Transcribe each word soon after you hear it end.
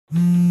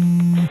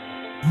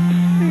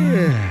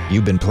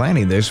You've been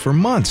planning this for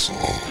months.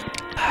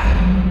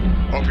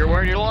 Hope you're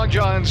wearing your long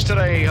johns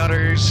today,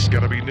 hunters.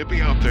 Gonna be nippy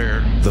out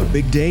there. The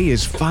big day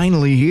is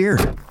finally here.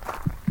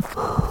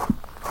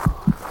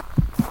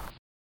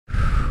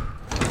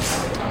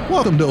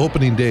 Welcome to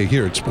opening day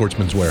here at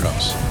Sportsman's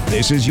Warehouse.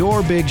 This is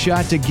your big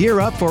shot to gear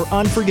up for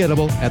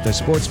unforgettable at the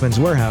Sportsman's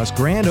Warehouse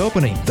grand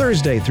opening,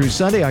 Thursday through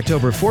Sunday,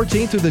 October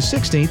 14th through the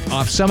 16th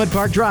off Summit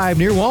Park Drive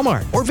near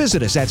Walmart, or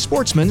visit us at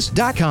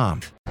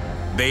sportsmans.com.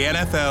 The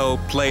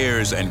NFL,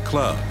 players, and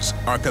clubs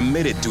are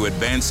committed to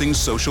advancing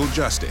social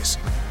justice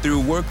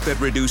through work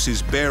that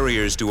reduces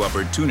barriers to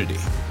opportunity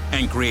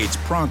and creates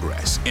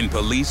progress in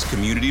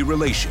police-community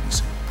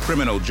relations,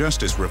 criminal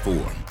justice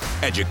reform,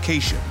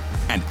 education,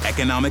 and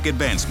economic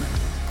advancement.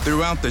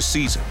 Throughout the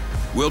season,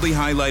 we'll be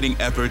highlighting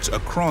efforts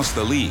across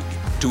the league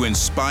to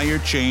inspire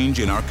change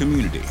in our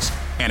communities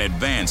and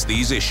advance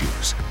these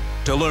issues.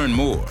 To learn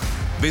more,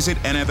 visit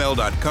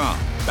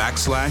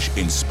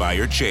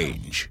nfl.com/inspire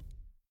change.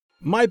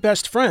 My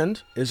best friend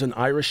is an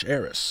Irish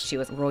heiress. She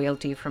was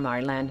royalty from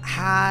Ireland.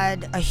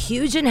 Had a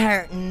huge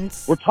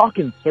inheritance. We're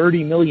talking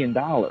 $30 million.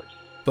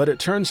 But it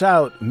turns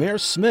out Mayor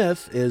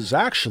Smith is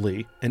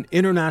actually an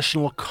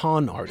international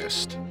con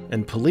artist,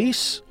 and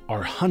police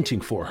are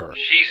hunting for her.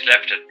 She's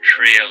left a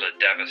trail of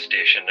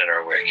devastation in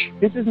her wake.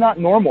 This is not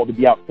normal to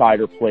be outside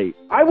her place.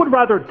 I would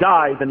rather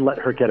die than let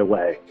her get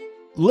away.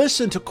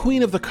 Listen to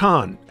Queen of the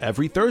Con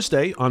every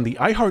Thursday on the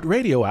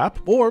iHeartRadio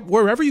app or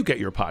wherever you get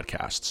your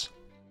podcasts.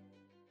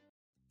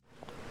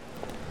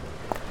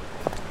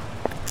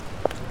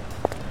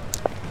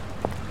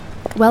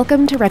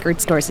 Welcome to Record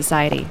Store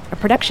Society, a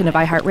production of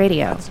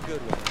iHeartRadio.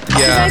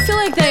 Yeah. I feel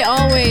like they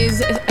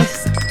always,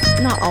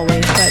 not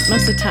always, but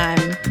most of the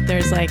time,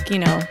 there's like,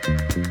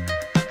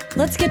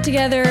 let's get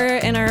together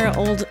in our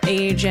old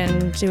age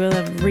and do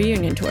a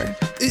reunion tour.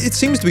 It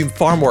seems to be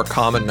far more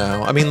common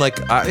now. I mean,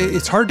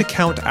 it's hard to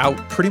count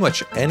out pretty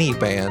much any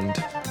band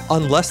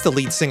unless the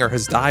lead singer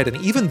has died. And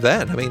even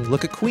then, I mean,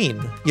 look at Queen,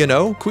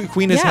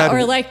 Queen has had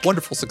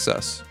wonderful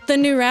success. The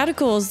New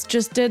Radicals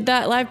just did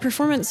that live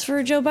performance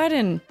for Joe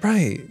Biden.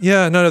 Right.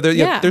 Yeah,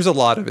 there's a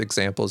lot of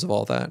examples of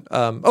all that.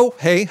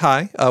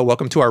 Hi.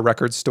 Welcome to our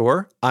record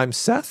store. I'm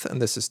Seth,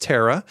 and this is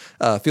Tara.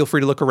 Feel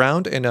free to look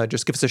around and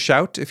just give us a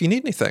shout if you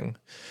need anything.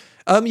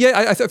 I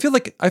feel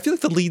like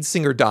the lead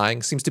singer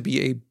dying seems to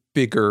be a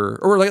bigger,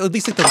 or at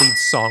least the lead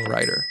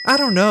songwriter. I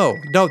don't know.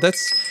 No,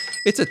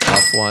 it's a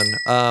tough one.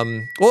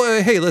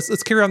 Hey,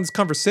 let's carry on this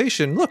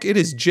conversation. Look, it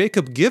is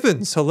Jacob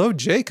Givens. Hello,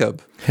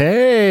 Jacob.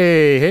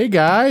 Hey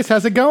guys,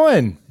 how's it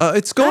going?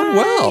 It's going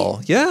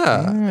well.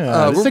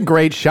 Yeah. This is a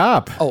great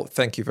shop. Oh,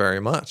 thank you very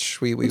much.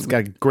 It's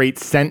got a great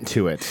scent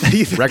to it.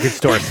 Record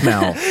store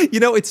smell.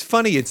 It's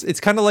funny. It's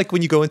kind of like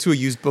when you go into a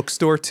used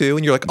bookstore too,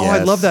 and you're like,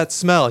 I love that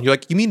smell. And you're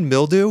like, you mean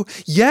mildew?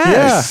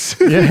 Yes.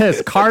 Yeah.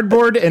 Yes.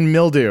 Cardboard and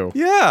mildew.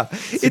 Yeah.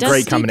 It's a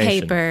great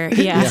combination. Paper.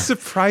 Yeah. It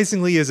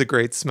surprisingly is a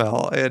great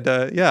smell. And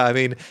I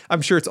mean,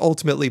 I'm sure it's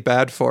ultimately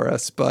bad for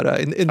us, but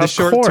in the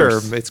short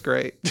term, it's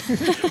great.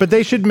 But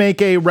they should make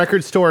a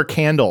record store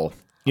candle.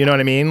 You know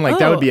what I mean?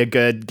 That would be a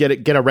good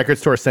get a record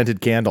store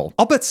scented candle.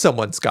 I'll bet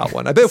someone's got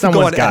one. I bet if we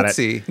go on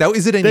Etsy. Now,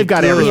 is it any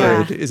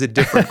good? Is a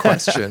different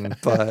question.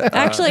 But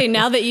actually,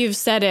 now that you've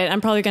said it,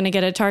 I'm probably going to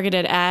get a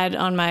targeted ad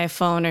on my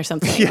phone or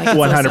something.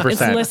 100%. It's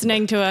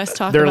listening to us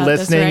talk They're about this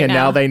listening, right and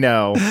now they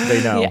know.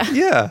 They know.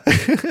 Yeah.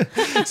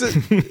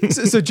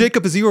 So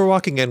Jacob, as you were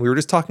walking in, we were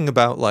just talking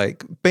about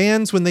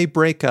bands when they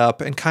break up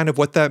and kind of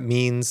what that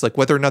means,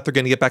 whether or not they're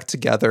going to get back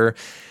together.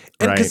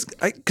 And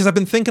because I've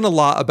been thinking a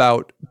lot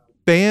about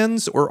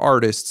bands or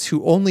artists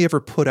who only ever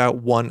put out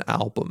one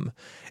album.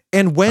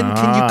 And when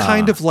can you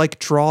kind of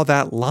draw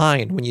that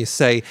line when you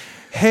say,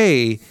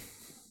 hey,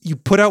 you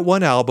put out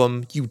one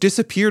album, you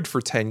disappeared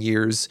for 10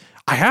 years,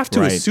 I have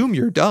to assume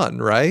you're done,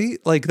 right?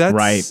 That's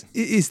right.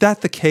 Is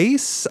that the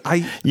case? I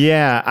mean,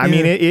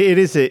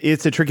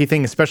 it's a tricky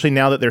thing, especially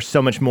now that there's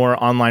so much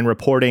more online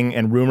reporting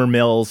and rumor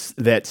mills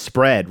that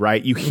spread,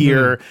 right? You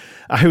hear,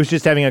 I was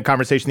just having a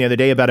conversation the other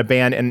day about a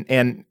band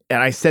and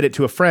I said it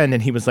to a friend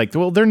and he was like,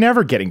 well, they're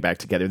never getting back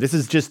together. This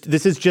is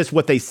just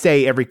what they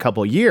say every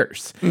couple of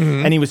years.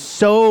 Mm-hmm. And he was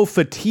so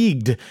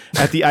fatigued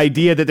at the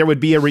idea that there would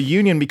be a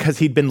reunion because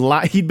he'd been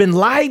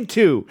lied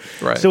to.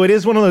 Right. So it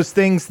is one of those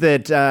things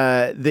that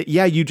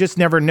you just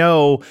never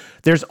know.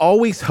 There's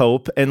always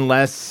hope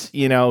unless,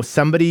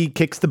 somebody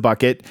kicks the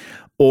bucket.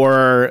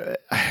 Or,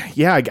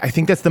 I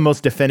think that's the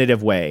most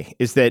definitive way,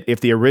 is that if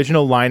the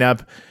original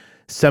lineup,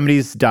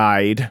 somebody's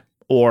died,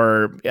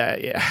 or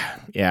I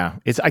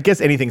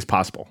guess anything's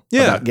possible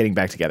about getting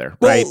back together,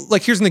 right? Well,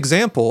 here's an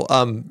example,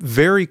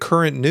 very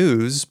current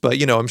news, but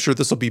I'm sure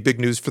this will be big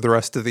news for the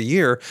rest of the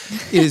year,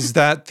 is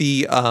that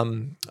the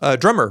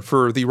drummer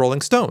for the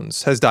Rolling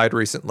Stones has died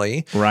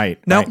recently. Right.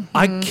 Now,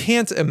 I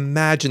can't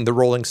imagine the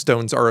Rolling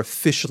Stones are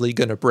officially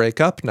going to break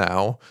up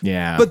now.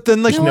 Yeah. But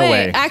then no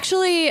way.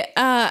 Actually,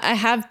 I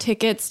have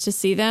tickets to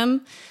see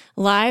them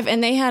live,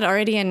 and they had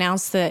already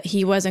announced that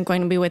he wasn't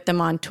going to be with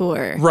them on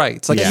tour.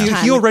 Right.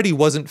 He already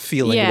wasn't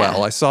feeling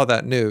well. I saw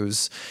that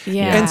news.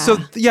 Yeah. And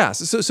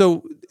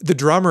so the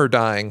drummer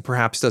dying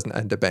perhaps doesn't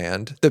end a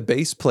band. The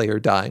bass player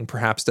dying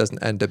perhaps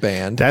doesn't end a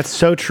band. That's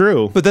so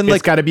true. But then,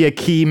 it's got to be a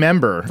key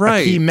member, right?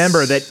 A key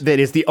member that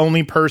is the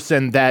only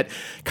person that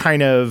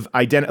kind of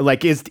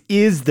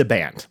is the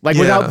band. Like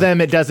without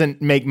them, it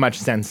doesn't make much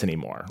sense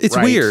anymore. It's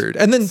weird.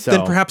 And then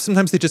perhaps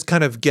sometimes they just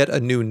kind of get a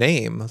new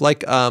name,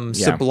 like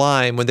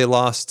Sublime when they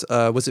lost.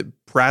 Was it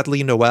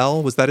Bradley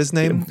Noel? Was that his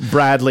name?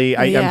 Bradley.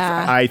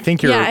 I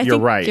think you're right.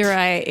 You're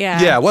right.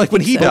 Yeah. Yeah. Well, like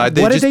when he died,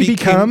 they what just did they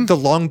became the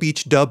Long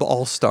Beach Dub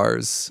All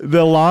Stars.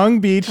 The Long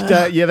Beach.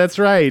 Yeah, that's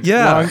right.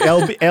 Yeah.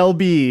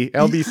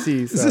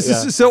 LBC.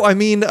 So I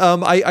mean,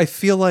 I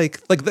feel like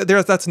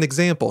that's an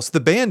example. So the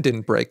band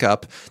didn't break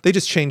up; they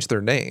just changed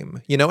their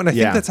name, and I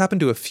think that's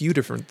happened to a few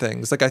different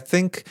things. Like I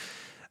think.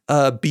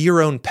 Be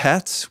Your Own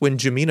Pet, when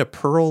Jamina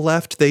Pearl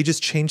left, they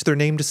just changed their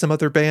name to some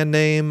other band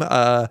name.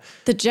 The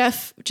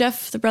Jeff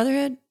the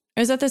Brotherhood?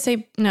 Or is that the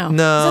same? No. Is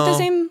that the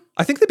same?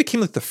 I think they became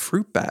like the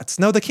Fruit Bats.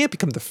 No, they can't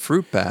become the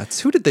Fruit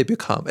Bats. Who did they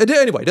become?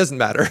 Anyway, it doesn't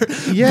matter.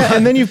 Yeah,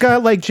 and then you've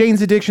got like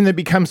Jane's Addiction that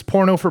becomes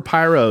Porno for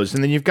Pyros.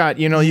 And then you've got,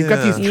 you've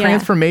got these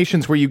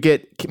transformations where you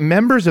get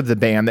members of the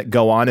band that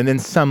go on and then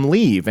some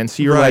leave. And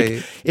so you're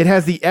like, it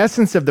has the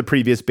essence of the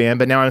previous band,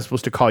 but now I'm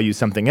supposed to call you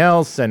something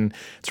else. And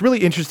it's really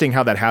interesting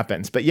how that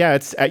happens. But yeah,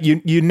 it's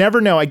you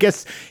never know. I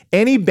guess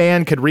any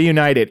band could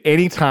reunite at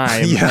any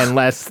time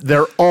unless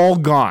they're all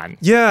gone.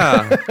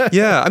 Yeah.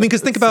 I mean,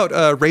 because think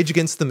about Rage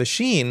Against the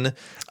Machine.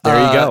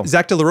 There you go.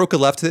 Zach De La Rocha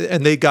left,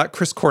 and they got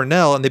Chris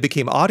Cornell, and they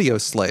became Audio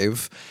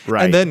Slave.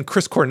 Right. And then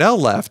Chris Cornell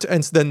left,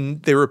 and so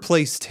then they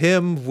replaced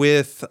him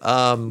with, it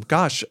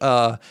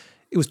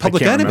was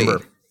Public Enemy.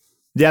 Remember.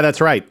 Yeah, that's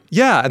right.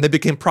 Yeah, and they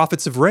became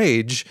Prophets of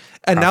Rage,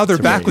 and now they're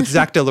back with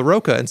Zach De La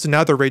Rocha, and so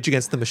now they're Rage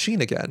Against the Machine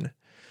again.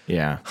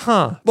 Yeah.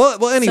 Huh.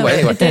 Well.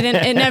 Anyway,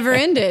 it never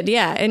ended.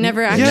 Yeah, it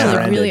never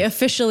actually really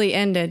officially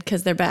ended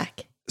because they're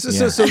back.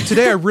 So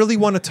today I really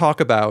want to talk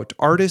about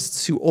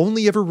artists who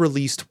only ever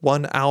released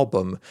one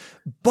album,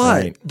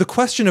 but the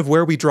question of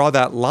where we draw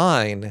that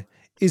line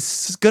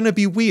is going to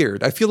be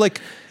weird. I feel like,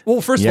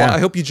 well, first of all, I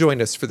hope you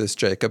join us for this,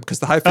 Jacob, because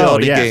the High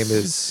Fidelity game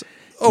is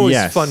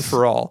always fun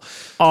for all.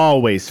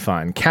 Always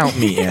fun. Count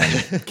me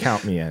in.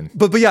 Count me in.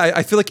 But yeah,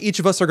 I feel like each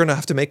of us are going to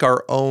have to make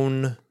our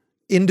own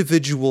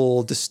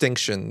individual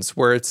distinctions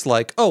where it's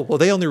like, oh, well,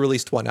 they only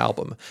released one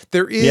album.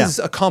 There is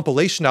a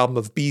compilation album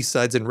of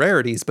B-sides and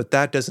rarities, but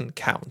that doesn't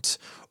count.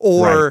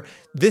 Or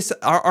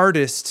our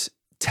artist,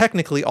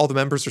 technically all the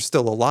members are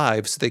still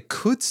alive, so they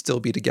could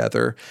still be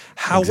together.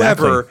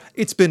 However,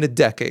 it's been a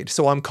decade,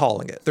 so I'm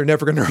calling it. They're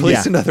never going to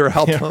release another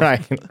album.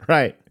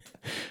 Right.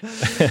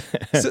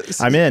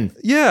 I'm in.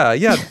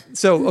 Yeah.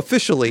 So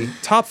officially,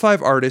 top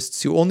 5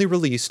 artists who only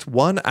released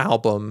one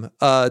album.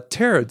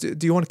 Tara,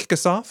 do you want to kick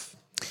us off?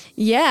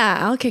 Yeah,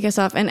 I'll kick us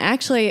off. And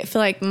actually, I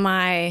feel like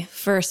my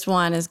first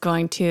one is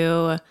going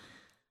to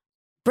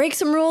break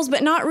some rules,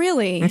 but not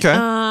really.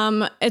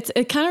 Okay. It's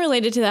kind of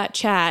related to that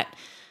chat.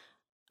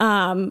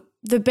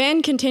 The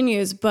band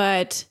continues,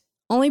 but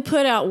only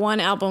put out one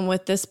album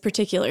with this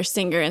particular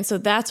singer. And so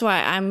that's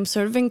why I'm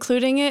sort of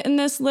including it in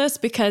this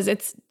list, because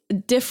it's a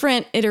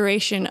different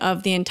iteration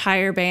of the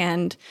entire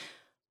band,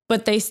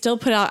 but they still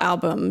put out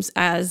albums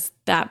as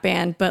that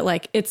band, but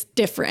like it's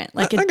different.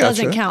 Like it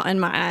doesn't count in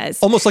my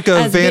eyes. Almost like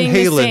a Van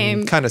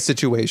Halen kind of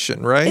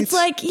situation, right? It's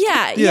like,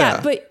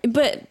 yeah.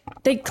 But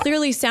they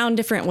clearly sound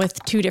different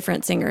with two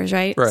different singers,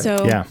 right?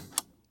 So,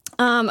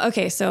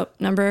 okay. So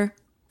number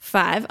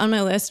 5 on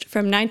my list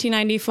from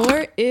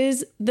 1994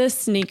 is the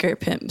Sneaker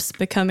Pimps,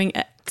 Becoming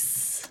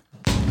X.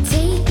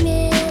 Take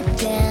me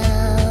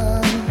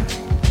down,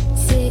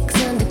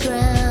 6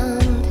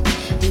 underground,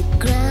 the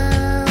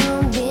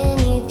ground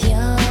beneath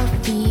your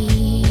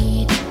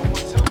feet.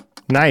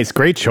 Nice,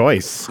 great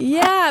choice.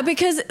 Yeah,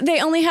 because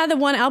they only had the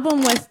one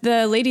album with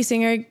the lady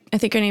singer. I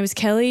think her name is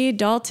Kelly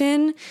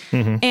Dalton,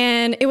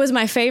 and it was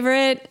my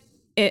favorite.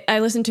 I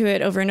listened to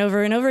it over and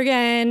over and over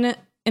again.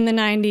 In the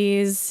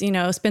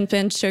 90s,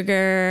 Spin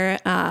Sugar.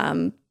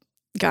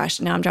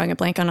 Gosh, now I'm drawing a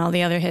blank on all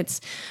the other hits.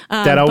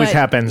 That always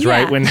happens,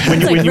 right? When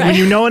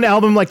you know an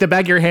album like the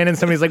back of your hand and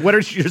somebody's like, what are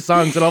your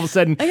songs? And all of a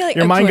sudden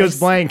your mind goes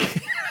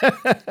blank.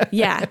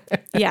 Yeah.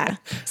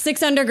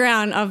 6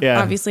 Underground,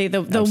 obviously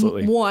the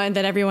one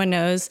that everyone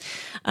knows.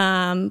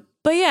 But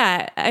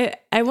yeah,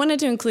 I wanted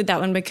to include that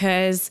one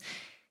because,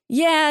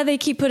 they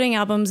keep putting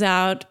albums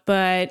out,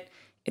 but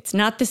it's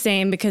not the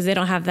same because they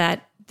don't have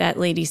that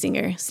lady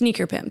singer,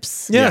 Sneaker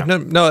Pimps.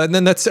 No,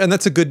 and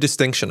that's a good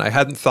distinction. I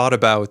hadn't thought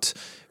about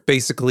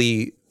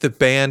basically the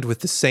band with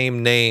the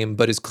same name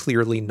but is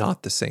clearly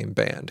not the same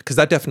band, because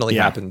that definitely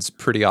happens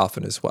pretty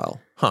often as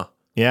well. Huh.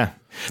 Yeah.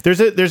 There's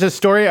a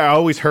story I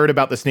always heard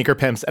about the sneaker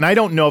pimps, and I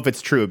don't know if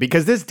it's true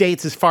because this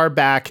dates as far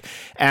back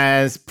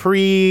as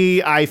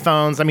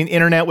pre-iPhones. I mean,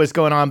 internet was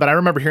going on, but I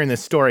remember hearing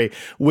this story,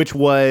 which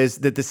was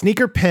that the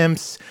sneaker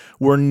pimps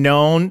were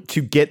known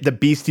to get the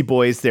Beastie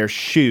Boys their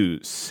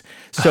shoes.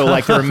 So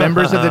like there were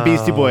members of the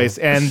Beastie Boys,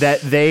 and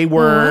that they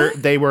were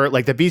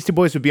like the Beastie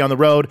Boys would be on the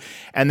road,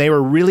 and they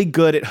were really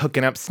good at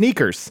hooking up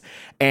sneakers.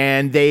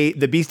 And the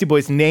Beastie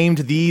Boys named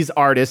these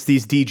artists,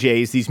 these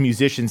DJs, these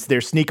musicians,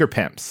 their sneaker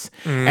pimps.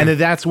 And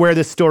that's where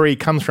the story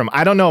comes from.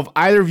 I don't know if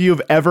either of you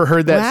have ever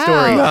heard that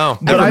story. No,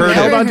 but never I've heard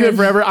held it. on to it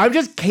forever. I'm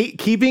just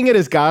keeping it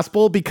as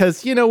gospel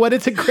because you know what?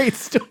 It's a great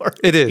story.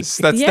 It is.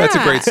 That's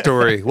a great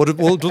story.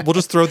 We'll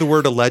just throw the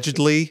word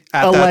allegedly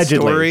at that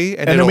story,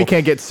 and then we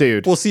can't get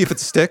sued. We'll see if it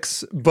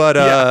sticks. But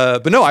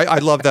no, I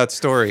love that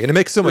story, and it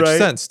makes so much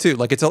sense too.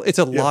 Like it's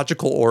a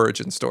logical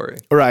origin story.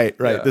 Right.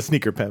 Yeah. The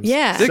sneaker pimps.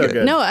 Yeah. So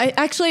good. No,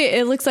 actually,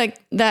 it looks like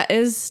that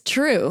is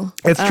true.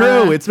 It's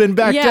true. It's been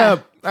backed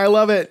up. I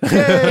love it.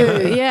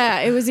 Yay.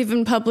 Yeah, it was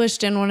even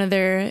published in one of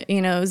their,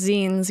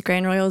 zines,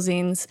 Grand Royal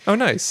zines. Oh,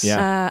 nice.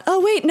 Yeah.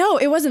 Oh wait, no,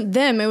 it wasn't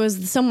them. It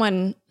was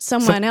someone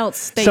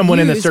else. Someone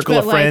in the used, circle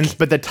of friends,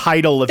 but the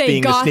title of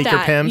being the sneaker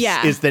pimps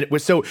is that it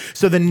was so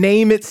the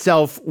name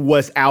itself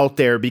was out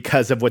there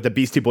because of what the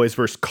Beastie Boys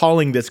were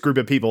calling this group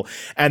of people,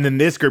 and then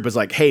this group was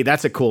like, "Hey,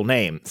 that's a cool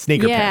name,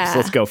 sneaker pimps.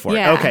 Let's go for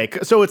it." Okay,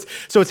 so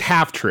it's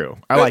half true.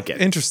 I like it.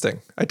 Interesting.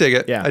 I dig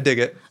it. Yeah, I dig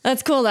it.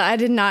 That's cool. I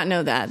did not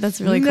know that.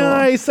 That's really cool.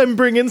 Nice. I'm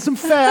bringing some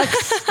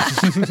facts.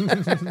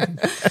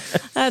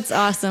 That's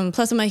awesome.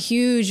 Plus, I'm a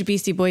huge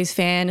Beastie Boys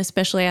fan,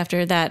 especially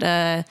after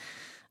that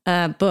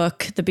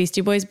book, the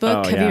Beastie Boys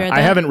book. Have you read that?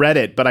 I haven't read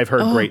it, but I've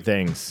heard great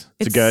things.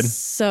 It's good.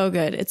 So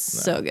good. It's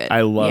so good.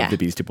 I love the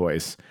Beastie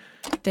Boys.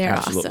 They're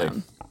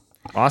Absolutely.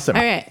 Awesome.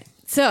 All right.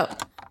 So,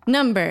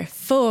 number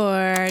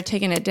 4,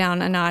 taking it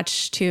down a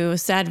notch to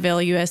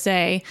Sadville,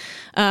 USA.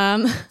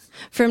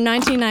 From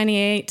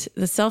 1998,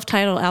 the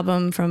self-titled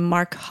album from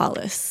Mark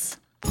Hollis.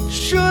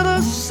 Should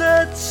have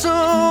said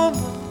so.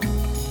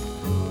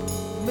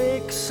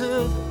 Makes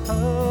it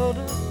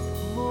harder,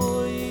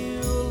 more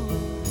you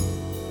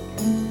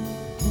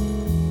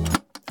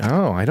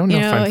Oh, I don't know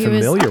if I'm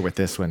familiar with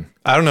this one.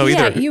 I don't know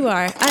either. Yeah, you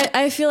are.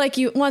 I feel like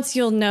once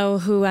you'll know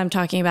who I'm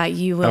talking about,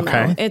 you will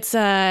know. It's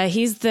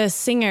he's the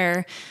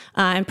singer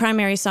and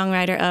primary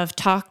songwriter of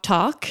Talk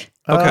Talk.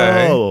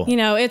 Okay. Oh.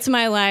 It's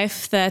My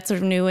Life, that sort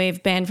of new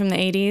wave band from the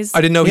 80s.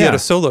 I didn't know he had a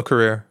solo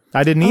career.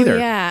 I didn't either.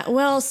 Yeah.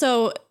 Well,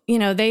 so,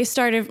 they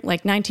started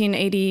like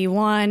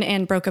 1981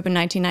 and broke up in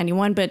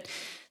 1991, but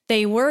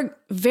they were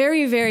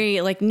very,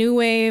 very like new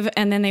wave,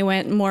 and then they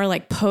went more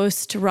like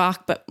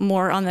post-rock, but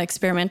more on the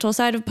experimental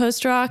side of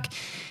post-rock,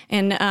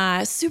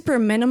 and super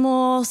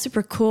minimal,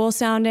 super cool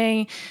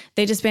sounding.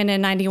 They disbanded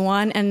in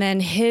 91, and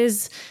then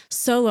his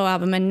solo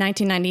album in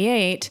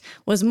 1998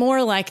 was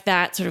more like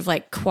that sort of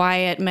like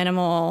quiet,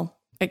 minimal,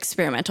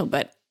 experimental,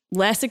 but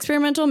less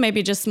experimental,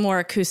 maybe just more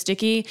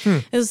acoustic-y.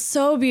 It was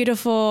so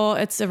beautiful.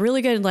 It's a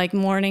really good like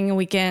morning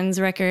weekends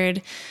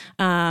record.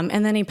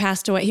 And then he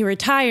passed away. He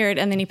retired,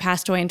 and then he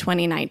passed away in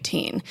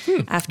 2019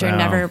 after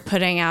never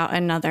putting out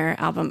another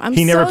album.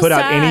 He never put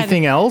out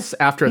anything else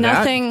after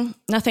that?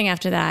 Nothing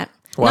after that.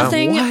 Wow.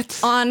 Nothing What?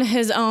 on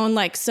his own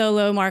like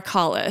solo Mark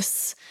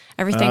Hollis.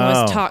 Everything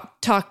was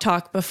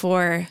talk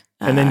before.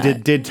 And then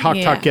did Talk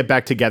Talk get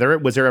back together?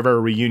 Was there ever a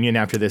reunion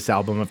after this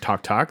album of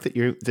Talk Talk that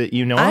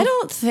you know of? I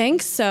don't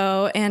think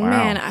so. And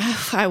man,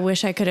 I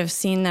wish I could have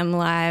seen them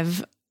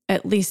live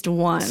at least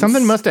once.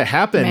 Something must have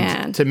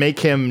happened to make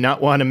him not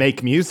want to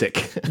make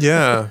music.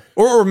 Yeah.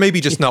 Or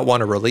maybe just not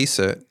want to release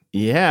it.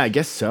 Yeah, I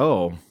guess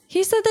so.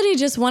 He said that he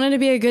just wanted to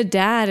be a good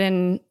dad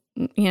and,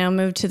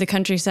 moved to the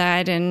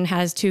countryside and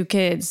has 2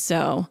 kids.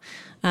 So,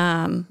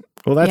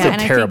 well, that's a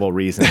terrible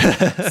reason.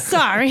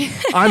 Sorry.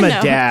 I'm a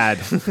dad.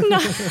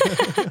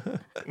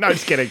 No,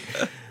 just kidding.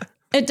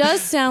 It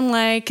does sound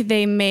like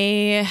they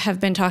may have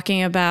been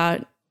talking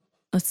about,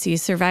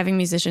 surviving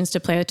musicians to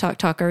play with Talk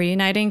Talk are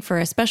reuniting for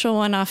a special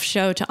one-off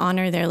show to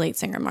honor their late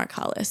singer, Mark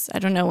Hollis. I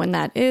don't know when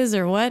that is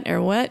or what.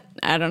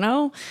 I don't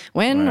know.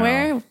 When,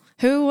 where,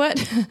 who,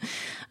 what.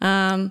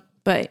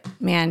 But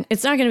man,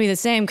 it's not going to be the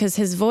same because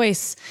his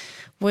voice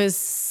was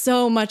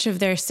so much of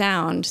their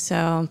sound.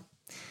 So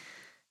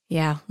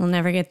yeah, we'll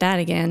never get that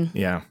again.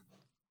 Yeah.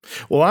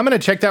 Well, I'm going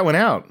to check that one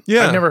out.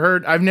 Yeah. I've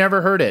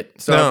never heard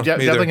it. So I'm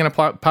definitely going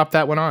to pop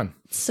that one on.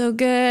 So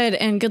good.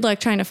 And good luck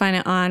trying to find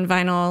it on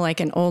vinyl,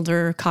 like an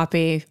older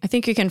copy. I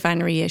think you can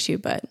find a reissue,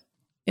 but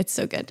it's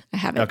so good. I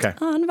have it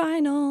on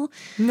vinyl.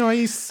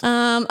 Nice.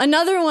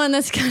 Another one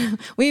that's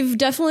we've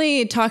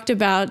definitely talked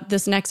about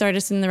this next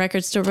artist in the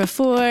record store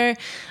before,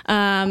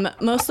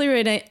 mostly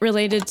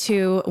related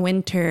to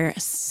winter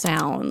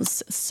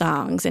songs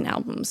and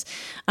albums.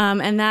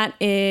 And that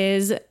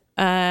is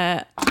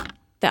the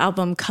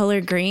album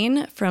Color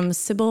Green from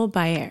Sybil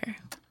Bayer.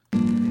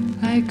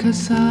 Like a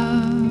soft,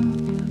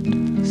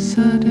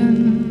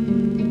 sudden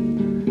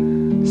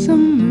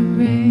summer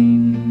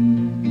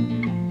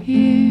rain,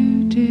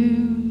 you do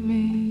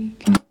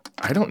make.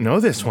 I don't know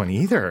this one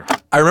either.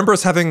 I remember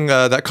us having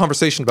that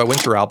conversation about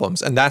winter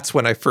albums, and that's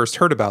when I first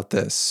heard about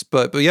this.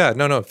 But yeah,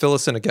 no, fill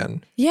us in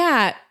again.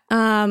 Yeah,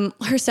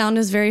 her sound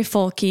is very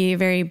folky,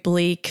 very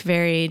bleak,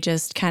 very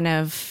just kind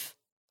of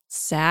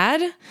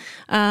sad,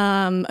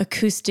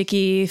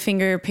 acoustic-y,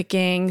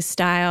 finger-picking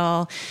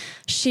style.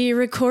 She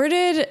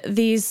recorded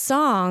these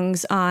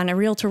songs on a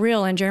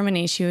reel-to-reel in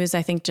Germany. She was,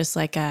 I think, just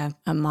like a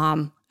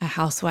mom, a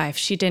housewife.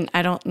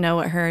 I don't know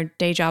what her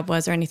day job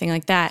was or anything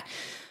like that.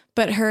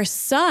 But her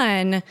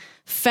son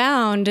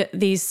found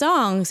these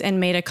songs and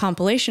made a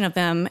compilation of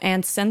them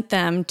and sent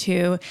them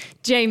to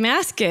Jay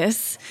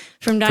Mascis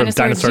from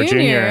Dinosaur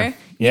Jr.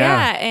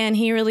 Yeah, and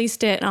he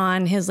released it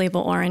on his label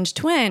Orange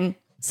Twin.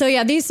 So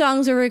yeah, these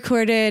songs were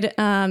recorded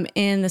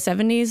in the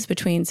 70s,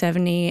 between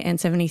 70 and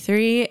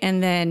 73,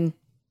 and then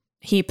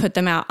he put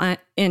them out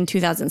in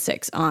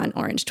 2006 on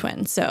Orange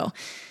Twin. So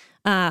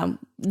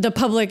the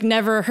public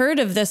never heard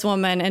of this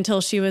woman until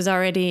she was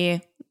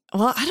already,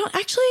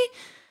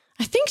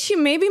 I think she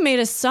maybe made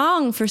a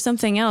song for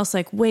something else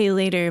like way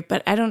later,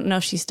 but I don't know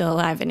if she's still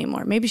alive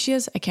anymore. Maybe she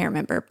is. I can't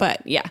remember.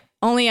 But yeah,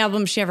 only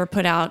album she ever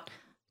put out,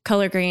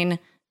 Color Green.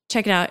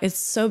 Check it out. It's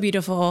so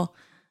beautiful.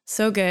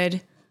 So good.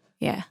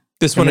 Yeah.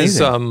 This one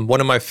is one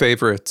of my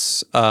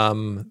favorites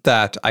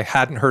that I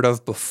hadn't heard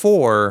of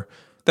before,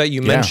 that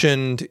you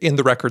mentioned in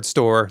the record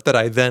store, that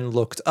I then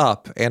looked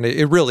up, and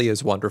it really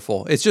is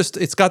wonderful.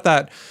 It's got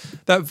that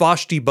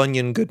Vashti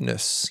Bunyan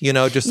goodness,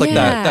 just like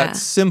that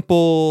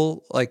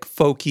simple, like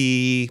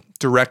folky,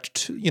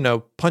 direct,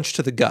 punch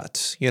to the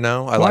gut,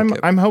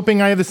 I'm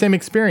hoping I have the same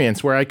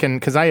experience where I can,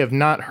 because I have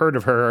not heard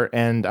of her,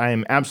 and I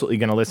am absolutely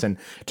going to listen.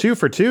 2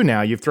 for 2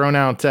 now. You've thrown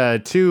out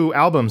 2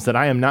 albums that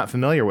I am not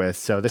familiar with,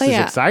 so this is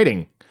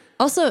exciting.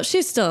 Also,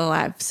 she's still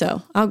alive,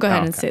 so I'll go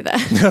ahead and say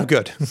that. Oh,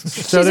 good.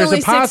 So there's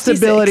a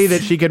possibility 66.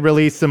 that she could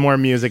release some more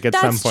music at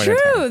some point.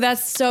 That's true.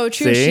 That's so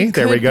true. See? She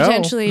There could we go.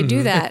 potentially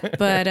do that.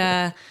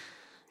 But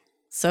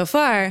so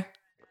far,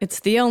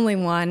 it's the only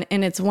one,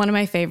 and it's one of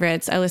my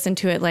favorites. I listen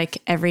to it like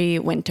every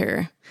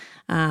winter.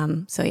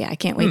 So yeah, I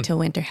can't wait till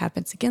winter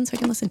happens again so I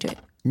can listen to it.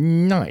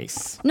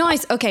 Nice.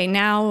 Okay,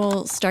 now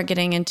we'll start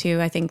getting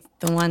into, I think,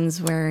 the ones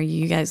where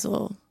you guys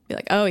will be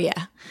like, oh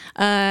yeah.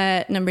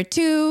 Number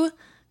 2...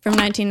 from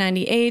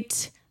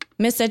 1998,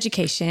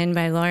 Miseducation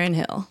by Lauryn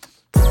Hill.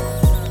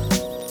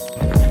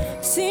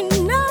 See,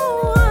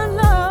 no one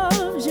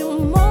loves you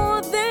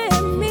more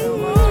than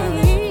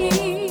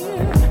me,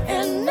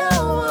 and no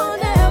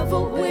one ever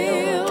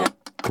will.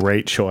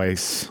 Great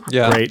choice.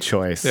 Yeah. Great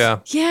choice. Yeah.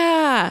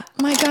 Yeah.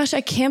 My gosh,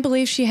 I can't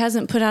believe she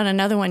hasn't put out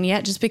another one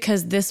yet, just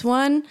because this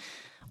one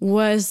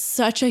was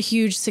such a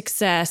huge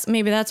success.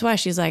 Maybe that's why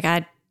she's like,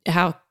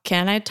 how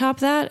can I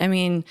top that? I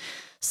mean,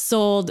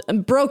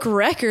 broke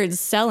records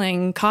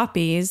selling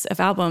copies of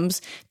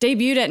albums,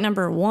 debuted at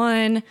number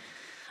 1,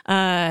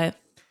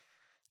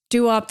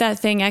 doo-wop, That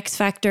Thing, X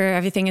Factor,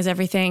 Everything is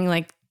Everything,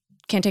 like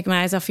Can't Take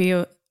My Eyes Off of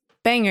You,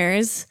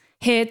 bangers,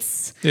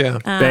 hits. Yeah,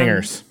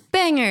 bangers.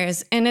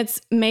 And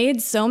it's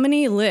made so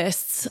many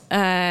lists,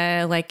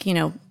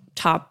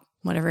 top,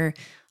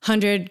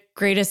 100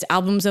 greatest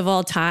albums of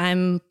all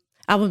time,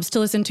 albums to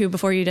listen to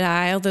before you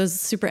die, all those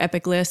super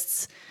epic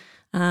lists.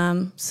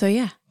 So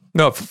yeah.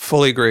 No,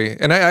 fully agree.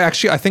 And I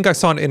think I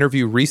saw an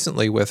interview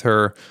recently with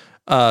her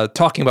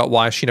talking about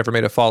why she never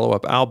made a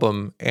follow-up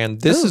album.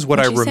 And this is what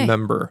I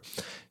remember.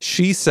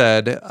 She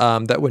said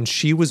that when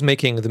she was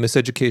making The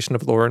Miseducation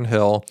of Lauryn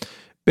Hill,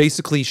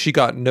 basically she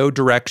got no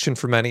direction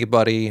from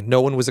anybody. No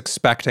one was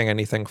expecting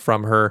anything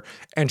from her.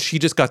 And she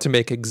just got to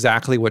make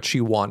exactly what she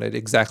wanted,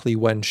 exactly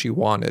when she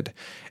wanted.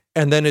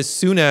 And then as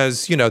soon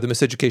as, The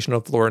Miseducation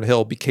of Lauryn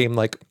Hill became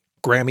like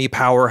Grammy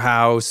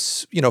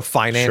powerhouse,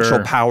 financial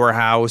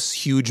powerhouse,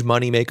 huge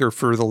moneymaker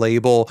for the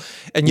label,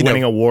 and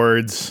winning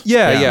awards.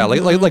 Yeah.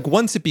 Like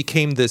once it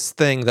became this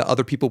thing that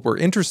other people were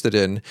interested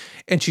in,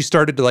 and she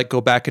started to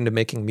go back into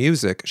making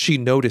music, she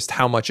noticed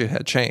how much it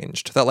had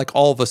changed. That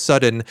all of a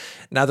sudden,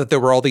 now that there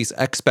were all these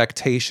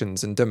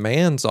expectations and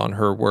demands on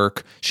her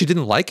work, she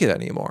didn't like it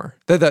anymore.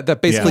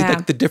 That basically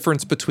the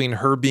difference between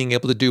her being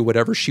able to do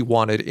whatever she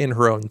wanted in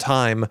her own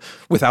time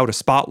without a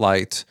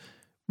spotlight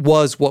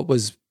was what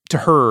was to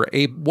her,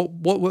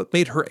 what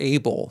made her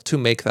able to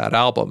make that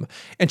album.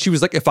 And she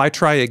was like, if I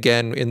try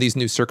again in these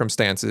new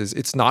circumstances,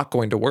 it's not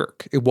going to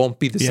work. It won't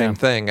be the same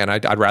thing, and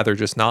I'd rather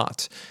just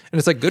not. And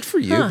it's like, good for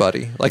you,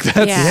 buddy. Like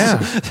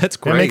that's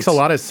great. It makes a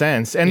lot of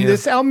sense. And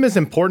this album is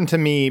important to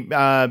me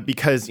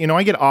because,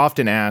 I get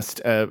often asked,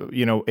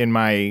 in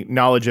my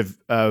knowledge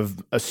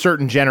of a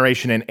certain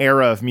generation and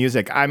era of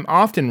music, I'm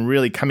often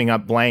really coming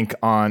up blank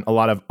on a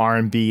lot of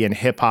R&B and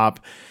hip hop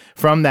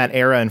from that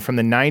era and from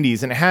the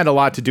 90s, and it had a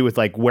lot to do with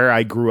where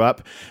I grew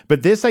up.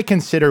 But this I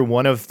consider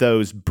one of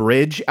those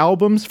bridge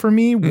albums for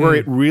me, where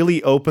it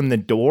really opened the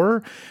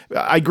door.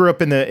 I grew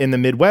up in the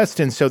Midwest,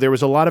 and so there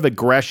was a lot of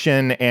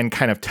aggression and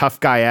kind of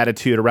tough guy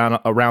attitude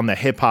around the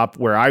hip hop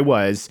where I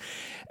was.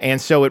 And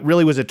so it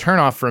really was a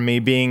turnoff for me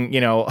being,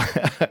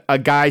 a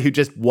guy who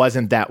just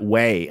wasn't that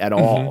way at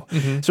all.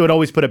 So it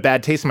always put a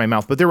bad taste in my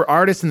mouth. But there were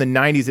artists in the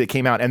 90s that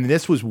came out, and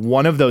this was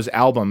one of those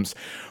albums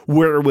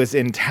where it was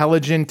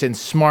intelligent and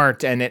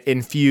smart, and it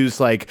infused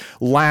like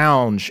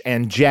lounge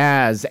and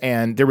jazz,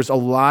 and there was a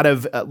lot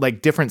of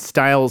like different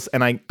styles.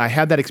 And I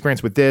had that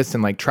experience with this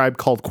and like Tribe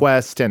Called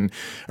Quest and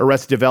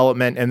Arrested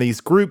Development and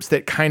these groups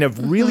that kind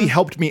of really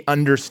helped me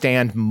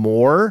understand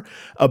more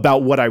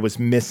about what I was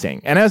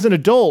missing. And as an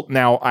adult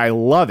now, I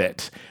love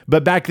it.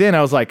 But back then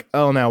I was like,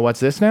 oh, now what's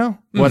this now?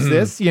 What's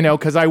this?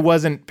 Because I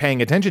wasn't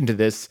paying attention to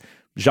this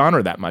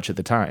genre that much at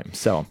the time.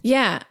 So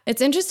yeah,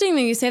 it's interesting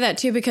that you say that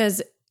too,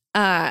 because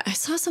I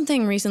saw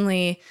something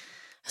recently.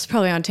 It was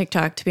probably on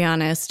TikTok, to be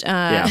honest.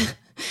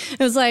 It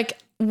was like,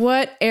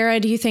 what era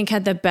do you think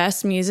had the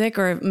best music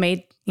or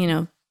made,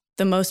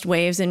 the most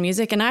waves in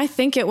music? And I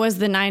think it was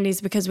the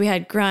 90s, because we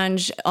had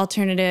grunge,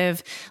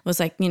 alternative, was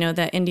like, the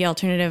indie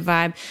alternative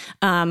vibe.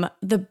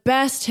 The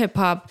best hip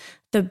hop,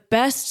 the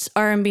best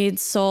R&B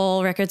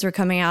soul records were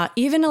coming out.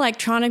 Even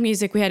electronic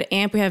music, we had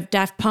AMP, we have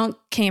Daft Punk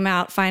came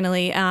out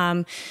finally.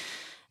 I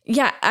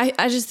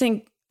just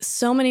think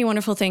so many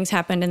wonderful things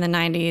happened in the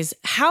 90s.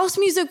 House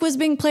music was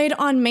being played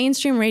on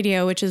mainstream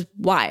radio, which is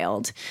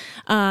wild.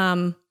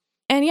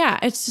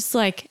 It's just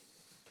like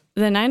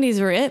the 90s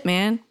were it,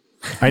 man.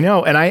 I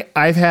know. And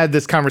I've had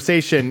this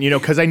conversation,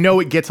 because I know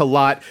it gets a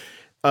lot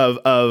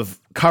of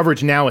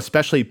coverage now,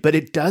 especially, but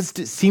it does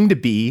seem to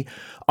be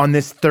on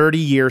this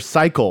 30-year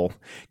cycle,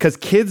 because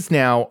kids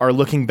now are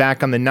looking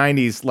back on the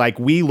 90s like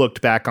we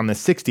looked back on the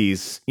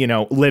 60s,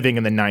 living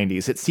in the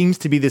 90s. It seems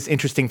to be this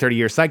interesting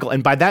 30-year cycle.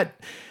 And by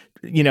that,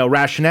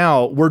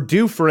 rationale, we're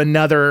due for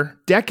another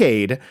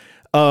decade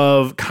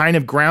of kind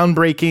of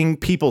groundbreaking,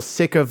 people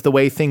sick of the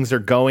way things are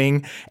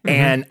going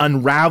and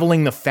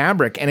unraveling the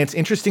fabric. And it's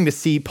interesting to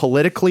see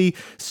politically,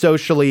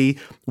 socially,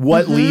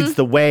 what leads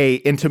the way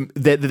into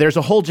that. There's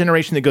a whole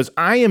generation that goes,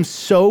 I am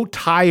so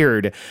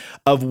tired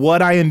of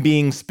what I am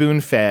being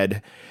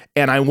spoon-fed,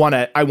 and I want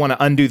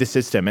to undo the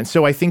system. And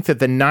so I think that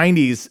the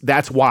 90s,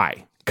 that's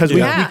why. Because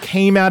we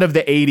came out of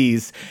the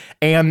 80s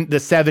and the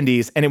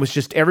 70s, and it was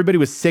just everybody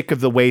was sick of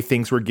the way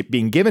things were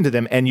being given to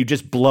them, and you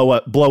just blow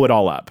it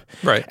all up.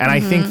 Right. And I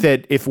think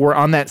that if we're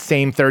on that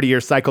same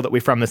 30-year cycle that we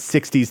from the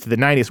 60s to the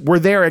 90s, we're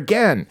there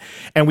again.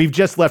 And we've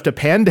just left a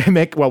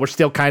pandemic, well, we're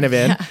still kind of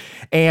in,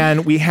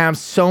 and we have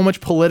so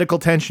much political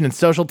tension and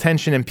social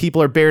tension, and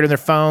people are buried in their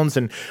phones.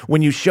 And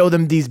when you show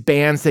them these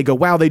bands, they go,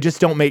 wow, they just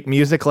don't make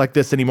music like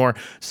this anymore.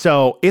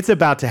 So it's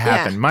about to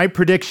happen. My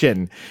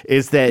prediction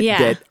is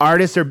that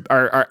artists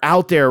are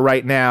out there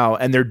right now,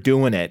 and they're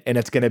doing it, and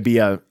it's going to be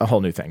a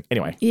whole new thing.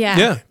 Anyway.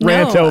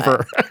 Rant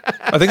over.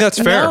 I think that's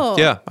fair.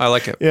 Yeah, I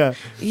like it.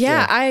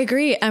 Yeah, I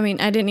agree. I mean,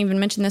 I didn't even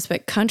mention this,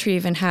 but country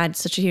even had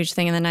such a huge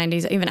thing in the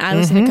 90s. Even I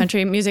listened to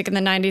country music in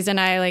the 90s, and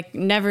I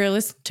never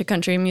listened to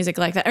country music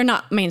like that, or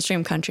not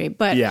mainstream country,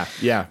 but sure.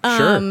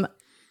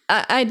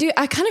 I do.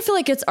 I kind of feel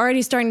like it's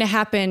already starting to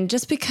happen,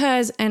 just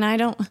because, and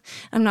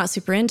I'm not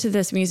super into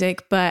this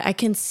music, but I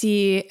can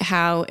see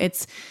how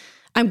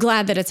I'm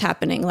glad that it's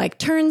happening, like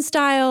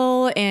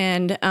Turnstile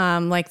and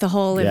like the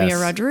whole Olivia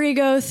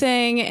Rodrigo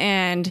thing.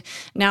 And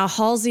now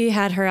Halsey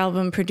had her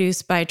album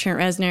produced by Trent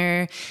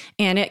Reznor,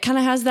 and it kind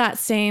of has that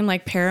same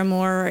like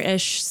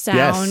Paramore-ish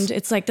sound.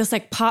 It's like this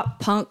like pop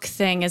punk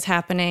thing is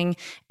happening,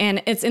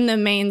 and it's in the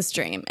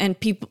mainstream, and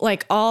people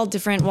like all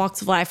different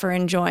walks of life are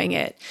enjoying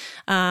it.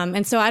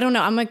 And so I don't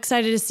know, I'm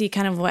excited to see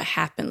kind of what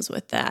happens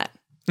with that.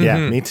 Yeah,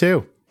 me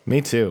too.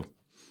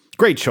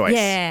 Great choice.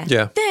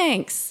 Yeah.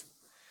 Thanks.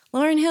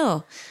 Lauryn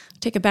Hill.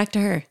 Take it back to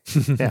her.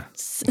 Yeah.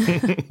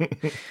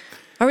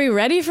 Are we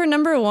ready for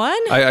number one?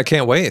 I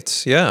can't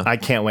wait. Yeah. I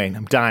can't wait.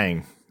 I'm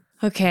dying.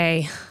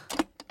 Okay.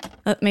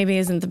 That maybe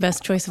isn't the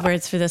best choice of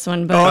words for this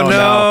one, but Oh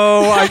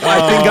no. I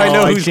think I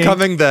know who's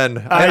coming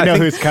then. I know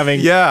who's coming.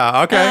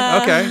 Yeah.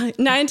 Okay.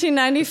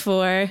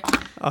 1994.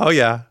 Oh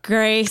yeah.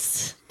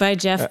 Grace by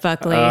Jeff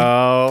Buckley.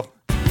 Oh.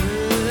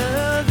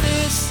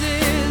 This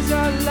is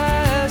our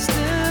last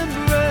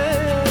embrace.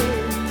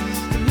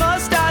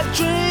 Must I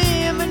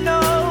dream and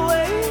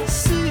always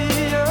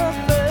see your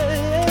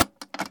face?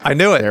 I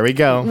knew it. There we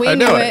go. We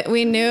knew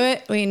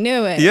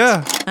it.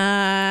 Yeah.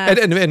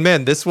 And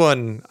man, this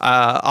one,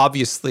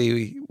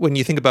 obviously, when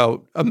you think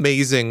about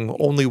amazing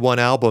only one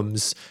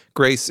albums,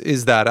 Grace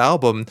is that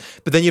album.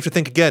 But then you have to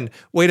think again,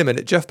 wait a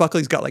minute, Jeff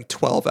Buckley's got like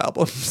 12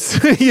 albums.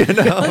 Well,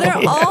 they're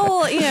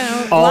all,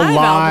 all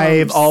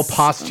live albums. all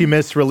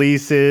posthumous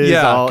releases.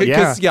 Yeah,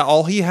 because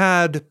all he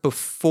had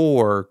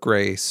before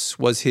Grace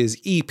was his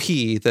EP,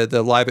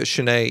 the Live at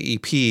Chennai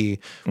EP,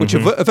 which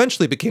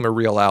eventually became a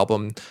real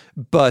album.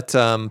 But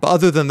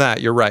other than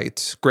that, you're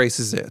right. Grace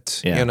is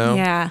it.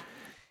 Yeah.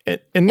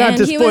 And not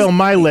to spoil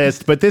my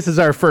list, but this is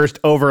our first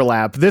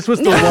overlap. This was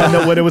the one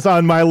that when it was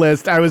on my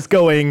list, I was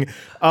going,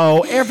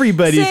 oh,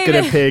 everybody's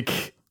going to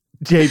pick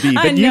JB.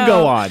 But you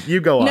go on.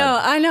 No,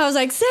 I know. I was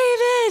like, save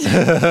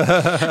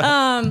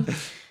it.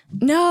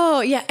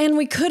 No, yeah, and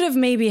we could have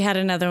maybe had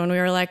another one. We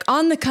were like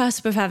on the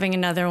cusp of having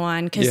another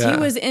one because he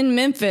was in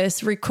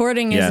Memphis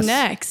recording his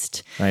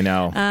next. I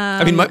know.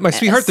 I mean, my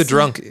Sweetheart the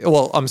Drunk.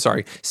 Well, I'm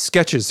sorry,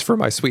 Sketches for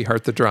My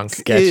Sweetheart the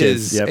Drunk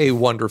is a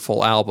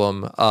wonderful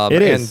album.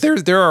 It is, and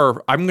there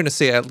are, I'm going to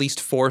say, at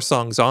least 4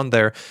 songs on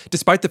there,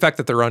 despite the fact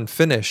that they're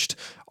unfinished,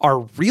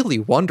 are really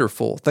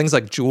wonderful. Things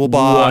like Jewel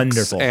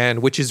Box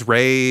and Witch's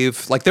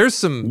Rave. Like there's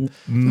some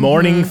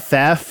Morning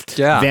Theft,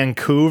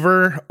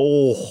 Vancouver.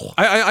 Oh,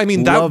 I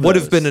mean that would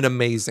have been an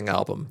amazing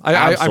album.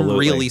 I'm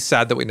really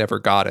sad that we never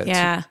got it.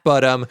 Yeah.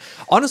 But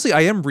honestly,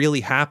 I am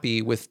really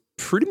happy with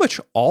pretty much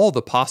all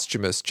the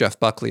posthumous Jeff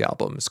Buckley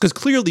albums because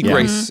clearly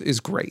Grace is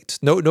great.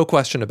 No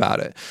question about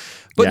it.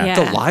 But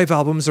the live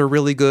albums are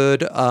really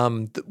good.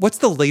 What's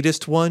the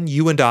latest one?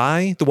 You and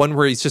I, the one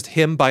where he's just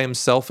him by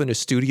himself in a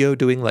studio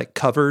doing like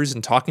covers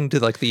and talking to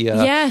like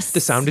the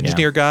sound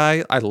engineer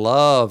guy. I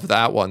love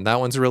that one.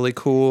 That one's really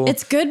cool.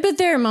 It's good, but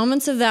there are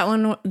moments of that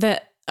one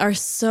that are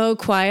so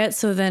quiet.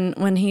 So then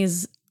when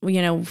he's,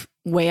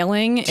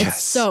 wailing,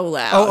 it's so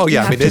loud. Oh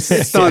yeah. I mean, it's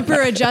not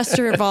super adjust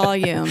your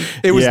volume.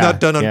 It was not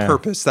done on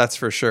purpose. That's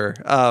for sure.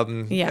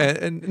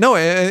 And no,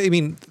 I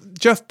mean,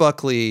 Jeff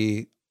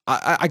Buckley,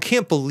 I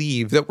can't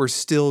believe that we're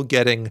still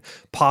getting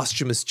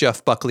posthumous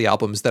Jeff Buckley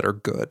albums that are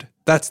good.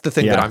 That's the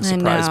thing that I'm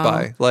surprised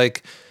by.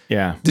 Like,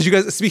 did you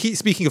guys,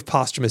 speaking of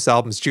posthumous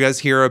albums, did you guys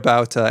hear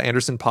about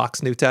Anderson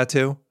 .Paak's new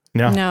tattoo?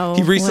 No.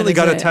 He recently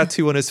got a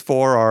tattoo on his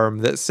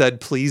forearm that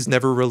said, "Please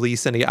never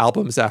release any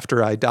albums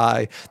after I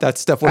die." That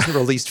stuff wasn't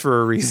released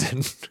for a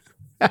reason.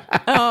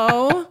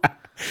 Oh.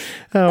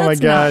 Oh my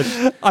gosh.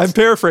 I'm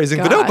paraphrasing,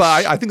 but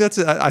I think that's,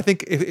 I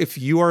think if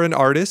you are an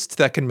artist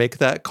that can make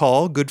that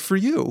call, good for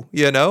you.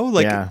 You're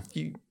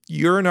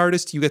an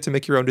artist, you get to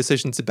make your own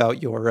decisions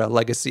about your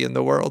legacy in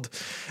the world.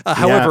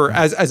 However,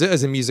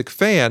 as a music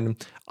fan,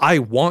 I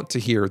want to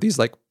hear these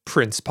like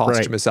Prince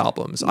posthumous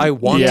albums. I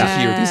want to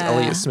hear these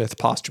Elliott Smith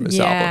posthumous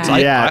albums.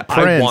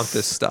 I want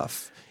this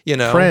stuff.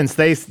 Prince,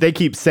 they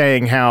keep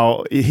saying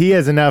how he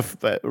has enough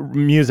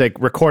music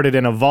recorded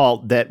in a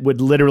vault that would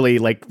literally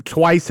like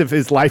twice of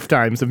his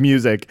lifetimes of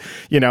music,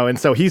 and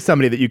so he's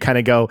somebody that you kind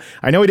of go,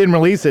 I know he didn't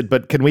release it,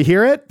 but can we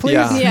hear it, please?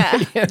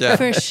 Yeah.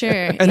 For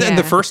sure. And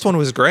the first one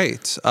was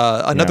great.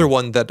 Another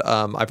one that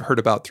I've heard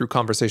about through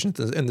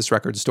conversations in this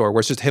record store, where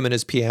it's just him and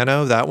his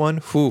piano, that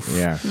one. Oof.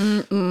 Yeah.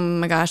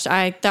 My gosh,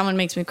 that one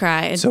makes me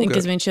cry. It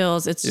gives me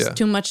chills. It's just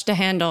too much to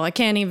handle. I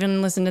can't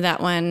even listen to that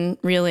one,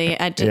 really.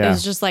 It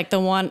was just like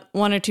the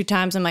one or two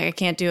times I'm like, I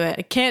can't do it.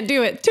 I can't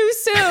do it. Too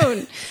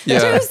soon.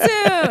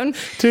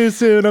 Too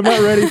soon. I'm not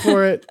ready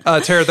for it.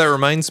 Tara, that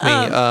reminds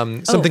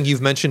me, something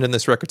you've mentioned in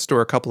this record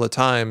store a couple of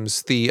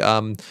times, the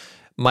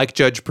Mike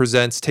Judge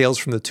Presents Tales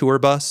from the Tour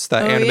Bus,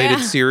 that animated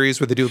series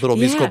where they do little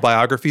musical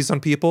biographies on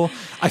people.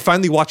 I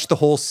finally watched the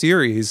whole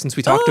series since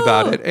we talked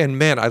about it, and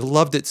man, I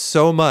loved it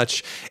so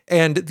much.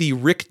 And the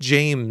Rick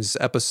James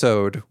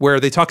episode where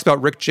they talked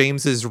about Rick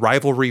James's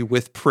rivalry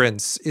with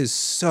Prince is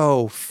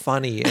so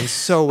funny and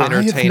so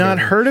entertaining. I have not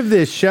heard of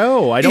this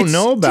show. I don't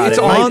know about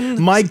it.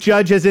 Mike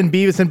Judge as in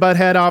Beavis and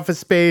Butthead, Office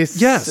Space.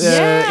 Yes.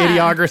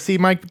 Idiocracy,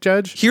 Mike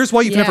Judge. Here's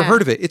why you've never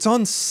heard of it. It's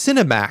on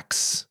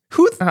Cinemax.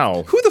 Who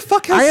the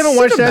fuck has I haven't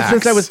watched that Cinemax?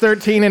 since I was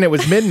 13 and it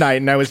was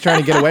midnight and I was trying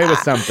to get away with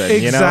something.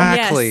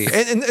 Exactly.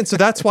 Yes. And so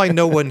that's why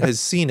no one has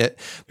seen it.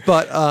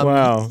 But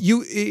wow.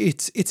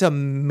 It's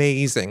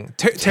amazing.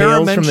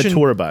 Tales from the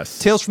Tour Bus.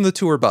 Tales from the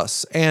Tour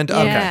Bus.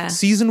 And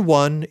season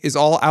 1 is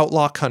all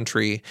outlaw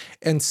country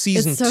and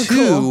season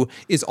 2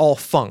 is all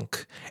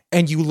funk.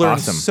 And you learn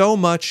so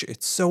much.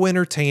 It's so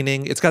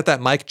entertaining. It's got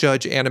that Mike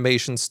Judge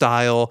animation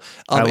style.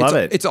 I love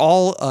it. It's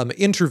all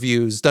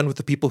interviews done with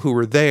the people who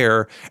were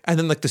there. And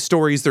then like the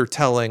stories they're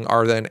telling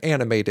are then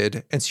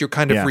animated. And so you're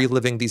kind of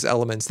reliving these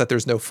elements that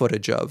there's no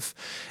footage of.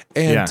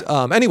 And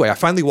anyway, I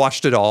finally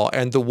watched it all.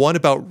 And the one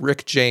about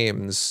Rick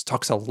James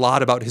talks a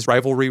lot about his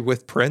rivalry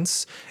with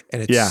Prince.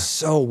 And it's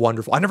so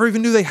wonderful. I never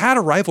even knew they had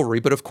a rivalry,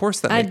 but of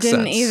course that makes sense. I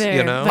didn't either.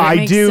 You know?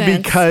 I do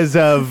because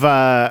of,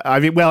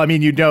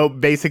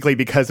 basically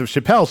because of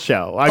Chappelle's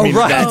show.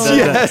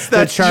 That's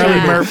the Charlie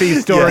true. Murphy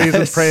stories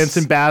with Prince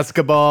and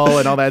basketball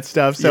and all that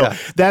stuff. So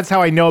that's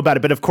how I know about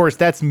it. But of course,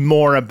 that's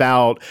more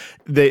about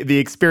the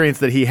experience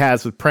that he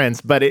has with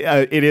Prince. But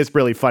it is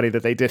really funny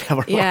that they did have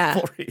a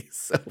rivalry.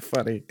 So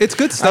funny. It's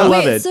good stuff. I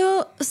love it.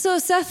 So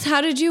Seth,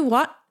 how did you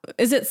watch?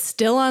 Is it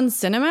still on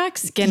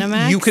Cinemax?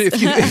 Skinemax? You could,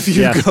 if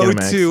you go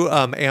to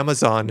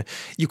Amazon,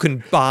 you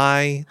can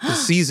buy the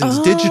seasons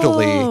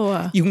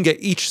digitally. You can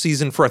get each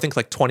season for I think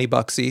like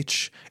 $20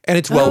 each, and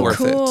it's well worth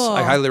it.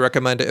 I highly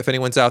recommend it if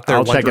anyone's out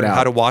there wondering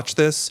how to watch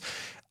this.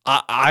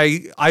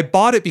 I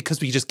bought it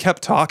because we just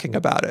kept talking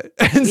about it,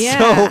 and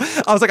so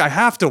I was like, I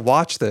have to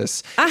watch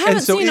this. I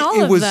haven't seen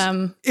all of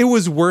them. It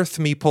was worth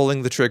me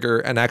pulling the trigger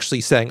and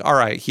actually saying, all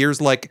right, here's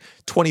like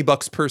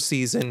 $20 per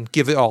season.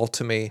 Give it all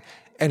to me.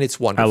 and it's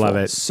wonderful. I love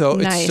it. So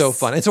Nice. It's so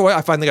fun. And so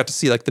I finally got to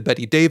see like the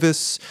Betty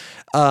Davis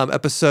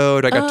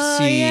episode. I got to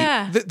see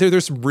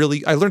there's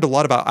really, I learned a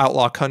lot about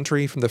outlaw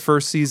country from the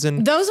first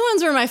season. Those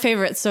ones were my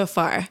favorites so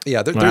far.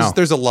 Yeah,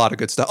 there's a lot of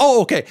good stuff.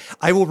 Oh, okay.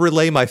 I will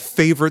relay my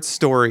favorite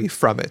story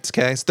from it.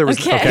 Okay, so there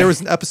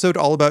was an episode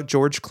all about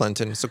George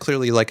Clinton. So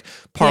clearly, like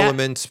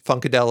Parliament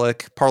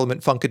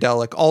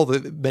Funkadelic, all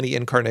the many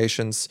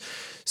incarnations.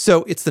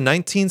 So it's the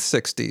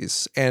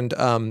 1960s, and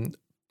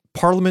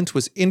Parliament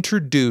was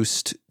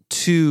introduced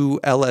to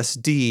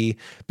LSD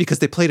because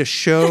they played a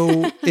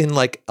show in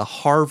like a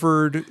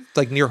Harvard,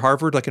 like near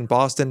Harvard, like in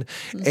Boston.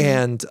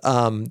 And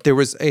there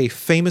was a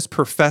famous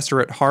professor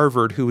at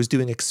Harvard who was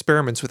doing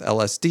experiments with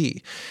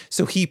LSD.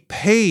 So he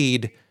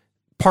paid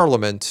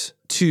Parliament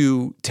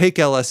to take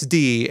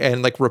LSD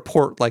and like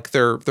report like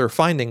their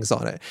findings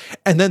on it.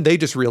 And then they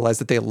just realized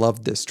that they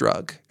loved this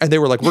drug. And they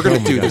were like, we're going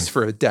to do this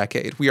for a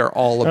decade. We are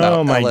all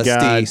about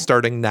LSD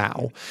starting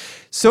now.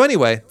 So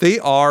anyway, they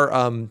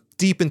are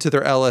deep into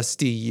their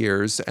LSD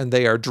years, and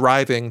they are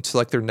driving to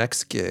like their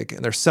next gig,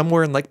 and they're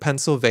somewhere in like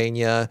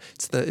Pennsylvania.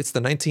 It's the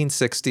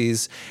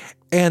 1960s,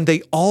 and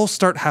they all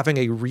start having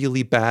a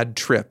really bad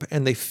trip,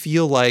 and they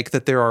feel like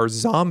that there are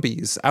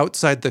zombies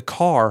outside the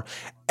car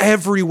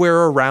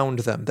everywhere around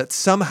them, that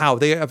somehow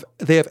they have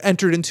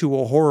entered into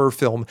a horror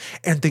film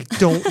and they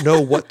don't know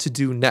what to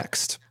do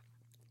next.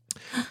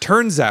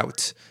 Turns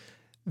out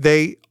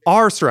they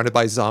are surrounded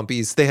by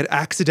zombies. They had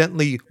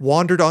accidentally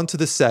wandered onto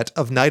the set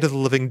of Night of the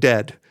Living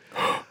Dead.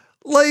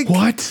 Like,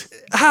 what?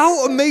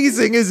 How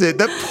amazing is it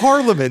that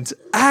Parliament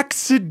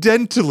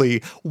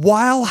accidentally,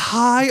 while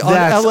high on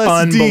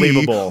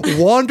LSD,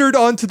 wandered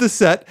onto the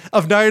set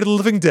of Night of the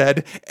Living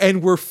Dead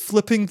and were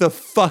flipping the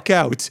fuck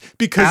out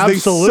because they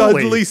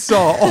suddenly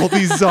saw all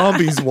these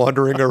zombies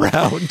wandering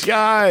around.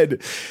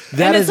 God,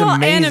 that is all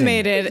amazing.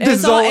 Animated. This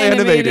is all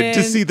animated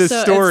to see this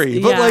story.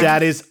 But like,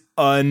 that is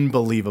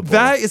unbelievable.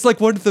 That is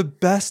like one of the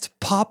best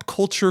pop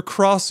culture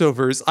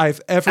crossovers I've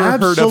ever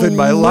heard of in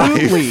my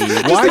life.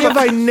 Why have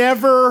I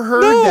never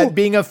heard that,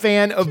 being a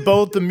fan of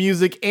both the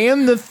music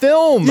and the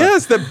film?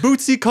 Yes, that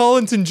Bootsy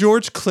Collins and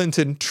George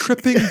Clinton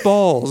tripping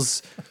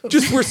balls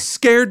just were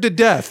scared to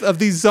death of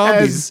these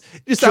zombies.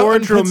 Just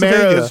George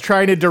Romero's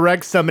trying to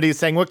direct somebody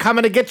saying, we're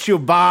coming to get you,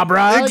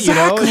 Barbara.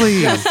 Exactly.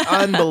 You know? It's just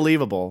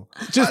unbelievable.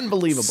 Just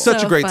unbelievable.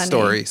 Such a great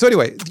story. So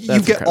anyway,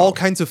 you get all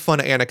kinds of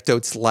fun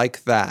anecdotes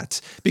like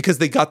that because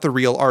they got the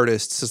real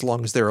artists as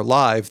long as they're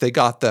alive. They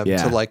got them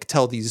to like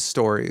tell these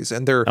stories,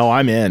 and they're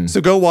I'm in.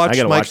 So go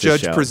watch Mike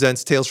Judge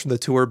Presents Tales from the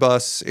Tour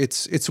Bus.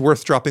 It's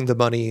worth dropping the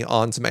money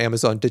on some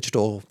Amazon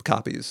digital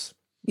copies.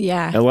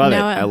 Yeah, I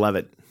love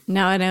it.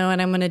 Now I know what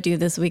I'm going to do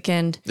this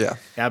weekend. Yeah,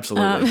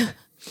 absolutely.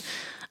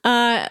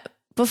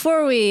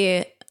 Before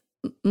we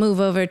move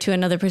over to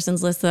another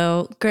person's list,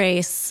 though,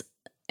 Grace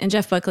and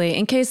Jeff Buckley,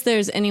 in case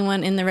there's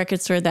anyone in the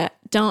record store that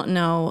don't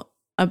know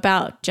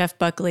about Jeff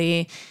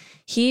Buckley,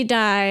 he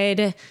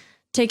died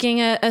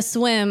taking a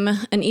swim,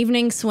 an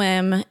evening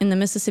swim in the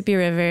Mississippi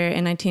River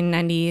in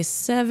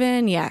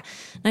 1997. Yeah,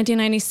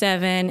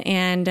 1997.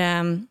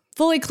 And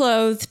fully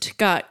clothed,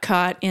 got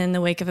caught in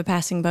the wake of a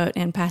passing boat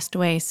and passed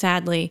away,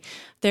 sadly.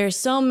 There's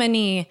so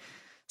many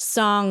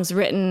songs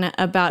written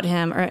about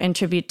him or in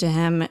tribute to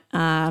him.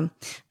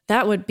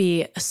 That would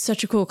be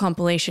such a cool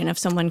compilation if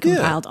someone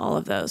compiled all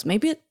of those.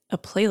 Maybe a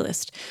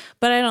playlist.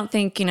 But I don't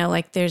think,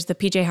 like there's the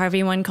PJ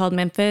Harvey one called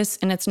Memphis,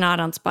 and it's not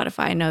on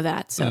Spotify. I know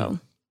that. So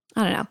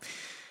I don't know.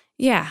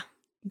 Yeah.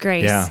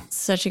 Grace. Yeah.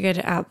 Such a good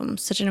album.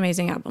 Such an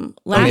amazing album.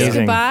 Last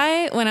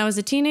Goodbye, when I was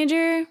a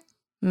teenager,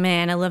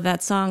 man, I love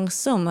that song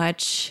so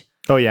much.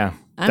 Oh yeah.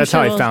 That's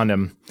how I found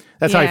him.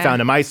 That's how I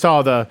found him. I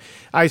saw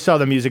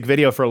the music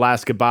video for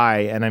Last Goodbye,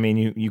 and I mean,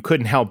 you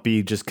couldn't help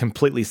be just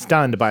completely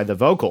stunned by the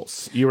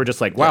vocals. You were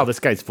just like, wow, this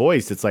guy's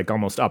voice, it's like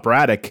almost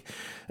operatic.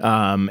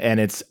 And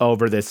it's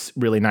over this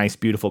really nice,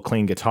 beautiful,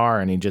 clean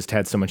guitar, and he just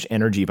had so much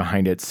energy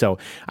behind it. So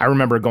I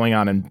remember going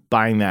on and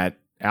buying that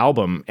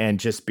album and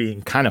just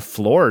being kind of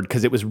floored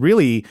because it was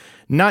really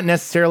not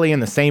necessarily in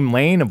the same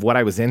lane of what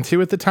I was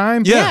into at the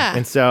time. Yeah.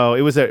 And so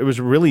it was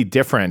really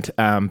different.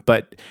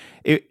 But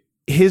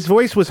his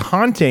voice was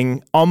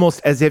haunting,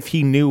 almost as if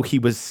he knew he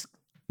was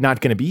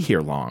not going to be here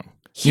long.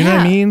 You know what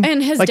I mean?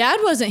 And his dad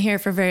wasn't here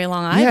for very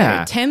long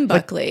either. Tim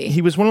Buckley.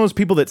 He was one of those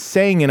people that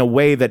sang in a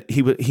way that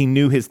he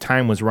knew his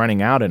time was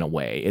running out in a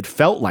way. It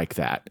felt like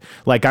that.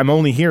 Like, I'm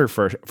only here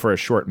for a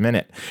short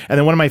minute. And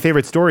then one of my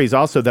favorite stories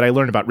also that I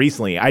learned about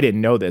recently, I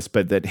didn't know this,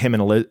 but that him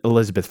and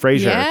Elizabeth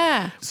Fraser.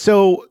 Yeah.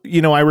 So,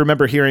 I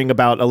remember hearing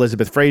about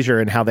Elizabeth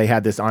Fraser and how they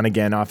had this on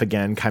again, off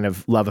again kind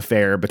of love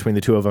affair between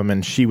the two of them.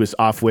 And she was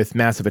off with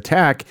Massive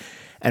Attack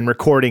and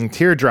recording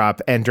Teardrop.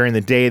 And during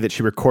the day that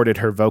she recorded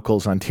her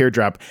vocals on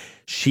Teardrop,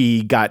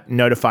 she got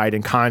notified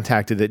and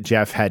contacted that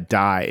Jeff had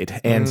died.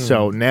 And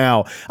so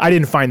now, I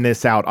didn't find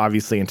this out,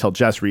 obviously, until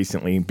just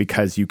recently,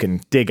 because you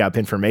can dig up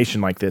information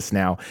like this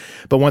now.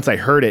 But once I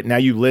heard it, now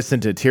you listen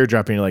to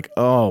Teardrop and you're like,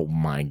 oh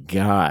my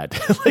God.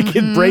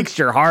 It breaks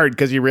your heart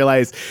because you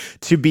realize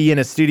to be in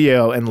a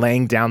studio and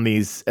laying down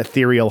these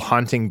ethereal,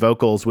 haunting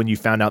vocals when you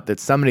found out that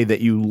somebody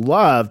that you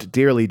loved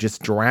dearly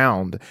just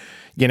drowned.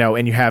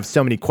 and you have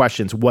so many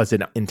questions. Was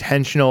it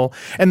intentional?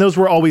 And those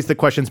were always the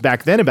questions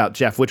back then about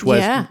Jeff, which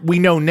was, we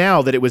know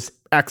now that it was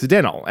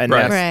accidental, and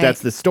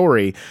that's the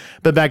story.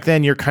 But back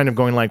then you're kind of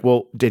going like,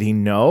 well, did he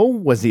know?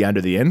 Was he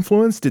under the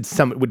influence? Did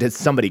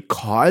somebody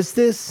cause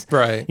this?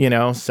 Right.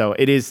 So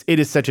it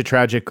is such a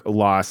tragic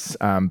loss.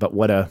 But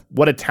what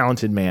a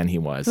talented man he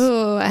was.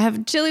 Ooh, I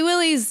have chilly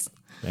willies.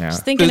 Yeah.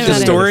 Just thinking about the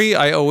story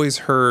I always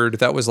heard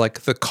that was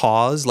like the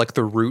cause, like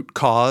the root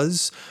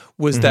cause,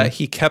 was that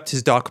he kept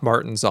his Doc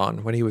Martens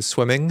on when he was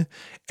swimming,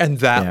 and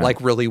that like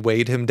really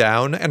weighed him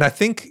down. And I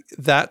think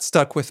that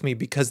stuck with me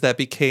because that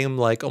became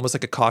like almost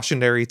like a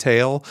cautionary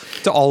tale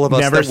to all of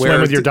us. Never that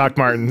swim with your Doc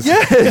Martens.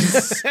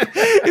 Yes.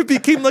 It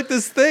became like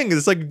this thing.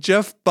 It's like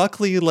Jeff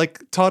Buckley like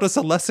taught us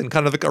a lesson,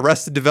 kind of like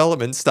Arrested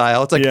Development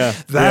style. It's like,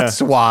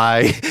 that's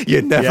why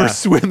you never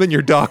swim in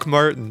your Doc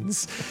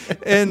Martens.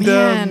 And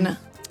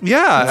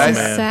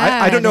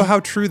I don't know how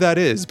true that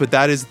is, but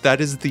that is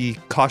the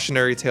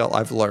cautionary tale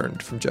I've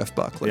learned from Jeff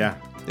Buckley. Yeah.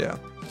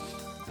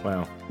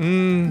 Wow.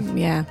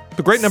 Yeah.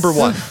 But great number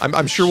one.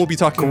 I'm sure we'll be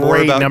talking more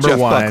about Jeff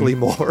Buckley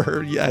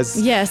more.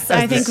 Yes,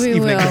 I think we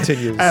will.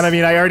 Continues. And I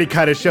mean, I already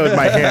kind of showed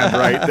my hand,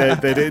 right?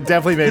 That it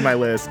definitely made my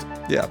list.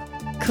 Yeah.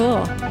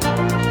 Cool.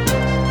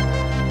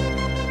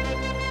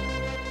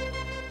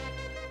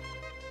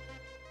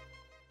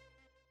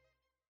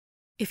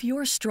 If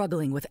you're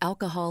struggling with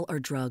alcohol or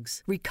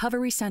drugs,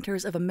 Recovery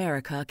Centers of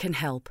America can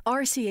help.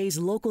 RCA's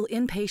local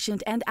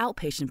inpatient and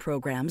outpatient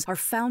programs are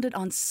founded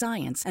on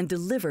science and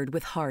delivered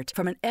with heart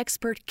from an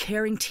expert,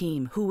 caring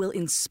team who will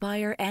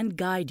inspire and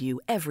guide you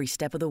every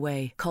step of the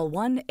way. Call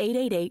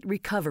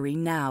 1-888-RECOVERY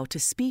now to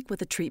speak with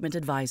a treatment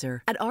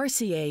advisor. At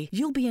RCA,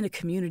 you'll be in a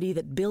community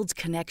that builds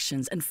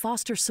connections and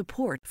fosters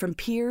support from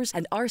peers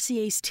and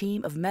RCA's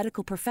team of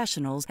medical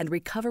professionals and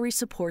recovery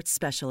support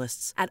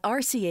specialists. At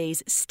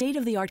RCA's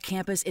state-of-the-art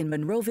campus in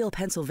Monroeville,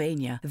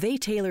 Pennsylvania, they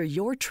tailor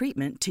your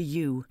treatment to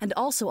you and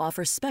also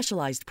offer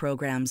specialized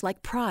programs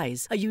like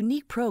PRIZE, a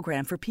unique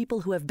program for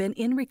people who have been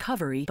in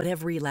recovery but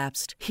have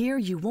relapsed. Here,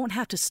 you won't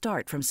have to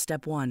start from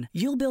step one.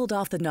 You'll build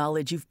off the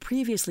knowledge you've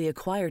previously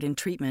acquired in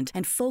treatment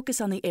and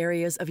focus on the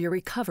areas of your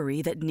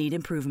recovery that need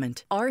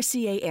improvement.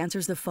 RCA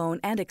answers the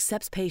phone and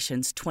accepts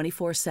patients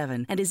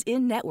 24/7 and is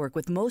in network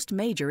with most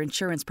major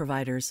insurance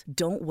providers.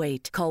 Don't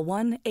wait. Call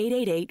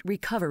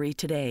 1-888-RECOVERY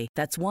today.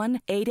 That's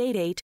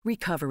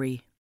 1-888-RECOVERY.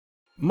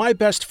 My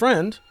best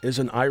friend is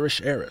an Irish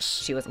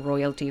heiress. She was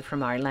royalty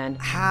from Ireland.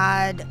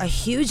 Had a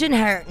huge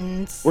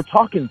inheritance. We're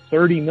talking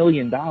 $30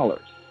 million.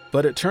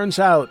 But it turns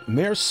out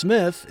Mayor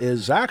Smith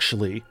is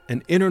actually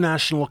an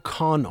international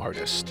con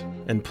artist,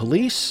 and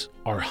police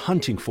are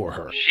hunting for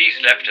her. She's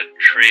left a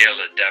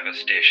trail of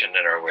devastation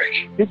in our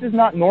wake. This is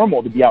not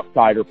normal to be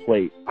outside her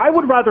place. I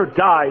would rather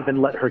die than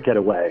let her get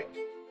away.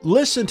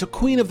 Listen to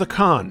Queen of the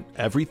Con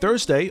every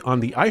Thursday on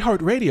the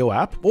iHeartRadio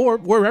app or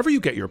wherever you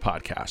get your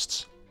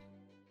podcasts.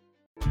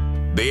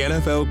 The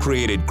NFL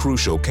created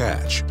Crucial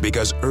Catch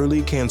because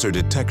early cancer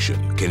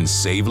detection can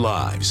save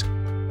lives.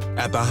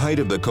 At the height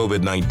of the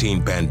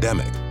COVID-19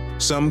 pandemic,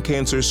 some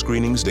cancer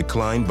screenings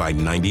declined by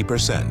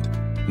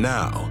 90%.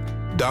 Now,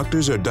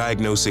 doctors are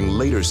diagnosing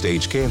later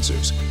stage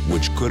cancers,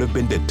 which could have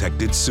been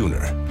detected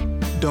sooner.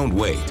 Don't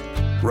wait.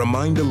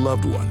 Remind a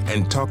loved one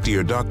and talk to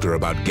your doctor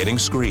about getting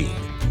screened.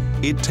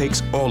 It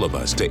takes all of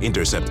us to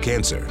intercept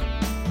cancer.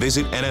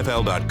 Visit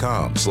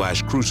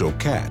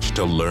NFL.com/crucialcatch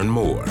to learn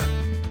more.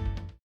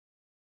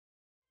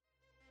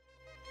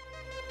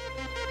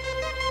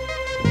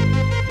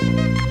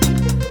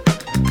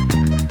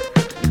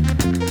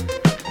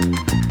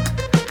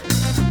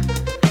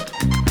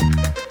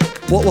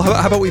 Well,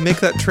 how about we make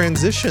that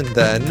transition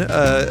then?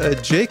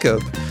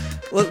 Jacob,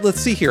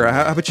 let's see here.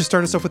 How about you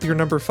start us off with your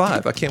number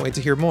 5? I can't wait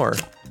to hear more.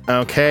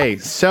 Okay,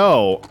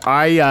 so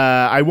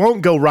I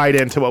won't go right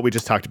into what we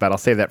just talked about. I'll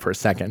save that for a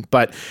second.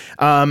 But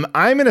I'm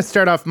going to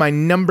start off my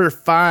number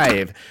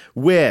 5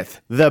 with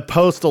the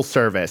Postal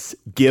Service.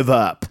 Give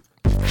up.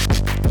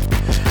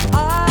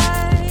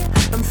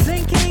 I'm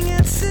thinking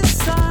it's a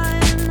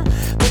sign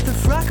that the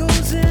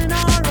freckles in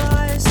our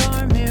eyes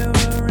are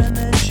mirror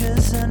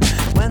images, and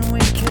when we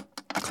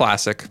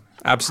Classic.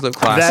 Absolute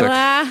classic.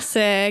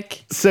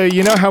 Classic. So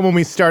you know how when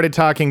we started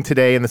talking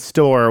today in the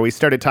store, we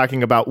started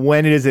talking about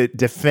when is it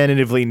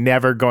definitively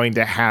never going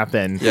to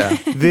happen? Yeah.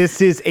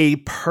 This is a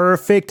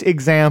perfect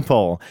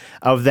example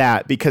of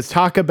that, because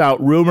talk about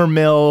rumor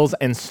mills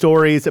and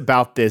stories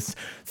about this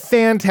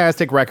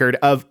fantastic record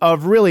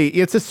of really,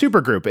 it's a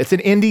supergroup. It's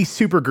an indie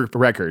supergroup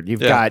record. You've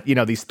got,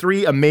 these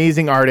 3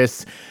 amazing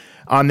artists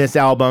on this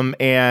album,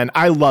 and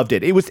I loved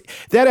it.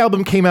 That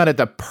album came out at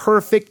the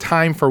perfect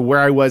time for where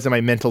I was in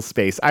my mental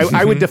space.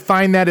 I would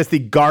define that as the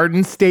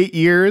Garden State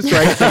years,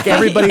 right? It's like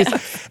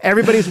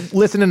everybody's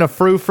listening to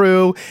Frou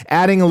Frou,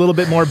 adding a little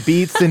bit more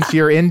beats into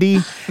your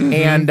indie,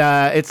 and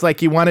it's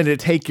like you wanted to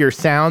take your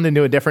sound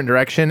into a different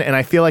direction, and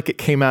I feel like it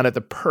came out at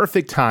the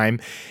perfect time.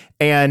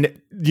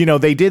 And, you know,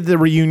 they did the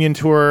reunion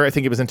tour, I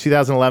think it was in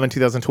 2011,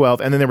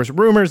 2012. And then there was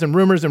rumors and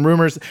rumors and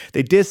rumors.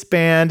 They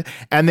disband.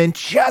 And then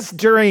just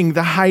during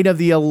the height of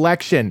the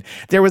election,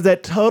 there was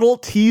that total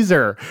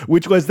teaser,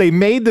 which was they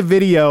made the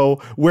video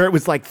where it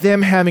was like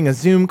them having a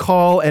Zoom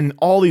call and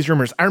all these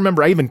rumors. I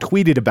remember I even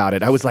tweeted about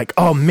it. I was like,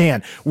 oh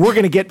man, we're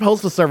going to get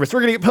Postal Service. We're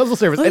going to get Postal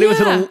Service. And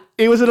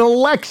it was an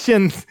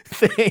election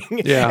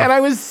thing. Yeah. And I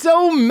was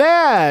so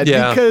mad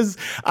because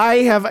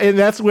and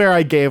that's where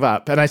I gave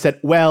up. And I said,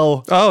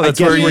 well, that's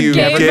where you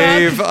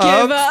gave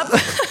up.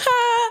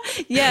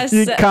 Yes,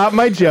 you caught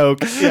my joke.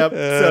 Yep.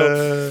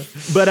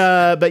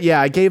 But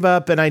yeah, I gave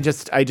up, and I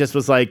just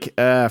was like,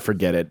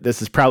 forget it.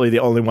 This is probably the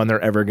only one they're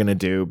ever gonna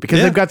do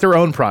because they've got their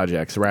own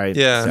projects, right?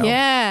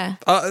 Yeah,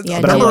 so.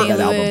 But I love that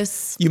album.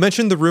 You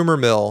mentioned the rumor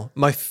mill.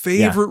 My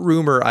favorite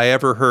rumor I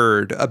ever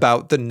heard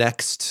about the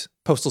next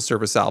Postal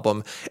Service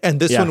album, and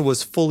this one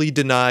was fully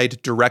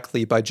denied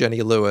directly by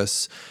Jenny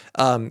Lewis.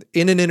 In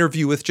an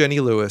interview with Jenny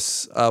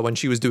Lewis, when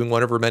she was doing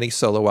one of her many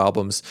solo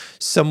albums,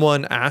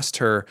 someone asked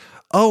her,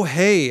 oh,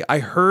 hey, I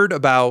heard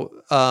about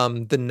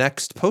the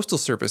next Postal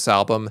Service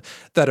album,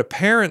 that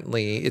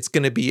apparently it's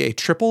going to be a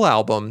triple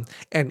album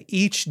and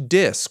each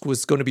disc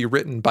was going to be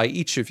written by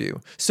each of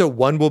you. So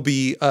one will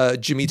be a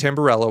Jimmy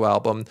Tamborello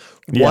album.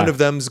 One of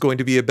them is going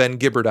to be a Ben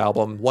Gibbard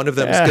album. One of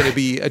them is going to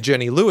be a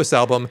Jenny Lewis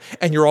album.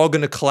 And you're all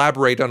going to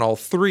collaborate on all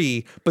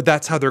three, but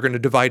that's how they're going to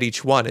divide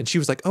each one. And she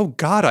was like, oh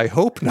God, I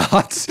hope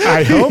not.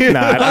 I hope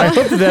not. I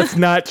hope that's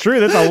not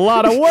true. That's a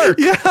lot of work.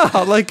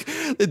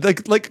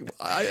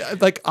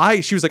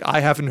 She was like, I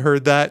haven't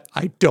heard that.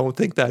 I don't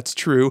think that's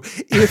true.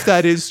 If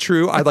that is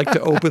true, I'd like to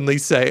openly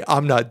say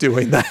I'm not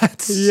doing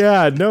that.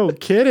 Yeah, no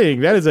kidding.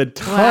 That is a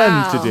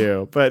ton to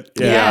do. But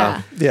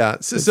yeah.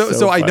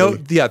 So I know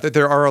that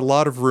there are a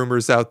lot of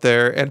rumors out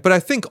there, but I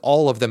think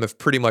all of them have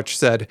pretty much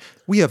said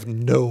we have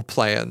no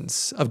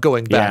plans of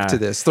going back to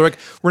this. They're like,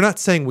 we're not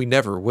saying we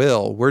never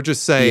will. We're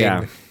just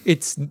saying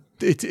it's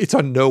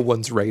on no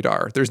one's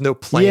radar. There's no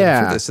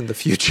plan for this in the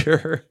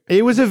future.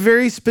 It was a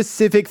very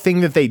specific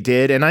thing that they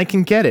did, and I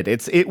can get it.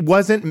 It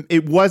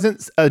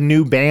wasn't a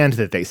new band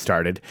that they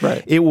started.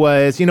 Right. It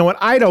was, you know what,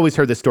 I'd always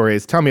heard the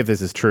stories. Tell me if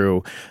this is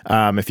true,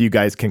 if you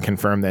guys can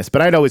confirm this.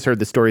 But I'd always heard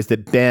the stories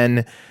that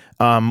Ben,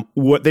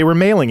 what they were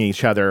mailing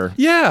each other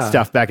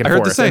stuff back and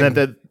forth. The same. And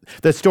that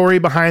the story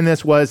behind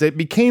this was it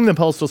became the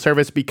Postal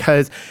Service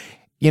because,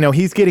 you know,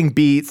 he's getting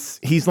beats,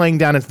 he's laying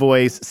down his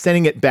voice,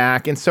 sending it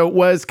back. And so it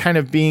was kind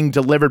of being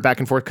delivered back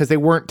and forth because they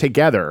weren't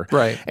together.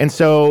 Right. And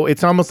so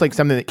it's almost like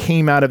something that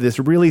came out of this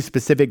really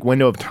specific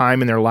window of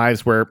time in their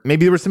lives where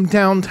maybe there was some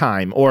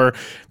downtime or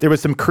there was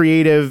some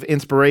creative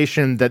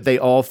inspiration that they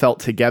all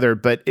felt together.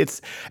 But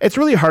it's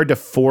really hard to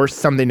force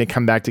something to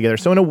come back together.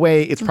 So in a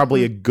way, it's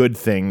probably a good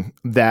thing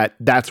that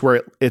that's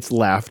where it's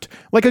left.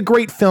 Like a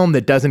great film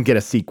that doesn't get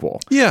a sequel.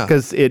 Yeah.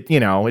 Because it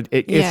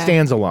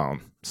stands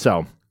alone.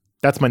 So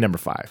that's my number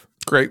 5.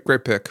 Great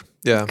pick.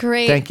 Yeah.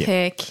 Great Thank you.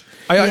 pick.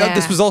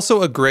 This was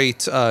also a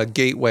great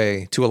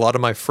gateway to a lot of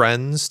my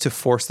friends to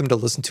force them to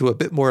listen to a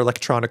bit more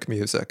electronic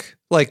music.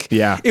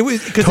 It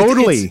was because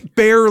it's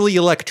barely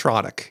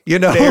electronic, you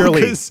know?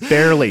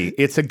 Barely.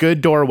 It's a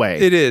good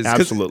doorway. It is.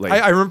 Absolutely.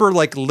 I remember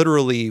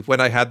literally when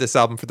I had this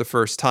album for the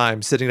first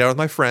time, sitting down with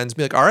my friends,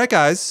 being like, all right,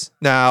 guys,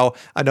 now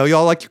I know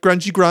y'all like your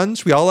grungy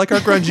grunge. We all like our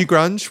grungy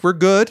grunge. We're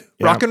good.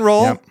 Rock and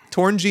roll,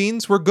 torn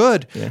jeans, we're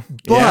good. Yeah.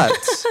 But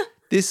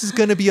this is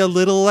going to be a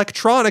little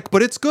electronic,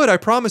 but it's good. I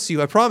promise you,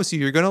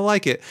 you're going to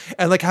like it.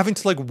 And having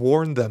to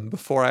warn them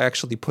before I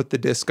actually put the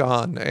disc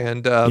on.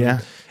 And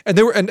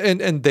they were,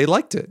 and they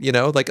liked it, you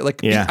know,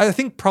 I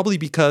think probably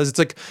because it's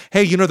like,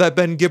 hey, you know, that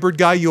Ben Gibbard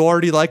guy you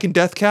already like in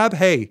Death Cab?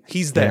 Hey,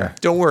 he's there. Yeah.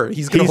 Don't worry.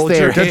 He's going to hold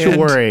your hand. Don't you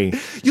worry.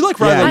 You like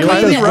Riley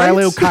Kiley, right?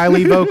 Riley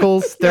Kiley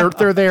vocals. They're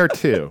there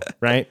too,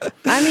 right?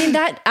 I mean,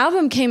 that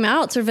album came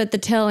out sort of at the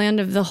tail end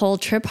of the whole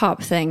trip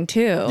hop thing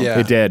too. Yeah.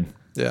 It did.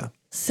 Yeah.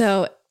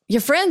 So your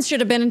friends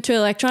should have been into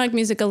electronic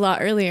music a lot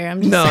earlier. I'm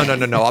just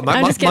saying. No.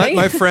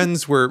 My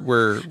friends we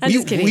were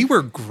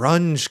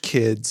grunge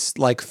kids,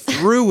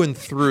 through and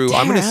through.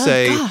 I'm going to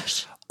say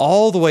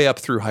all the way up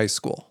through high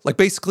school.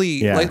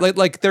 Basically,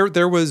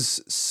 there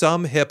was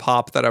some hip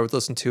hop that I would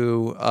listen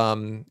to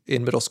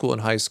in middle school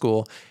and high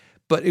school,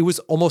 but it was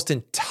almost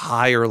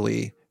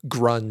entirely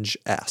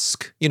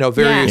grunge-esque, you know,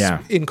 various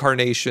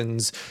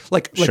incarnations.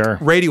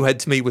 Radiohead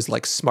to me was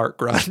like smart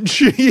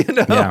grunge, you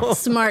know? Yeah.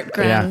 Smart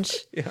grunge.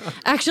 Yeah.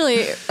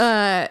 Actually,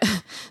 I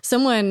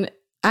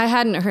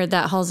hadn't heard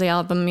that Halsey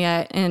album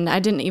yet, and I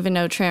didn't even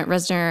know Trent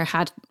Reznor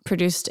had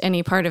produced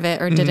any part of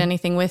it or did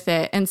anything with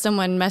it. And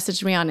someone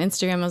messaged me on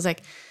Instagram. I was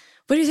like,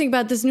 what do you think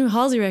about this new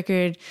Halsey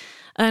record?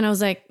 And I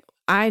was like,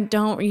 I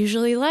don't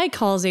usually like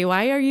Halsey.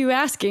 Why are you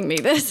asking me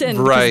this? And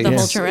right. The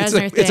whole Trent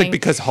Reznor thing. It's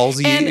because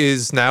Halsey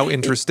is now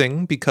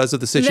interesting because of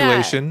the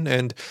situation.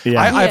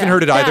 I haven't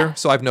heard it either,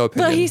 so I have no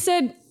opinion.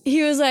 But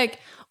he was like,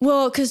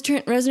 Well, because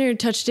Trent Reznor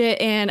touched it,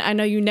 and I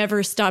know you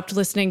never stopped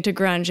listening to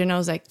grunge, and I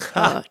was like,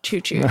 oh,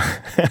 choo-choo.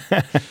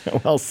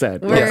 Well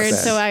said. Word,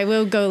 so I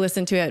will go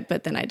listen to it,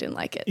 but then I didn't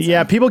like it. So.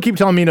 Yeah, people keep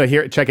telling me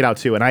to check it out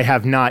too, and I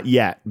have not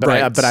yet.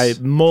 But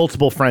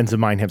multiple friends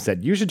of mine have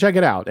said you should check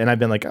it out, and I've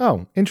been like,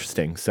 oh,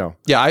 interesting. So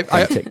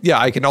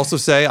I can also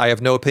say I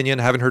have no opinion.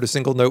 Haven't heard a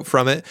single note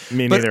from it.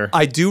 Me neither.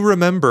 I do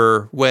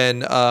remember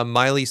when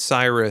Miley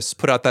Cyrus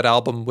put out that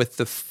album with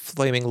the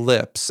Flaming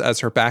Lips as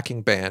her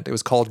backing band. It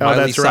was called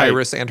Miley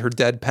Cyrus and Her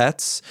Dead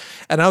Pets,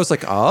 and I was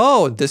like,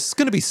 oh, this is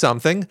going to be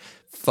something.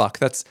 Fuck,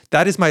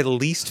 that is my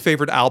least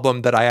favorite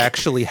album that I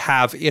actually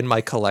have in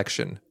my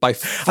collection. By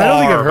far, I don't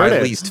think I've heard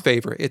it. Least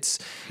favorite. It's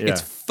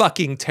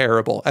fucking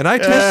terrible. And I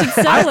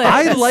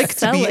like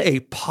to be a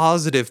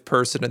positive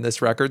person in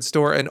this record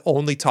store and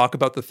only talk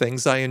about the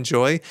things I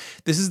enjoy.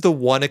 This is the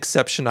one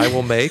exception I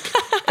will make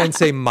and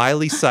say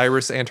Miley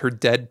Cyrus and Her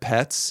Dead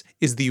Pets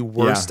is the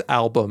worst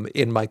album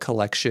in my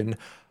collection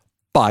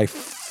by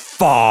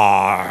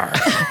far.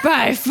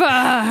 By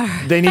far.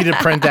 They need to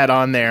print that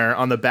on there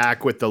on the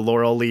back with the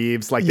laurel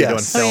leaves like they do in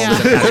films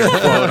and have a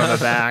quote on the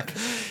back.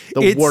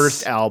 The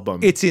worst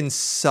album. It's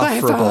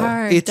insufferable.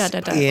 It's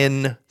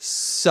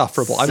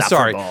insufferable. I'm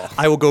sorry.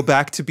 I will go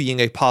back to being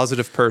a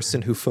positive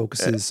person who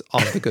focuses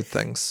on the good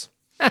things.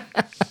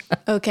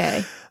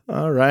 Okay.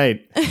 All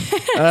right.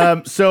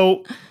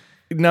 So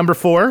number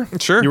 4.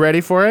 Sure. You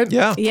ready for it?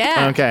 Yeah.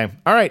 Yeah. Okay.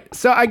 All right.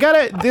 So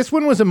this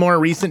one was a more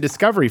recent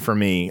discovery for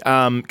me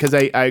because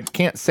I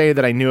can't say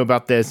that I knew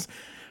about this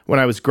when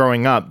I was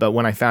growing up, but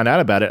when I found out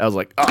about it, I was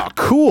like, oh,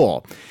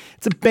 cool.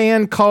 It's a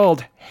band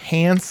called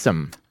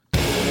Handsome.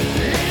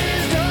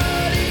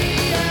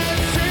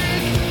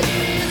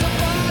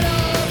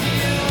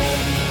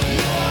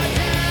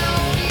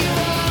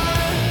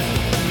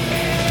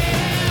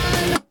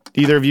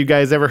 Either of you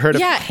guys ever heard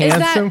of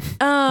Handsome?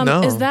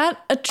 No. Is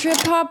that a trip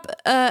hop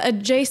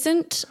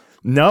adjacent?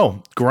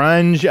 No,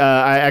 grunge.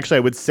 I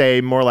would say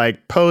more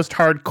like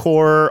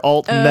post-hardcore,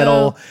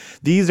 alt-metal.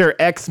 These are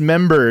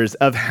ex-members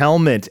of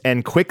Helmet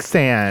and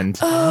Quicksand.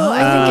 Oh,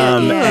 I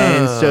think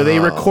And so they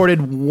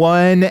recorded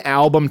one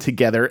album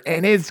together,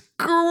 and it's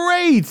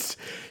great.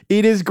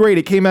 It is great.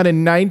 It came out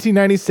in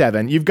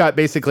 1997. You've got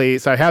basically,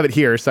 so I have it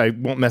here, so I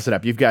won't mess it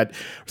up. You've got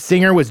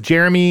singer was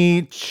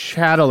Jeremy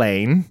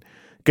Chatelain,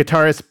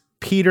 guitarist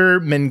Peter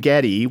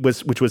Mengeti,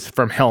 which was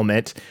from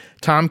Helmet,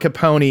 Tom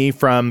Capone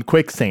from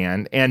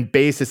Quicksand, and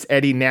bassist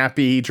Eddie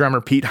Nappy,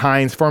 drummer Pete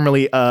Hines,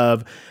 formerly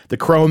of the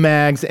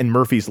Cro-Mags and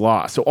Murphy's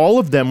Law. So all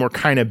of them were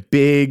kind of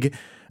big,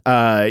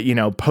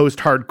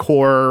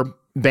 post-hardcore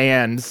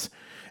bands,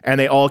 and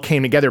they all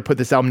came together, put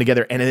this album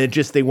together, and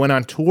they went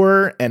on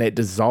tour, and it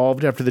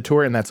dissolved after the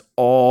tour, and that's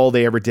all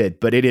they ever did.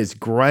 But it is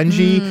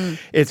grungy.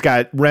 It's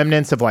got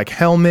remnants of like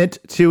Helmet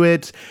to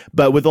it,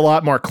 but with a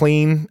lot more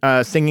clean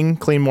singing,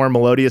 more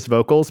melodious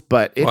vocals,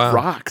 but it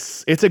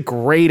rocks. It's a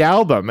great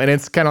album, and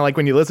it's kind of like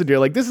when you listen to it, you're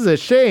like, this is a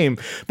shame,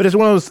 but it's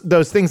one of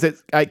those things that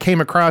I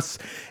came across,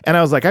 and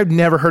I was like, I've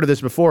never heard of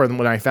this before, and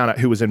when I found out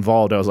who was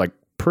involved, I was like,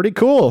 pretty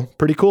cool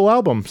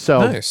album.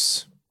 So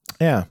nice.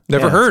 Yeah.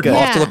 Never heard. We'll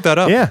have to look that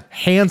up. Yeah.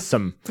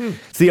 Handsome.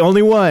 It's the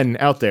only one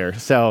out there.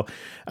 So,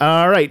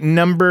 all right.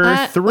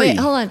 Number 3. Wait,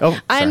 hold on. Oh,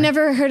 I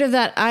never heard of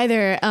that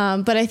either.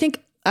 But I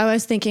think I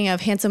was thinking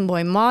of Handsome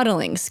Boy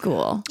Modeling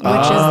School, which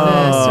is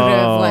the sort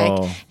of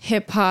like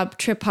hip hop,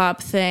 trip hop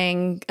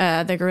thing.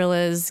 The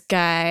Gorillaz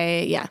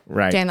guy. Yeah.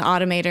 Right. Dan the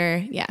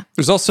Automator. Yeah.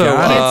 There's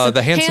also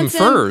the Handsome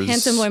Furs.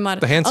 Handsome Boy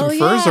Modeling. The Handsome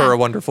Furs are a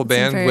wonderful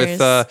band with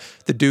the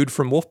dude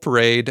from Wolf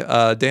Parade,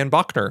 Dan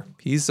Bachner.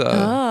 He's the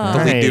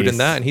lead dude in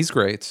that, and he's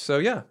great. So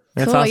yeah.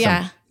 That's cool, awesome.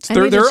 Yeah.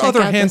 There are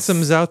other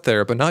handsomes out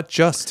there, but not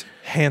just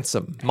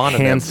Handsome.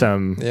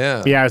 Handsome.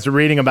 Yeah. Yeah, I was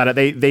reading about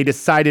it. They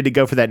decided to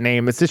go for that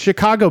name. It's a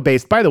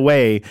Chicago-based, by the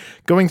way,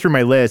 going through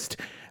my list,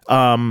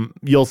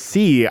 you'll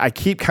see I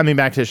keep coming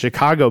back to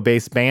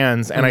Chicago-based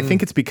bands, and I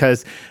think it's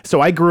because,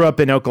 so I grew up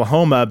in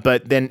Oklahoma,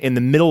 but then in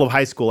the middle of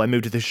high school, I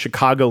moved to the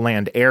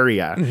Chicagoland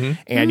area,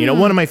 and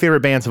one of my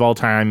favorite bands of all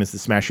time is the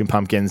Smashing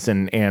Pumpkins,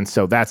 and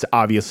so that's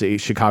obviously a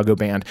Chicago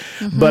band,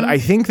 but I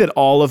think that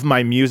all of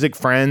my music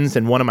friends,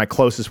 and one of my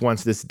closest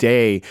ones to this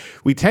day,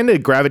 we tend to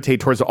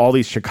gravitate towards all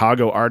these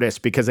Chicago artists,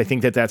 because I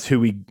think that that's who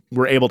we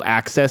were able to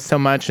access so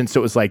much, and so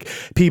it was like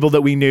people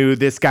that we knew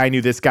this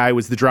guy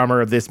was the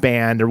drummer of this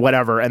band, or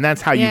whatever, and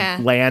that's how you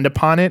land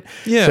upon it.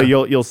 Yeah. So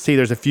you'll see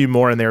there's a few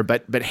more in there,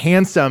 but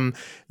Handsome,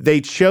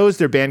 they chose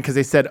their band because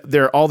they said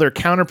all their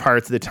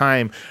counterparts at the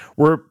time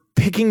were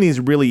picking these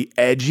really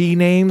edgy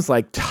names,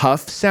 like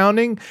tough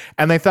sounding,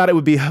 and they thought it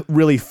would be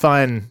really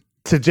fun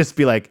to just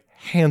be like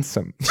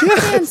Handsome.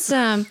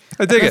 Handsome.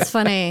 I dig it. That's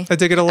funny. I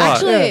dig it a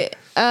lot.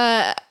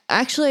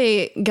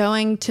 Actually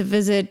going to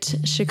visit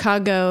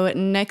Chicago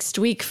next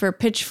week for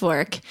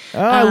Pitchfork. Oh,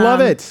 I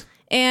love it.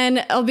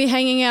 And I'll be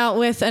hanging out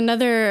with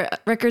another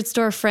record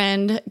store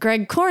friend,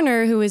 Greg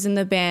Corner, who is in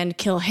the band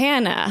Kill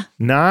Hannah.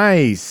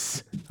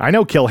 Nice. I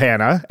know Kill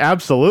Hannah.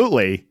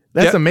 Absolutely.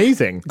 That's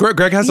amazing.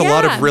 Greg has a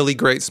lot of really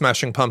great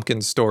Smashing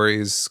Pumpkins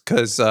stories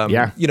because,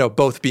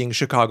 both being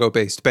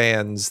Chicago-based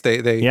bands,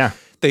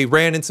 they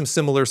ran in some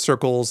similar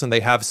circles and they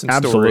have some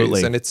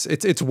stories. And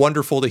it's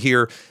wonderful to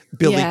hear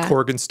Billy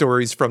Corgan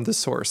stories from the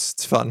source.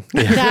 It's fun.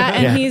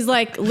 He's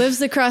like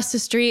lives across the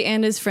street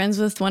and is friends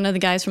with one of the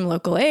guys from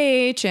Local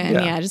H,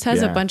 and just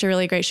has a bunch of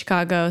really great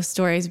Chicago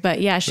stories.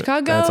 But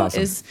Chicago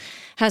awesome.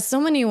 Has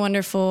so many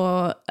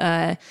wonderful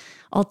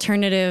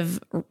alternative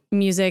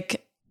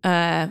music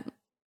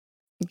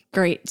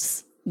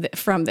greats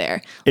from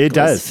there. It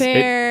does.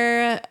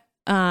 Fair.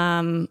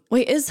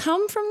 Wait, is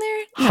Hum from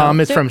there? No,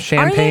 Hum is from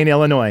Champaign,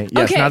 Illinois.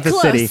 Yes, not the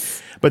city.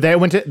 But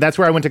that's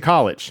where I went to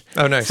college.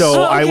 Oh, nice.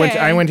 So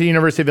I went to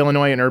University of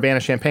Illinois in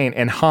Urbana-Champaign,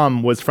 and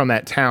Hum was from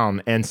that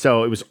town. And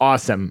so it was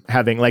awesome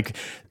having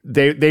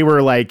they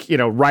were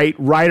right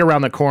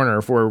around the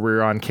corner for where we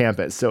were on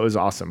campus. So it was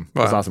awesome. It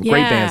was awesome.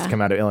 Great bands to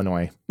come out of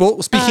Illinois.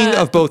 Well, speaking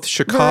of both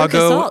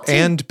Chicago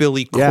and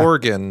Billy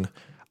Corgan,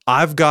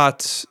 I've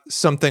got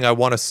something I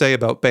want to say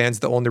about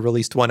bands that only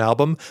released one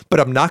album, but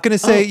I'm not going to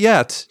say it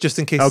yet, just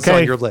in case it's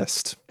on your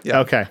list. Yeah.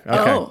 Okay.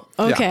 Oh,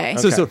 okay. Yeah.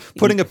 So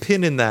putting a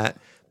pin in that,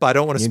 but I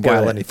don't want to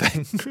spoil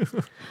anything.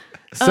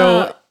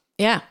 So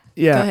yeah.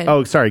 Go ahead.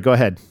 Oh, sorry. Go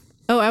ahead.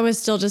 Oh, I was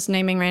still just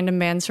naming random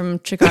bands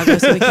from Chicago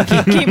so we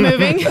can keep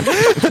moving.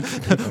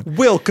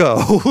 Wilco.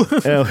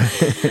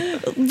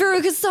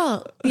 Veruca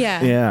Salt.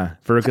 Yeah. Yeah.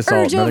 Veruca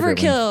Salt. Urge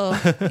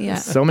Overkill. Yeah.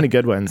 So many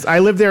good ones. I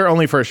lived there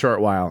only for a short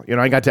while.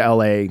 I got to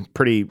LA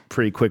pretty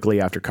quickly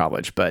after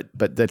college, but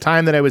the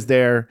time that I was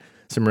there,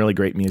 some really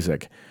great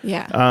music.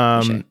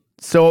 Yeah. Sure.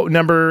 So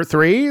number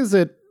 3, is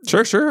it?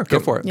 Sure. Go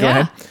for it. Go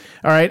ahead.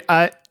 All right.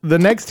 The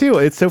next 2,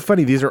 it's so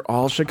funny. These are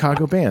all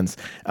Chicago bands.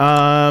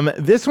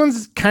 This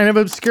one's kind of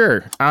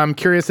obscure. I'm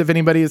curious if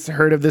anybody has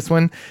heard of this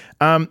one.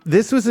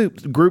 This was a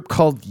group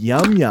called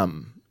Yum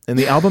Yum, and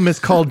the album is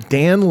called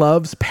Dan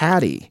Loves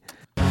Patty.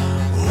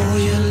 Oh,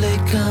 you're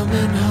late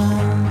coming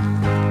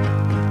home.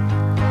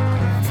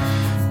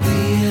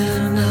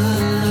 Being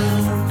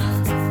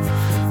alone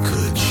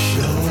could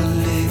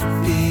surely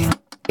be.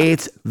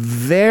 It's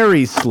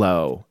very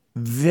slow,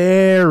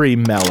 very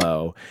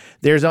mellow.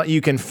 You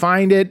can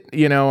find it,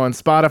 on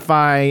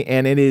Spotify,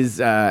 and it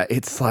is,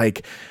 it's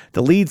like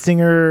the lead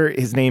singer,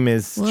 his name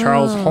is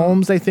Charles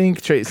Holmes, I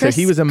think. So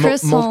he was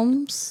Chris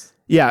Holmes.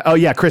 Yeah. Oh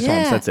yeah. Chris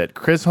Holmes. That's it.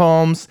 Chris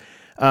Holmes,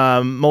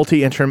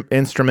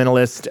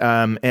 multi-instrumentalist.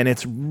 And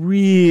it's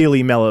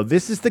really mellow.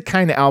 This is the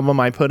kind of album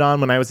I put on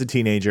when I was a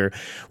teenager,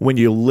 when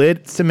you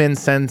lit some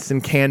incense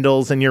and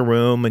candles in your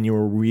room and you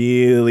were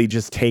really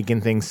just taking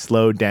things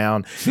slowed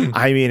down.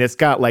 I mean, it's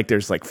got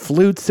there's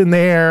flutes in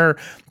there.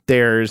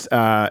 There's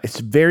it's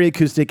very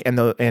acoustic,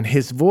 and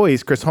his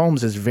voice, Chris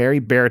Holmes, is very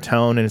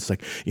baritone, and it's a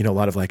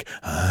lot of like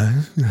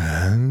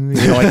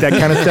that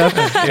kind of stuff.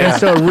 And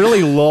so it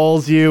really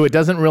lulls you. It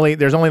doesn't really.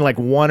 There's only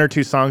 1 or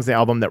 2 songs in the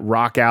album that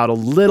rock out a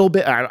little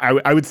bit.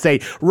 I would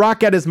say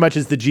rock out as much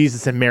as the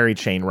Jesus and Mary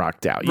chain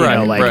rocked out.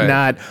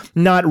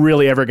 Not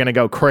really ever going to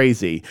go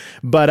crazy,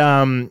 but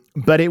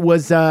it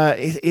was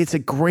it's a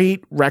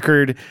great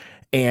record.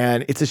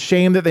 And it's a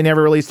shame that they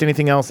never released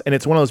anything else. And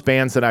it's one of those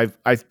bands that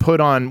I've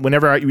put on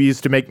whenever we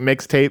used to make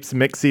mixtapes,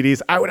 mix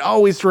CDs. I would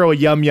always throw a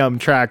Yum Yum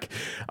track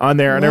on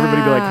there, and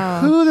everybody would be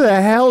like, "Who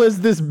the hell is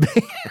this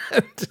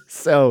band?"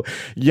 So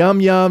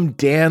Yum Yum,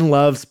 Dan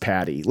Loves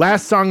Patty.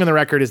 Last song on the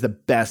record is the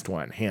best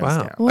one, hands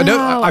down.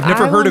 Wow. I've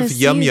never heard of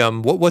Yum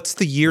Yum. What's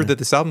the year that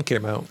this album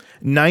came out?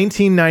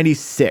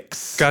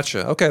 1996.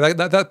 Gotcha. Okay,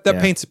 that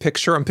paints a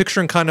picture. I'm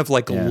picturing kind of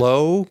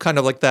low, kind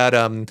of like that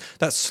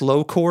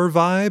slow core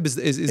vibe.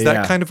 Is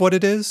that kind of what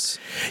it is?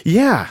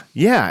 Yeah,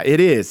 it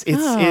is.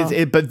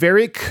 It's but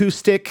very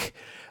acoustic.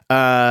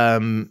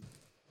 Yeah.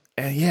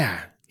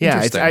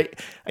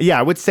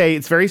 I would say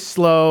it's very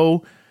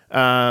slow,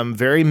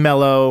 very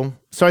mellow.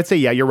 So I'd say,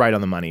 you're right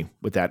on the money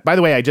with that. By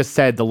the way, I just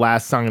said the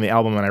last song on the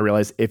album, and I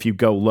realized if you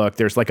go look,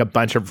 there's a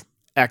bunch of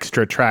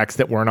extra tracks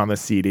that weren't on the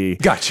CD.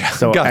 Gotcha.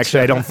 So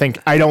actually, I don't think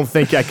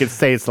I could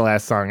say it's the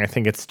last song. I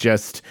think it's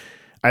just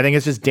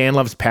Dan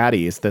Loves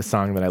Patty is the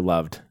song that I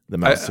loved the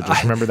most. So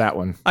just remember that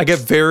one. I get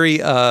very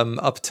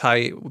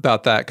uptight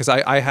about that because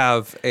I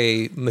have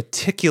a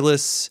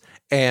meticulous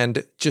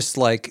and just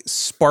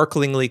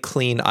sparklingly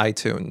clean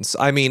iTunes.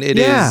 I mean, it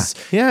is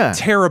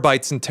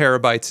terabytes and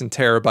terabytes and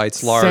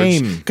terabytes large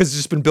because it's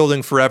just been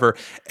building forever.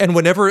 And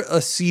whenever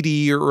a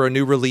CD or a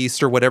new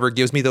release or whatever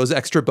gives me those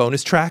extra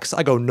bonus tracks,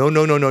 I go, no.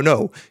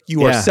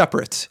 You are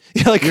separate.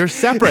 You're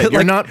separate.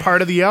 You're not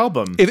part of the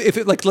album. If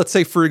it let's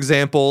say, for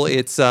example,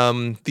 it's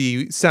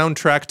the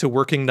soundtrack to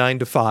Working 9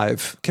 to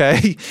 5.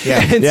 Okay.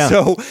 Yeah.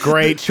 So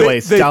great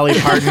choice. Dolly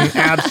Parton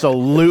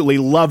absolutely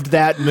loved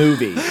that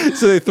movie.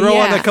 So they throw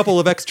on a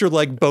couple of extra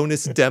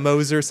bonus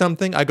demos or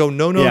something. I go,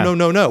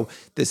 no.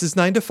 This is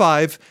 9 to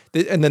 5.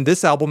 And then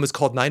this album is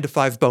called 9 to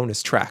 5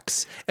 bonus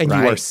tracks. And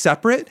you are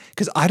separate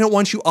because I don't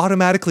want you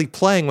automatically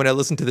playing when I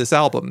listen to this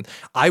album.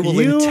 I will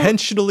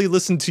intentionally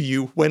listen to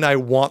you when I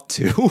want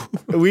to.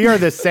 We are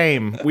the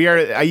same.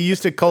 I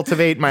used to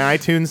cultivate my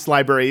iTunes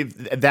library,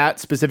 that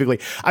specifically.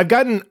 I've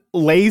gotten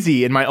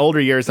lazy in my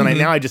older years, and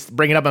now I just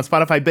bring it up on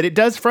Spotify. But it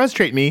does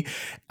frustrate me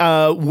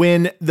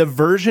when the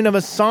version of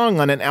a song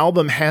on an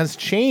album has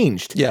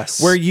changed.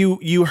 Yes, where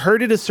you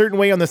heard it a certain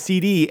way on the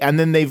CD, and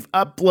then they've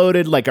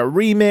uploaded like a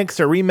remix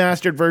or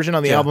remastered version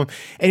on the album,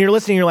 and you're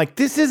listening, you're like,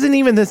 this isn't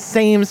even the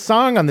same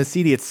song on the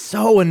CD. It's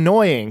so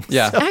annoying.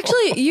 Yeah,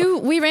 actually,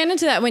 we ran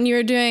into that when you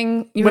were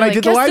doing I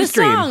did the live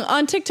stream song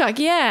on TikTok.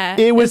 Yeah,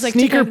 it was like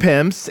Sneaker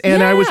Pimps,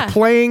 and I was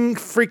playing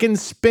freaking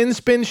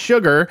Spin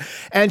Sugar,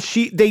 and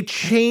they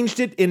changed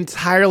it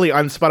entirely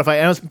on Spotify,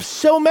 and I was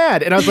so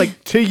mad, and I was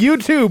like, to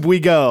YouTube we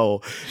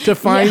go to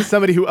find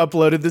somebody who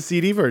uploaded the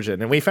CD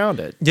version, and we found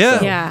it.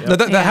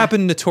 That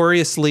happened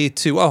notoriously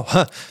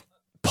to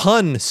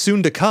pun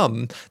soon to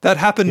come. That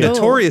happened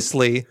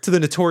notoriously to the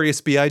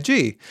Notorious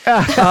B.I.G.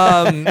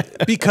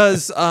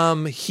 Because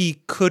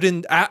he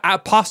couldn't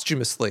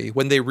posthumously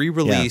when they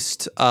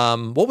re-released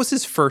what was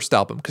his first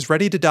album? Because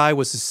Ready to Die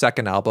was his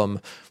second album.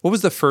 What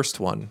was the first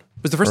one?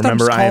 Was the first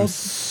Remember, album called? I am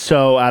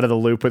so out of the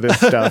loop with this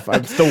stuff.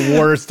 I'm the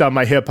worst on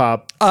my hip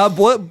hop.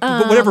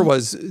 Whatever it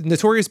was,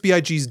 Notorious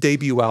B.I.G.'s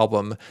debut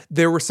album,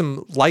 there were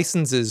some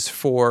licenses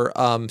for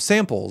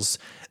samples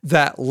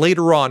that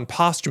later on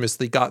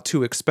posthumously got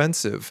too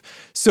expensive.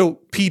 So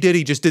P.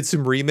 Diddy just did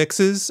some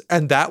remixes,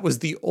 and that was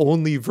the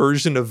only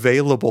version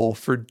available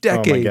for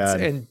decades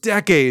and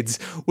decades,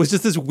 was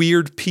just this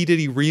weird P.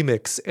 Diddy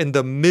remix in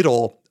the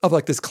middle of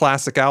like this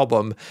classic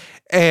album.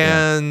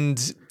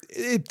 And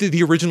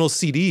the original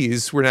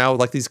CDs were now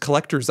like these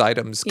collector's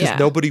items because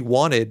nobody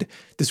wanted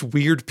this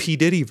weird P.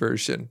 Diddy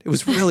version. It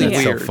was really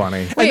weird. So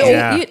funny.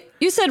 Wait,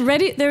 you said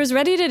there was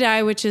Ready to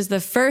Die, which is the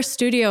first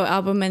studio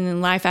album, and then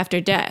Life After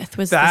Death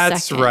was the second.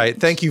 That's right.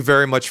 Thank you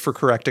very much for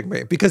correcting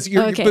me because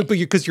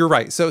because you're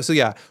right. So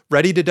yeah,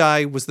 Ready to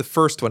Die was the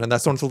first one, and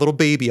that's the one with a little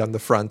baby on the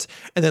front,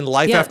 and then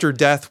Life After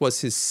Death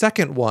was his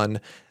second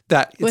one.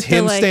 That it's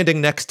him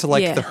standing next to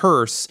like the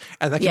hearse,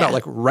 and that came out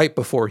like right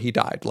before he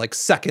died, like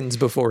seconds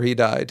before he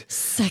died,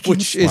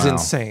 which is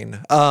insane.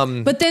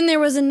 But then there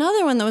was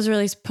another one that was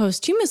released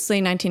posthumously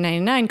in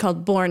 1999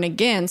 called Born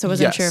Again, so I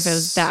wasn't sure if it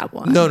was that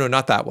one. No,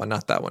 not that one,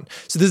 not that one.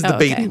 So this is the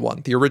baby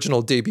one, the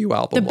original debut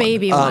album. The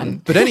baby one.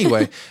 But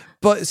anyway,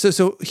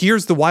 so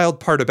here's the wild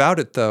part about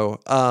it though,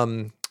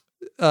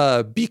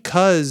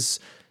 because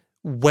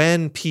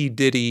when P.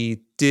 Diddy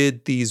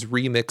did these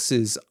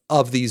remixes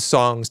of these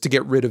songs to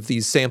get rid of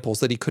these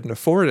samples that he couldn't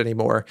afford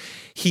anymore,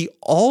 he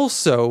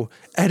also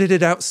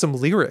edited out some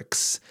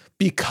lyrics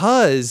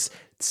because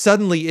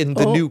suddenly in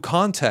the new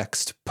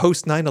context,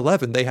 post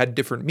 9/11, they had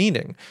different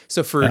meaning.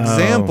 So for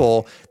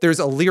example, there's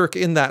a lyric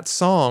in that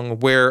song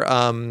where,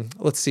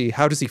 let's see,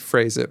 how does he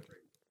phrase it?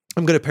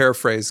 I'm going to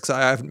paraphrase because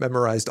I haven't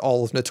memorized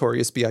all of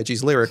Notorious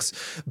B.I.G.'s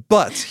lyrics,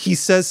 but he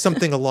says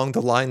something along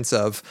the lines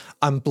of,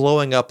 I'm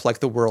blowing up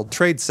like the World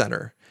Trade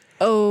Center.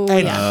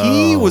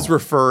 He was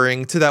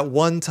referring to that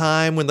one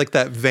time when like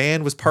that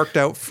van was parked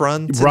out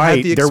front.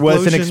 Right. There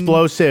was an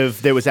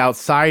explosive that was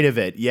outside of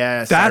it.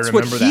 Yes. That's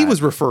what he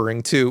was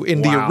referring to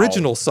in the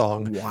original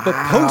song. Wow. But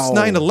post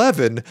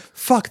 9/11,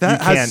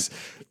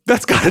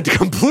 that's got a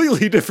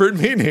completely different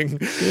meaning.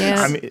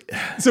 Yeah. I mean,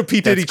 so P.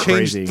 Diddy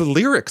changed the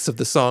lyrics of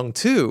the song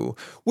too,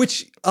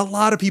 which a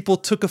lot of people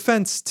took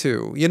offense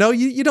to. You know,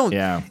 you don't.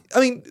 Yeah. I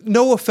mean,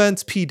 no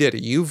offense, P. Diddy.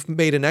 You've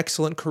made an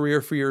excellent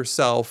career for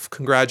yourself.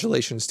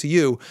 Congratulations to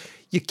you.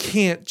 You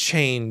can't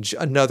change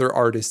another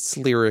artist's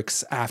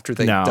lyrics after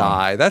they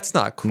die. That's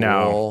not cool.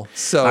 No.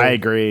 So I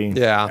agree.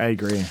 Yeah, I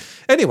agree.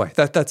 Anyway,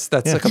 that's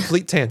a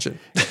complete tangent.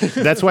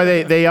 That's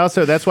why they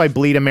also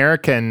Bleed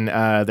American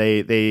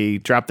they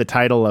dropped the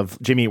title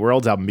of Jimmy Eat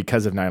World's album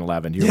because of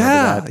 9/11. Do you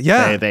remember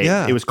that?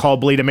 Yeah. It was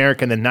called Bleed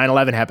American, then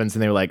 9/11 happens,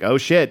 and they were like, oh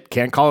shit,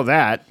 can't call it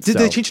that. Did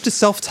they change it to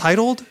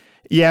self-titled?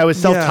 Yeah, it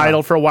was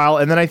self-titled for a while,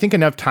 and then I think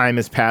enough time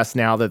has passed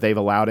now that they've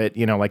allowed it,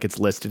 you know, like it's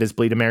listed as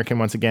Bleed American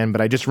once again,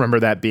 but I just remember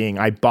that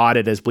I bought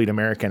it as Bleed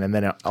American, and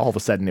then all of a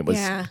sudden it was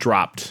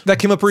dropped. That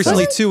came up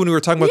recently, too, when we were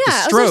talking about the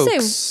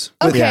Strokes.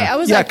 I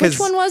was like,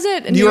 which one was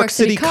it? New York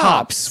City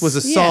Cops was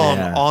a song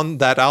on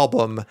that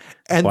album,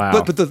 and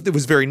but it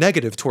was very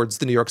negative towards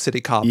the New York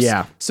City Cops.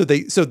 Yeah. So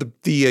the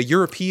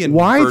European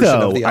version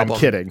of the album. I'm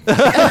kidding.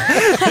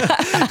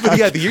 But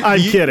yeah, I'm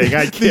kidding.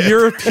 The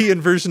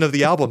European version of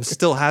the album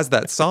still has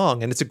that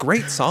song, and it's a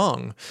great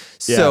song.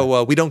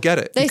 So we don't get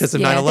it because of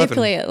 9/11. They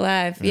play it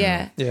live.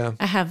 Yeah.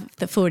 I have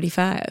the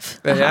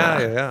 45.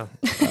 Yeah.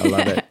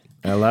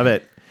 I love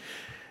it.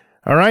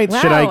 All right. Wow.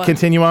 Should I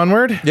continue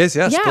onward? Yes,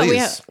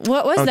 please.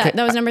 What was that?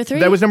 That was number 3?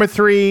 That was number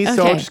 3.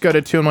 So I'll just go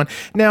to 2 and 1.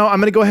 Now I'm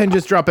going to go ahead and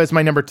just drop as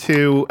my number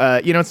 2.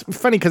 It's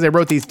funny because I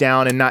wrote these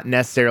down and not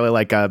necessarily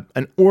like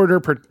an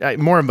order,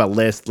 more of a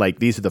list. Like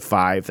these are the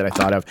 5 that I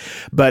thought of.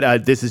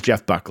 But this is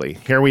Jeff Buckley.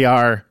 Here we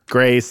are.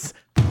 Grace.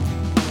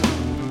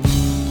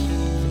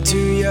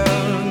 Too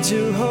young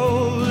to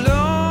hold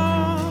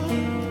on,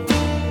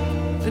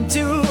 and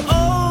too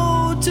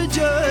old to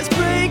just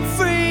break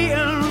free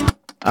and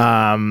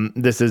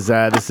This is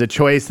a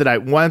choice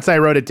that once I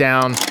wrote it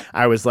down,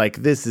 I was like,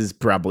 this is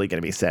probably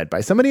going to be said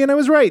by somebody, and I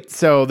was right.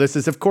 So this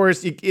is, of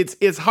course,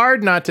 it's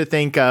hard not to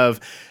think of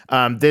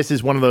this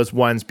is one of those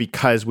ones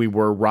because we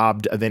were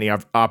robbed of any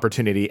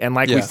opportunity. And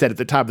like we said at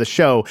the top of the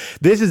show,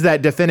 this is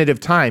that definitive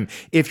time.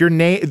 If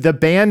the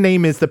band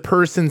name is the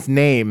person's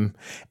name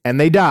and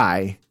they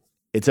die,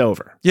 it's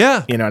over.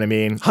 Yeah. You know what I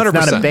mean? 100%. It's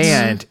not a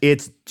band,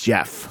 it's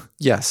Jeff.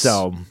 Yes.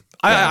 So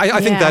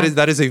I think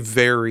that is a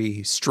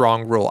very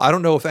strong rule. I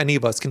don't know if any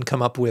of us can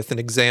come up with an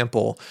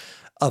example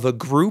of a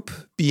group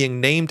being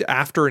named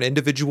after an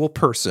individual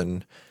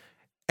person,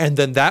 and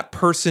then that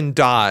person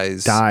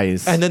dies,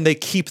 and then they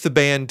keep the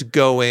band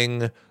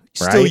going,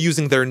 still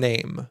using their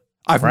name.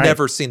 I've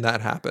never seen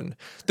that happen.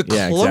 The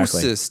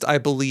closest, I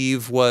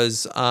believe,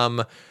 was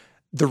The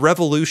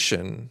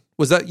Revolution.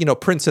 Was that,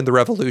 Prince and The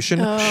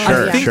Revolution? Oh.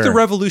 I think The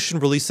Revolution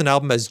released an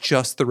album as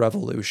just The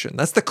Revolution.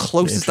 That's the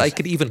closest I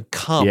could even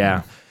come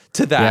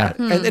to that.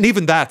 Yeah. And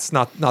even that's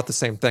not the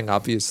same thing,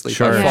 obviously,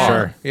 Sure, by far.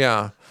 sure.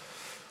 Yeah.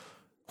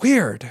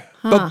 Weird.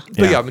 But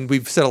yeah, I mean,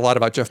 we've said a lot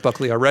about Jeff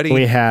Buckley already.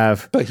 We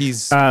have. But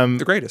he's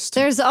the greatest.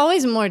 There's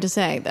always more to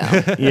say,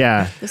 though.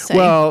 Yeah.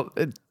 Well,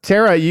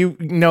 Tara, you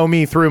know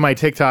me through my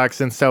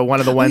TikToks, and so one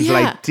of the ones that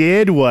I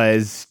did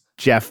was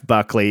Jeff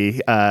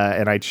Buckley,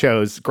 and I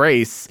chose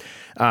Grace.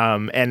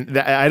 And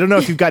I don't know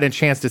if you've gotten a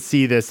chance to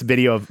see this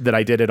video that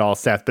I did at all,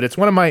 Seth, but it's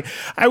one of my,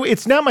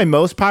 it's not my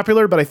most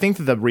popular, but I think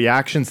that the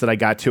reactions that I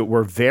got to it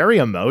were very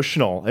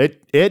emotional. It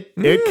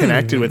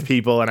connected with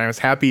people, and I was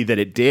happy that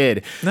it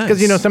did.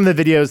 Because, some of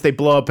the videos, they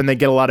blow up and they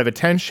get a lot of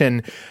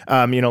attention,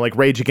 like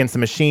Rage Against the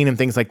Machine and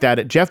things like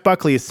that. Jeff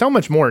Buckley is so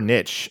much more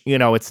niche.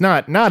 It's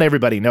not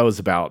everybody knows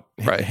about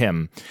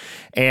him.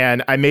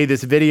 And I made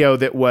this video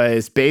that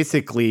was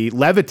basically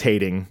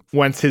levitating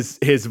once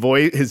his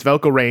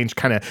vocal range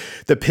kind of,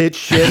 the pitch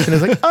shifts and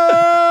it's like,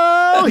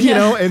 oh,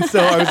 and so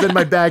I was in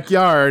my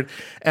backyard,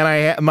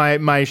 and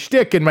my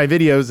shtick in my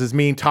videos is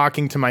me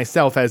talking to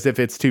myself as if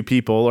it's two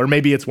people, or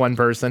maybe it's one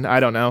person, I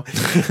don't know.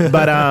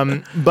 But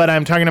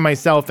I'm talking to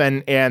myself,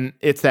 and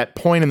it's that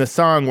point in the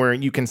song where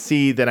you can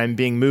see that I'm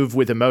being moved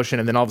with emotion,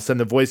 and then all of a sudden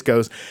the voice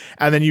goes,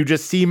 and then you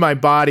just see my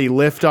body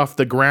lift off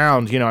the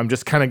ground. I'm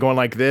just kind of going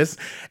like this.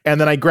 And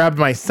then I grabbed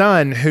my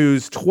son,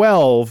 who's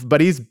 12,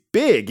 but he's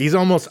big. He's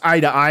almost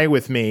eye to eye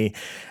with me.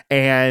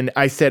 And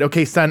I said,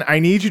 okay, son, I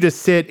need you to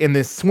sit in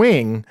this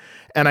swing,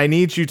 and I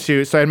need you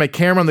to, so I had my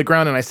camera on the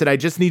ground, and I said, I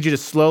just need you to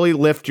slowly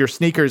lift your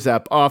sneakers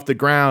up off the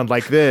ground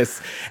like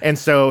this. And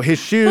so his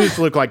shoes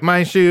look like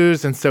my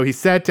shoes. And so he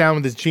sat down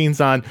with his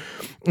jeans on.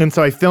 And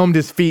so I filmed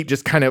his feet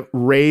just kind of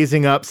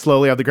raising up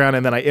slowly off the ground,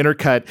 and then I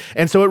intercut.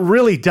 And so it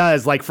really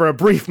does, like for a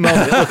brief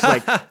moment, it looks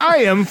like I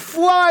am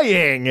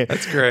flying.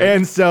 That's great.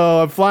 And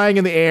so I'm flying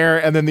in the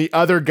air, and then the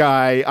other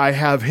guy, I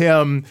have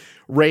him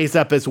raise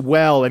up as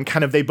well, and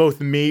kind of they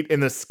both meet in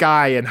the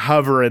sky and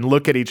hover and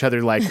look at each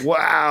other like,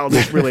 wow,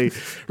 this really,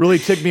 really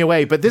took me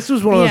away. But this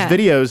was one of those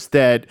videos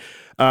that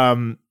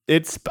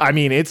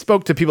it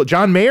spoke to people.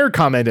 John Mayer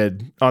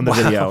commented on the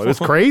video. It was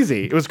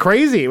crazy. It was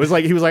crazy. It was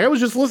like, he was like, I was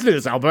just listening to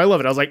this album. I love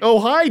it. I was like, oh,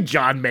 hi,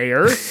 John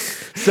Mayer.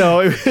 So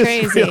it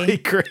was really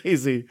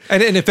crazy.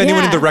 And if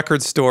anyone in the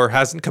record store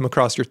hasn't come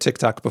across your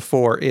TikTok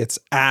before, it's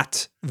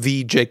at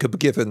the Jacob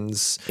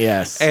Givens.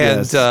 Yes.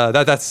 And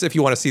that's if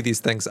you want to see these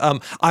things.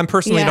 I'm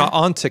personally not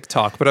on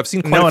TikTok, but I've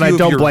seen quite a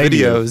few of your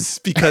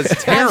videos because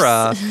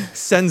Tara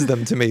sends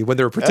them to me when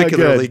they're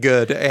particularly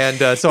good.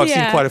 And so I've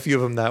seen quite a few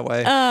of them that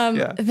way.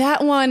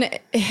 That one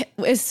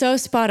is so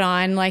spot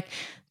on. Like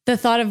the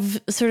thought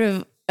of sort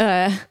of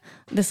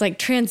this like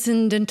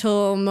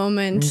transcendental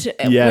moment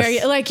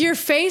where like your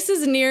face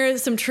is near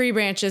some tree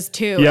branches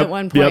too at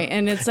one point,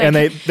 and it's like,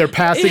 and they're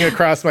passing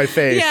across my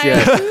face.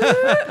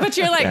 But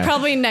you're like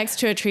probably next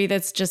to a tree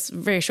that's just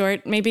very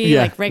short, maybe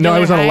like regular. No, I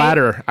was on a height.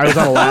 ladder. I was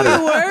on a ladder. Oh,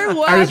 you were?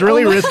 What? I was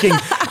really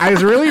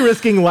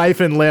risking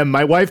life and limb.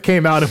 My wife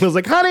came out and was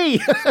like,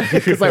 honey,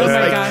 because I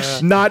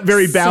was not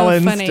very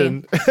balanced. So funny.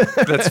 And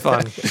that's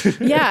fun.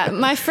 Yeah,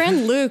 my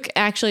friend Luke,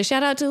 actually,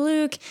 shout out to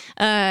Luke,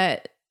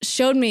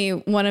 showed me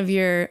one of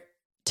your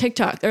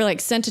TikTok, or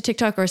like sent a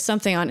TikTok or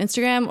something on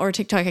Instagram or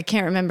TikTok, I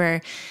can't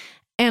remember.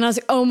 And I was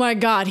like, oh my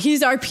God,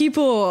 he's our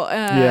people.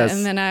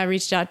 And then I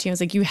reached out to you. I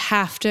was like, you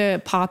have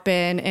to pop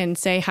in and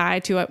say hi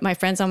to my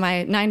friends on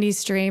my 90s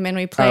stream. And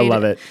we played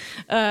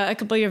a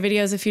couple of your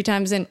videos a few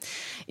times. And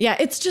yeah,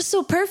 it's just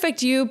so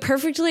perfect. You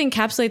perfectly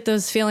encapsulate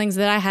those feelings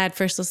that I had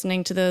first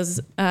listening to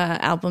those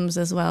albums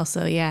as well.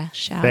 So yeah,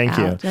 shout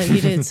out. Thank you.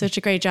 You did such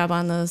a great job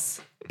on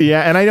those.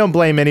 Yeah, and I don't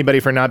blame anybody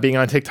for not being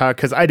on TikTok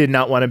because I did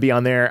not want to be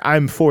on there.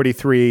 I'm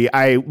 43.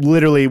 I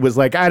literally was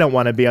like, I don't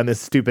want to be on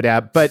this stupid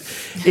app. But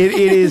it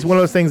is one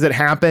of those things that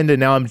happened, and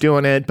now I'm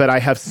doing it. But I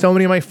have so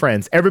many of my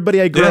friends, everybody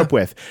I grew up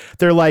with,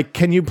 they're like,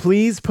 can you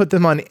please put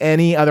them on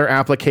any other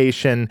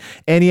application,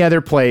 any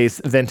other place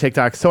than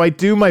TikTok? So I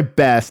do my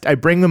best. I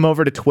bring them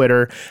over to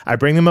Twitter. I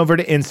bring them over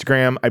to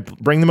Instagram. I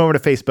bring them over to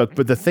Facebook.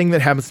 But the thing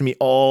that happens to me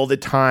all the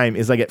time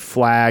is I get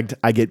flagged.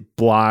 I get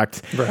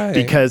blocked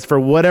because for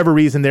whatever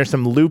reason, there's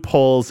some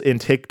loopholes in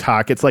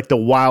TikTok. It's like the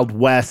Wild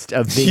West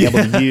of being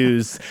able to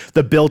use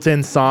the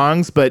built-in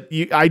songs. But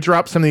I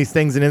drop some of these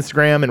things in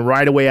Instagram, and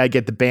right away I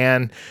get the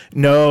ban.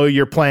 No,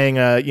 you're playing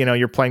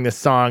this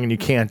song and you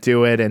can't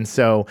do it. And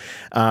so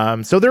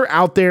they're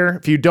out there.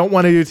 If you don't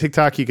want to do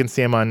TikTok, you can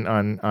see them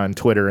on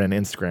Twitter and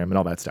Instagram and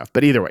all that stuff.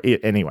 But either way,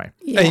 anyway.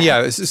 And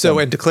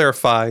and to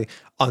clarify,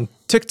 on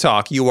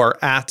TikTok, you are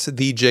at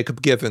the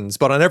Jacob Givens,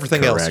 but on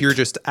everything else, you're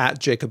just at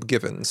Jacob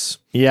Givens.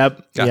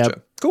 Yep.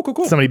 Gotcha. Yep.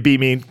 Cool. Somebody beat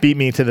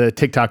me to the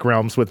TikTok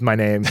realms with my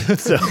name.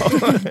 So,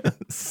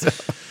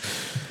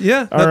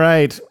 yeah. All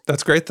right.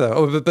 That's great, though.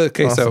 Oh, but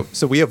okay, awesome.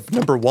 So we have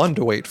number 1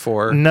 to wait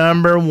for.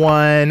 Number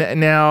 1.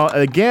 Now,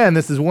 again,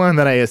 this is one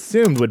that I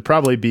assumed would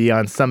probably be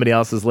on somebody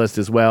else's list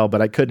as well,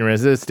 but I couldn't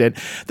resist it.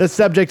 The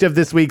subject of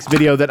this week's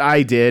video that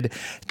I did,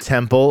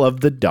 Temple of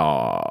the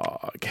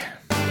Dog.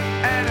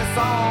 And it's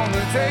on the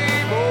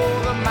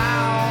table, the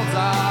mouths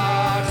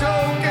are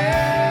choking,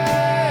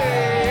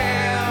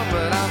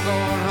 but I'm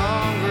going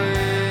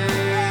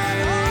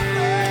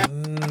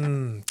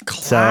hungry.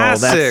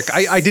 Classic.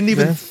 I didn't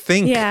even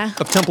think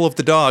of Temple of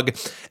the Dog.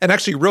 And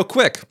actually, real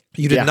quick,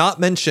 you did not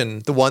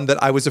mention the one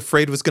that I was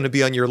afraid was going to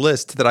be on your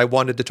list that I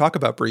wanted to talk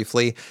about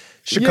briefly.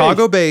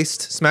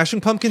 Chicago-based, Smashing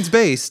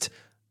Pumpkins-based,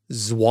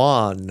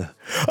 Zwan.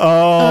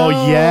 Oh,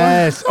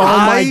 yes. Oh,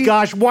 my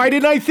gosh. Why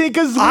didn't I think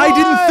of Zwan? I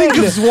didn't think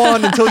of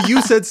Zwan until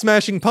you said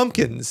Smashing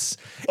Pumpkins.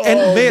 And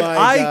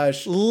I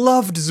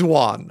loved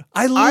Zwan.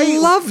 I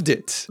loved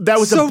it. That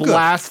was so a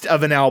blast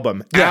of an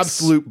album. Yes.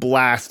 Absolute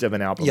blast of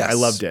an album. Yes. I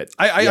loved it.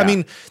 I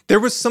mean, there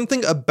was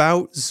something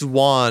about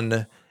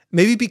Zwan.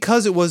 Maybe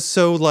because it was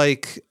so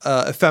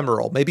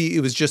ephemeral. Maybe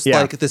it was just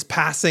like this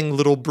passing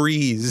little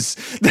breeze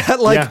that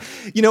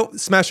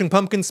Smashing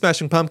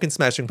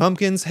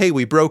Pumpkins. Hey,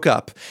 we broke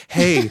up.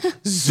 Hey,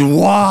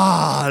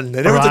 Zwan. And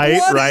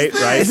everyone's right.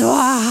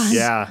 Zwan.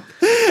 Yeah.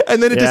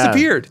 And then it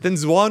disappeared. Then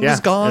Zwan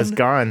was gone. It's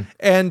gone.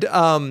 And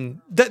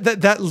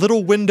that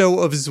little window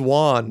of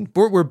Zwan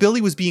where Billy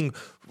was being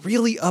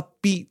really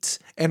upbeat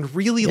and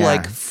really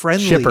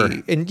friendly.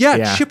 Chipper. And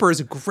chipper is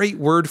a great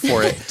word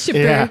for it. Chipper.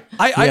 Yeah.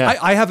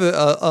 I have a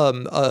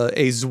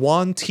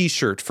Zwan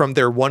t-shirt from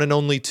their one and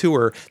only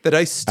tour that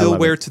I still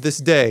wear to this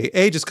day.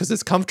 A, just because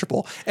it's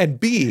comfortable, and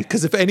B,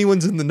 because if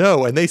anyone's in the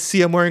know and they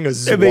see I'm wearing a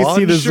Zwan shirt. And they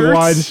see the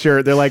Zwan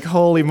shirt, they're like,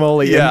 holy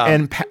moly. Yeah.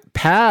 And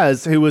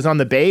Paz, who was on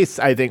the bass,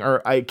 I think,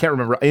 or I can't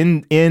remember,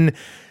 in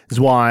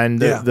Zwan,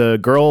 the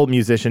girl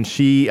musician,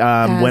 she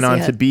went on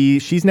to be,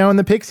 she's now in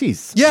the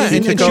Pixies. Yeah,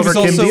 and she was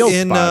also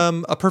in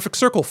A Perfect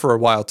Circle for a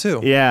while too.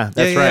 Yeah,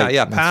 that's right.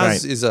 Yeah,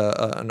 Paz is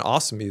an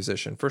awesome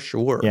musician for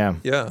sure. Yeah.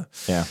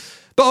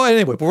 But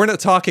anyway, we're not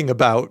talking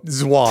about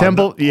Zwan.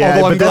 Temple,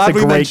 but that's a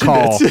great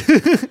call.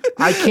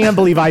 I can't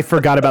believe I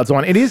forgot about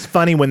Zwan. It is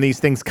funny when these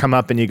things come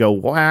up and you go,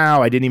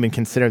 wow, I didn't even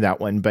consider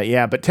that one.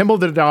 But Temple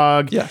of the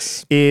Dog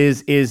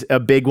is a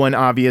big one,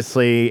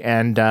 obviously,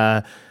 and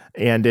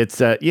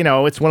it's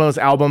it's one of those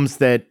albums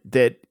that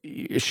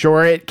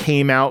sure, it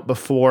came out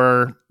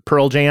before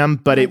Pearl Jam,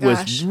 but it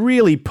was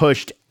really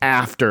pushed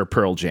after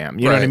Pearl Jam.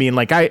 You know what I mean?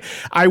 Like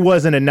I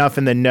wasn't enough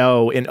in the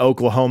know in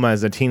Oklahoma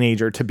as a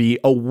teenager to be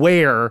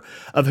aware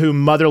of who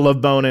Mother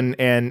Love Bone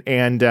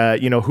and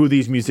who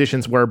these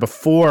musicians were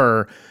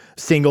before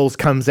Singles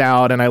comes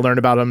out, and I learned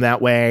about them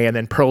that way, and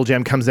then Pearl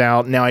Jam comes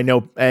out. Now I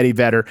know Eddie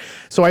better.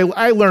 So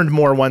I learned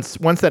more once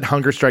that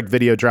Hunger Strike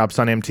video drops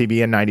on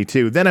MTV in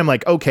 '92. Then I'm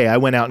like, okay, I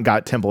went out and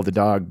got Temple of the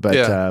Dog. But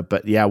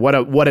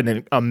what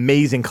an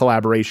amazing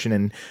collaboration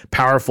and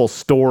powerful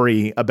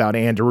story about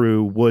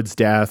Andrew Wood's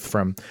death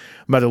from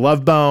Mother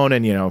Love Bone,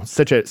 and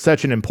such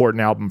an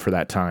important album for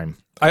that time.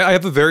 I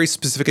have a very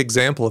specific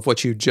example of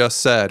what you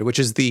just said, which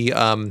is the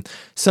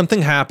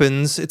something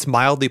happens, it's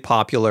mildly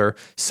popular,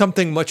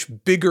 something much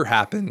bigger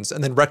happens,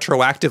 and then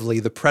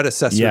retroactively the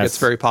predecessor gets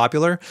very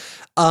popular.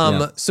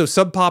 So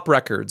Sub Pop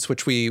Records,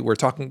 which we weren't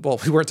talking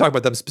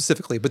about them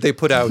specifically, but they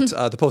put out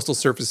the Postal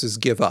Service's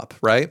Give Up,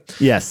 right?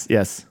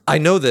 Yes. I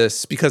know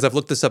this because I've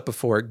looked this up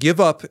before. Give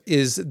Up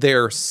is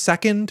their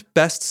second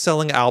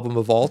best-selling album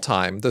of all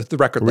time, the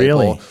record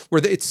label,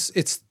 where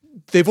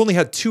they've only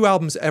had 2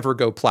 albums ever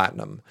go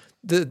platinum.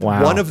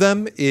 One of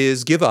them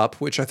is Give Up,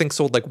 which I think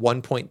sold like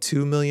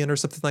 1.2 million or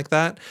something like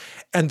that.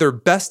 And their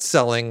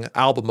best-selling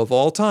album of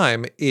all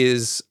time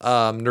is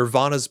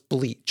Nirvana's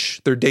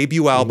Bleach, their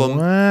debut album.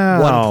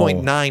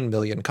 1.9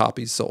 million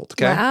copies sold.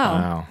 Okay.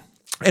 Wow.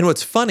 And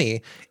what's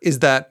funny is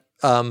that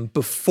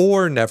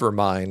before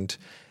Nevermind,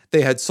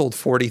 they had sold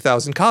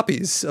 40,000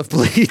 copies of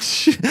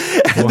Bleach.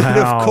 And then,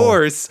 of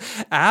course,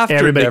 after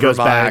everybody goes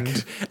back.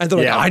 And they're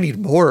like, I need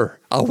more.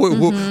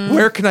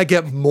 Where can I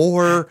get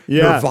more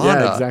Nirvana?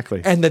 Yeah,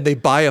 exactly. And then they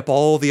buy up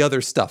all the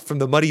other stuff from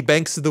the Muddy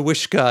Banks of the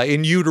Wishka,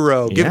 In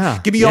Utero.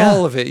 Give me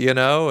all of it, And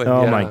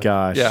oh, my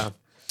gosh. Yeah.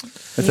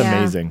 That's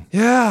amazing.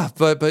 Yeah,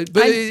 but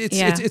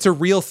it's a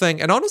real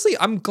thing. And honestly,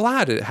 I'm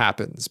glad it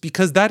happens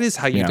because that is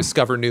how you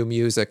discover new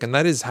music and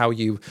that is how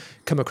you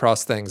come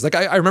across things. Like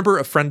I remember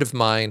a friend of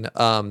mine,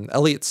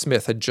 Elliott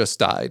Smith, had just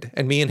died,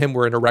 and me and him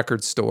were in a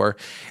record store,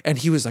 and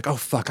he was like, "Oh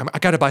fuck, I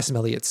got to buy some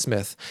Elliott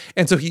Smith."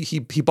 And so he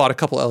bought a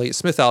couple Elliott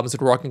Smith albums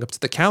and we're walking up to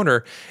the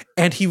counter,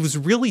 and he was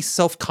really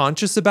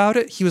self-conscious about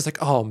it. He was like,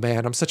 "Oh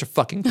man, I'm such a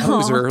fucking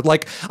poser.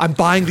 Like I'm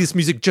buying this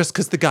music just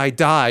because the guy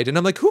died." And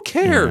I'm like, "Who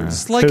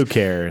cares? Yeah, like who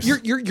cares?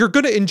 You're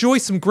going to enjoy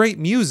some great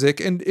music,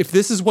 and if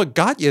this is what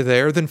got you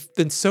there, then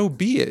so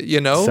be it, you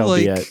know? So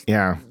like, be it.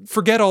 Yeah.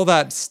 Forget all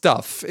that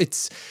stuff.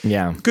 It's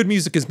good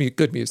music is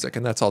good music,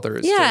 and that's all there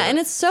is. Yeah, and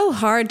it's so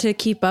hard to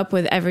keep up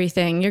with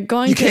everything. You're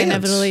going to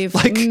inevitably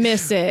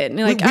miss it.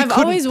 Like I've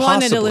always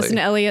wanted to listen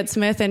to Elliott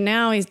Smith, and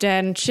now he's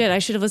dead. And shit, I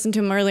should have listened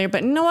to him earlier.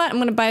 But you know what? I'm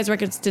going to buy his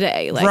records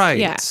today. Like, right.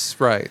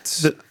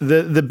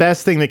 The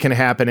best thing that can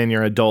happen in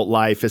your adult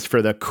life is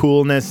for the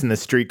coolness and the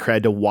street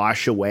cred to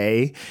wash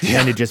away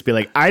and to just be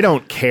like, I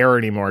don't care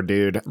anymore,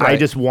 dude. Right. I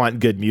just want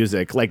good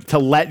music. Like to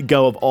let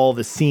go of all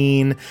the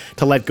scene,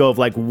 to let go of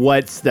like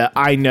what's the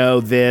I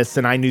know this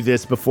and I knew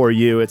this before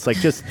you. It's like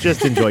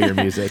just enjoy your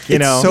music. You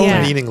know, it's so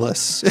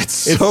meaningless. It's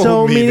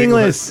so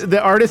meaningless.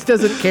 The artist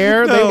doesn't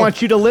care. No. They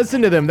want you to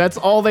listen to them. That's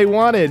all they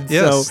wanted.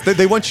 Yes, so,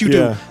 they want you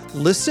to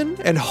listen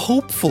and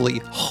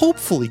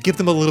hopefully give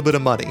them a little bit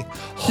of money.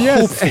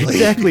 Yes,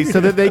 exactly,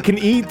 so that they can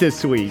eat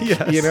this week.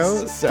 Yes. You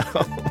know, so.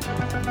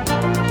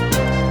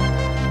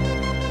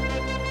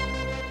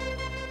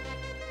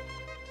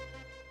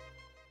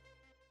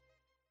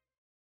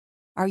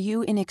 Are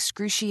you in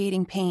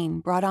excruciating pain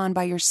brought on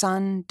by your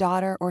son,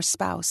 daughter, or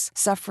spouse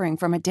suffering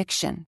from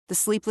addiction? The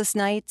sleepless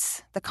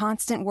nights, the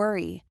constant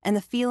worry, and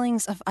the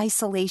feelings of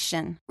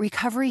isolation?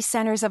 Recovery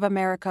Centers of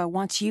America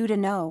wants you to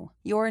know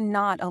you're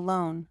not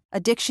alone.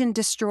 Addiction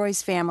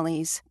destroys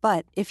families,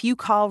 but if you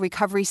call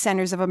Recovery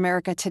Centers of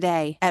America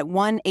today at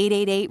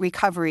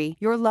 1-888-RECOVERY,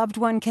 your loved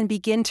one can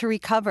begin to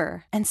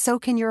recover, and so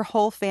can your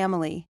whole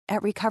family.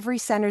 At Recovery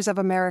Centers of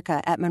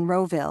America at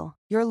Monroeville,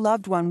 your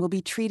loved one will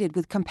be treated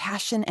with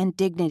compassion and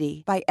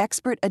dignity by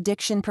expert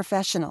addiction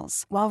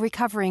professionals while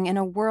recovering in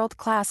a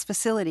world-class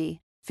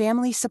facility.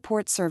 Family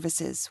Support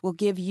Services will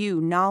give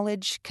you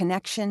knowledge,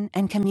 connection,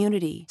 and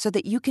community so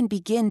that you can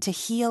begin to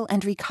heal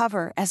and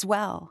recover as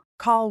well.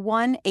 Call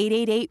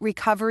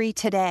 1-888-RECOVERY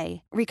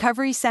today.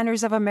 Recovery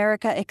Centers of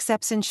America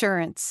accepts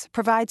insurance,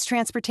 provides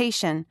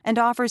transportation, and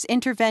offers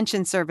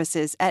intervention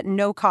services at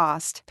no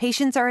cost.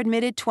 Patients are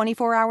admitted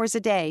 24 hours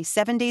a day,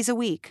 7 days a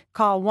week.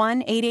 Call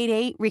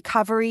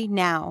 1-888-RECOVERY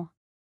now.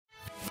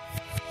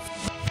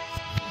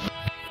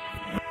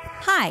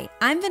 Hi,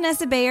 I'm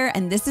Vanessa Bayer,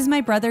 and this is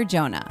my brother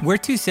Jonah. We're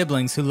two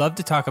siblings who love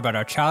to talk about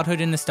our childhood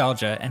and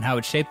nostalgia and how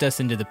it shaped us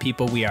into the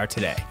people we are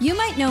today. You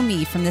might know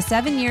me from the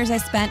 7 years I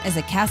spent as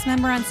a cast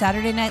member on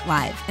Saturday Night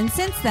Live, and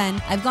since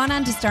then, I've gone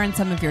on to star in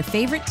some of your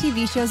favorite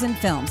TV shows and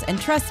films, and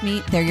trust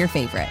me, they're your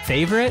favorite.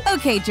 Favorite?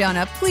 Okay,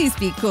 Jonah, please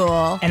be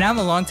cool. And I'm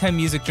a longtime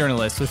music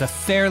journalist with a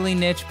fairly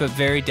niche but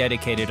very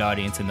dedicated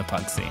audience in the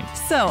punk scene.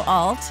 So,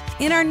 Alt,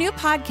 in our new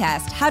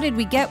podcast, How Did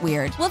We Get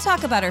Weird, we'll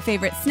talk about our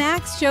favorite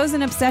snacks, shows,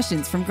 and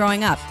obsessions from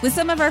growing up with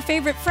some of our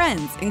favorite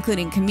friends,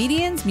 including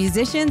comedians,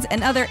 musicians,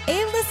 and other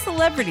A-list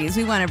celebrities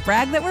we want to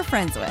brag that we're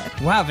friends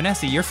with. Wow,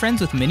 Vanessa, you're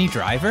friends with Minnie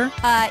Driver?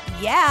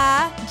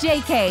 Yeah,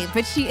 JK,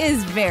 but she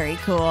is very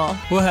cool.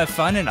 We'll have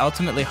fun and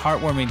ultimately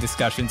heartwarming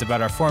discussions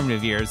about our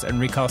formative years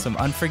and recall some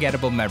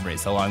unforgettable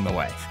memories along the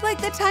way.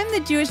 Like the time the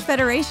Jewish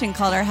Federation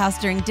called our house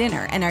during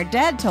dinner and our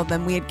dad told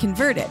them we had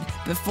converted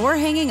before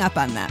hanging up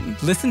on them.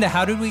 Listen to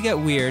How Did We Get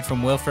Weird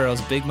from Will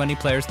Ferrell's Big Money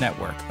Players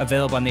Network,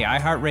 available on the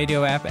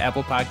iHeartRadio app,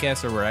 Apple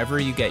Podcasts, or wherever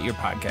you get your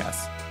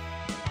podcasts.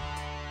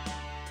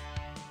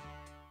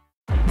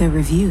 The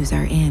reviews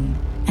are in,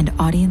 and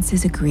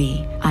audiences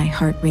agree.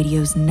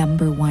 iHeartRadio's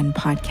 #1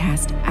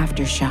 podcast,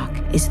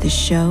 Aftershock, is the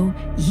show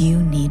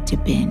you need to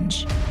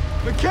binge.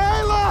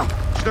 Michaela!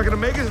 She's not gonna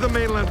make it to the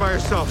mainland by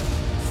herself.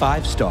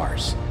 5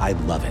 stars. I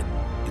love it.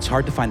 It's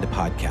hard to find a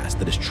podcast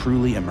that is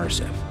truly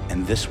immersive,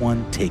 and this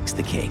one takes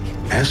the cake.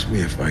 Ask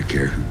me if I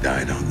care who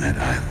died on that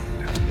island.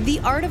 The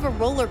Art of a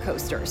Roller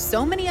Coaster.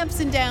 So many ups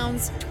and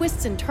downs,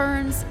 twists and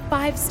turns.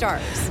 5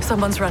 stars.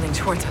 Someone's running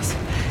towards us.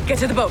 Get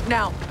to the boat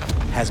now.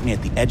 Has me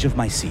at the edge of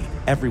my seat.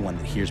 Everyone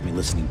that hears me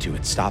listening to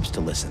it stops to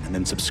listen and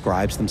then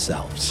subscribes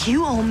themselves.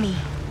 You owe me.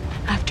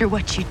 After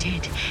what you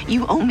did,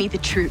 you owe me the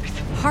truth.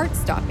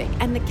 Heart-stopping.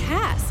 And the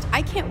cast.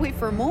 I can't wait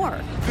for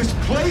more. This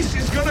place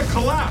is gonna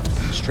collapse.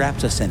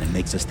 Straps us in and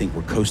makes us think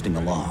we're coasting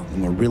along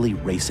when we're really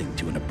racing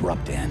to an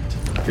abrupt end.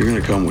 You're gonna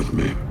come with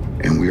me,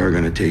 and we are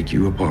gonna take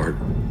you apart,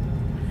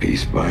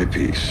 piece by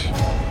piece.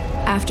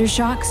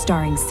 Aftershock,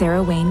 starring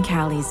Sarah Wayne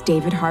Callies,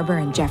 David Harbour,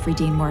 and Jeffrey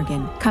Dean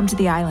Morgan. Come to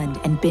the island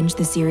and binge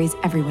the series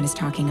everyone is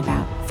talking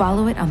about.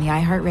 Follow it on the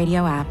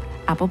iHeartRadio app,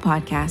 Apple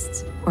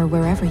Podcasts, or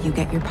wherever you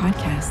get your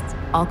podcasts.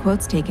 All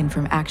quotes taken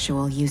from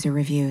actual user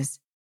reviews.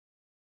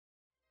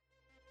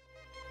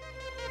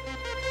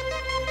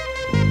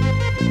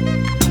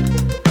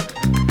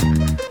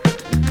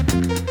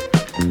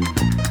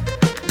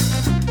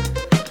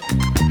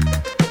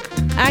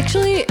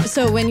 Actually,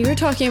 so when you were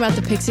talking about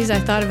the Pixies, I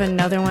thought of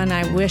another one.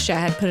 I wish I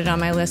had put it on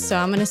my list, so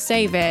I'm going to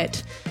save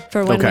it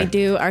for when we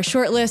do our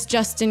short list,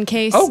 just in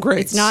case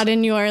it's not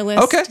in your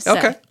list.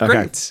 Okay,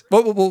 great.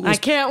 Well, I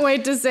can't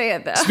wait to say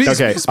it, though.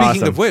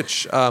 Speaking of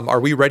which, are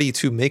we ready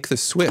to make the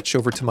switch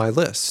over to my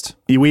list?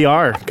 We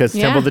are, because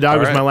Temple of the Dog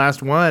was my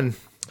last one.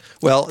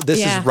 Well,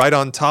 this is right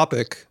on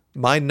topic.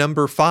 My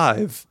number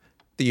 5,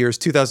 the year is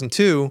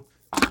 2002.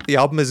 The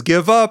album is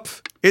Give Up.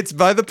 It's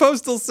by the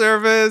Postal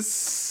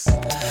Service.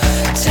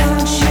 Don't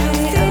you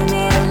think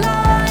me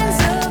lines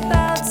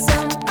about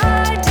some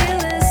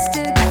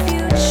idealistic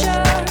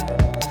future?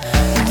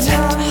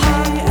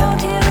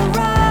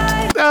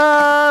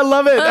 I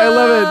love it. I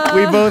love it.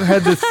 We both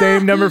had the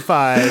same number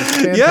 5.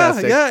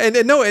 Fantastic. Yeah.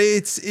 And no,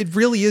 it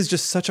really is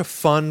just such a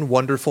fun,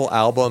 wonderful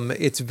album.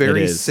 It's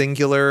very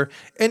singular.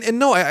 And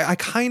no, I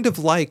kind of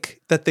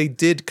like that they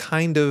did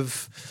kind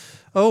of,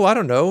 I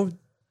don't know,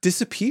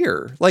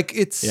 disappear. Like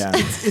it's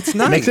nice. It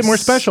makes it more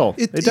special.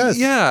 It does.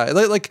 Yeah.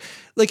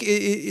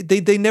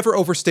 They never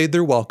overstayed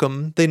their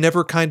welcome. They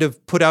never kind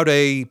of put out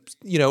a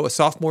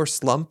sophomore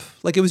slump.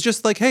 Like it was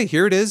just like, hey,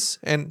 here it is.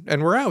 And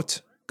we're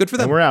out. Good for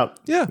them. And we're out.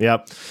 Yeah.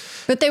 Yep.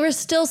 But they were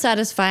still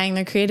satisfying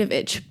their creative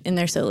itch in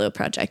their solo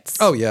projects.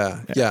 Oh,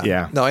 yeah.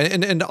 No,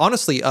 and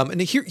honestly,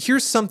 and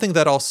here's something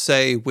that I'll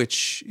say,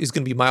 which is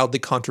going to be mildly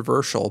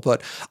controversial,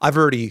 but I've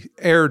already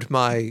aired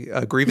my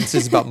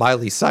grievances about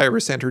Miley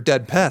Cyrus and her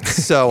dead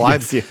pets, so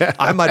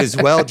I might as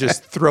well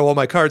just throw all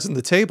my cards on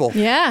the table.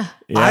 Yeah.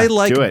 I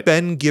like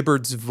Ben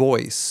Gibbard's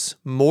voice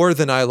more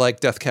than I like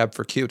Death Cab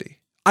for Cutie.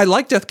 I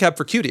like Death Cab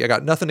for Cutie. I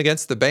got nothing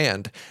against the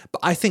band, but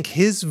I think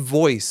his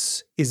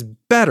voice is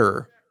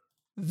better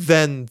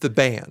than the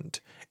band.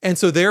 And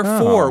so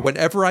therefore,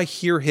 whenever I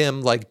hear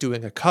him like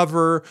doing a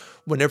cover,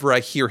 whenever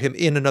I hear him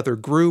in another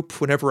group,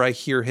 whenever I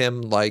hear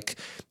him like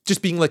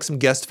just being like some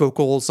guest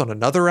vocals on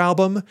another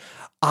album,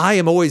 I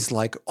am always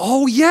like,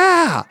 oh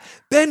yeah,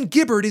 Ben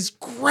Gibbard is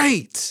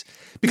great.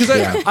 Because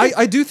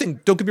I do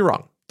think, don't get me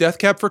wrong, Death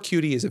Cab for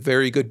Cutie is a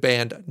very good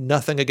band.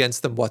 Nothing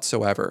against them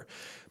whatsoever.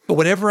 But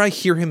whenever I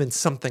hear him in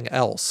something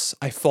else,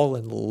 I fall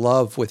in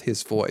love with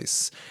his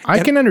voice. I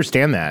can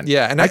understand that.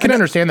 Yeah, and I can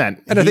understand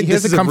that. And I think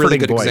this is a really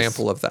good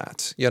example of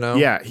that. You know?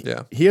 Yeah.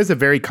 He has a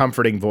very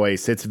comforting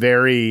voice. It's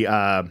very.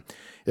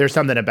 There's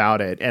something about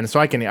it, and so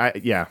I think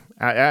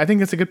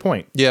that's a good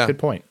point. Yeah, good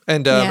point.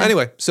 And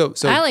anyway, so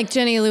I like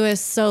Jenny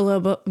Lewis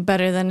solo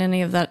better than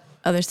any of that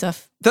other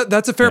stuff.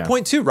 That's a fair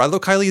point too. Rilo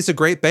Kiley is a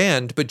great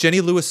band, but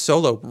Jenny Lewis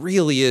solo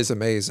really is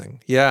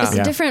amazing. Yeah, It's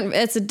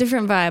a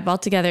different vibe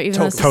altogether, even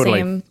though it's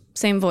the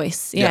same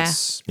voice. Yeah.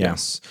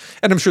 Yes.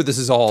 And I'm sure this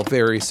is all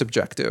very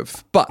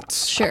subjective, but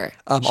sure.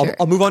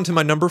 I'll move on to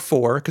my number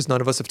 4 because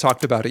none of us have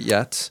talked about it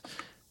yet.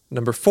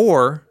 Number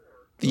 4,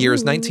 the year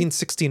is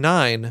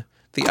 1969.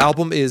 The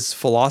album is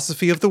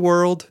Philosophy of the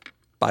World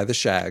by the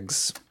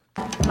Shags.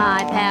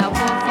 My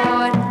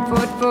powerful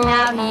foot,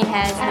 now he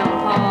has no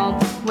home.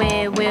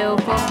 Where will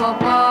foot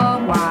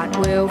go? What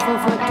will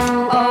foot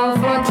do?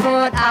 Oh,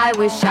 foot, I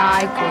wish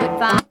I could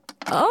find.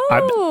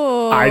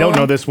 Oh. I don't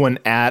know this one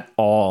at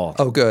all.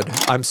 Oh, good.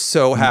 I'm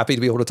so happy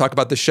to be able to talk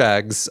about the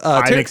Shags.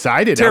 I'm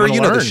excited. Tara, you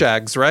know the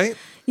Shags, right?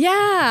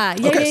 Yeah.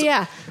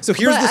 So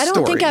here's the story. I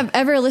don't think I've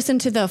ever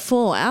listened to the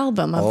full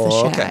album of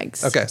the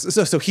Shags. Okay.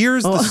 So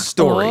here's the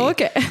story.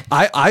 Okay.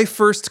 I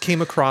first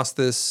came across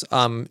this.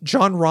 John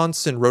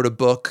Ronson wrote a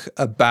book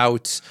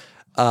about.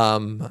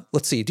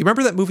 Let's see. Do you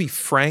remember that movie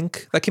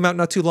Frank that came out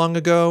not too long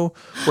ago?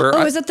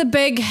 Where is it the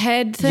big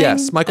head thing?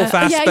 Yes, Michael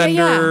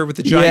Fassbender with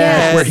the giant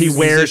head, where he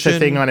wears the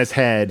thing on his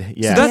head.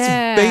 Yeah, so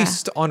that's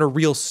based on a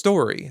real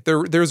story.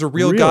 There's a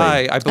real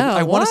guy.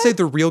 I want to say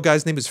the real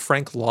guy's name is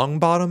Frank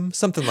Longbottom,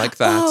 something like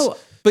that. Oh.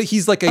 But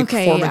he's like a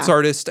performance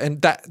artist, and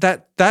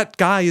that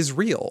guy is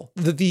real.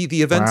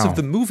 The events of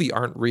the movie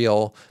aren't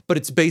real, but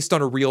it's based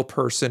on a real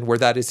person where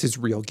that is his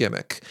real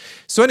gimmick.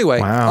 So anyway,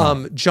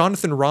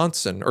 Jonathan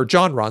Ronson, or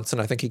John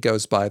Ronson, I think he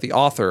goes by, the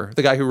author,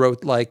 the guy who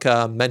wrote like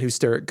Men Who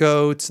Stare at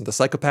Goats and The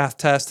Psychopath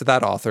Test,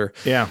 that author.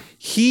 Yeah.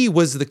 He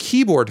was the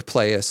keyboard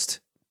playist?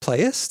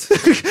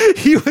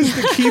 He was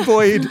the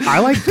keyboard. I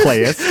like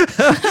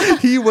playist.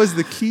 He was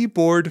the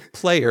keyboard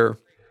player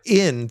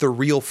in the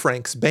real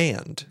Frank's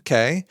band.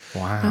 Okay.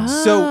 Wow.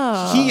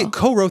 So he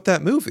co-wrote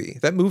that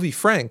movie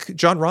Frank.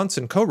 John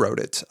Ronson co-wrote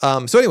it.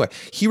 So anyway,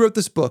 he wrote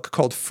this book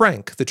called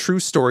Frank, the true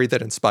story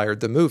that inspired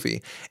the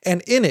movie.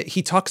 And in it,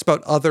 he talks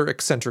about other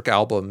eccentric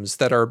albums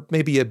that are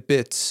maybe a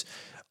bit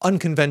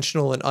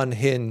unconventional and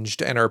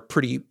unhinged and are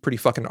pretty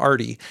fucking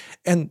arty.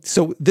 And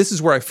so this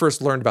is where I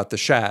first learned about the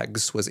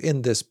Shags, was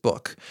in this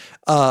book.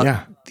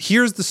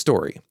 Here's the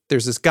story.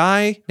 There's this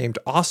guy named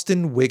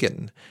Austin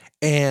Wiggin,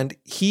 and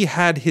he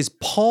had his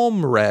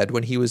palm read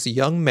when he was a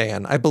young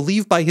man, I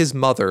believe by his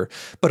mother.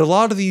 But a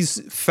lot of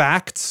these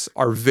facts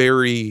are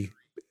very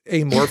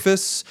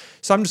amorphous.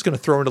 So I'm just going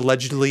to throw an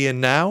allegedly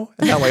in now.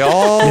 And that way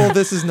all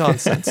this is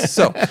nonsense.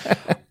 So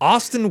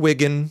Austin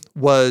Wiggin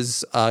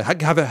was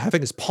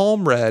having his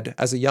palm read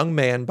as a young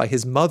man by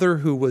his mother,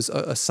 who was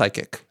a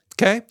psychic.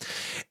 Okay.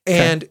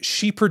 And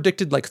she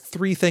predicted like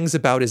 3 things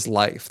about his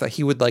life: that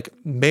he would like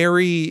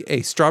marry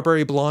a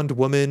strawberry blonde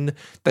woman,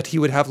 that he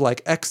would have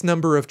like X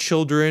number of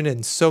children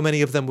and so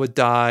many of them would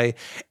die,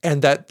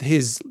 and that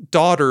his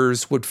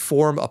daughters would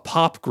form a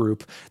pop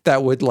group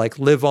that would like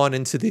live on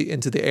into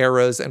the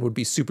eras and would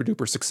be super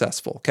duper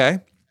successful. Okay.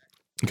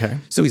 Okay.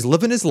 So he's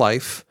living his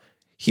life.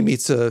 He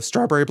meets a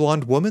strawberry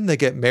blonde woman. They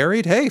get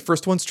married. Hey,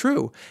 first one's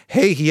true.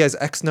 Hey, he has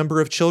X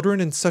number of children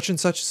and such,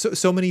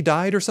 so many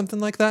died or something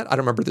like that. I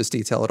don't remember this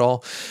detail at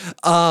all.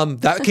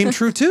 That came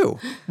true too.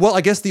 Well, I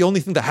guess the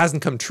only thing that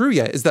hasn't come true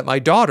yet is that my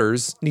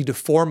daughters need to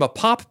form a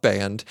pop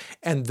band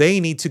and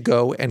they need to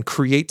go and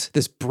create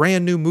this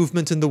brand new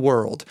movement in the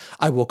world.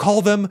 I will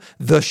call them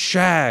the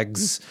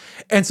Shags.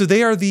 And so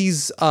they are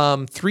these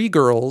 3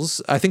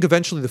 girls. I think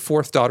eventually the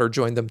 4th daughter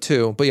joined them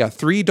too. But yeah,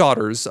 3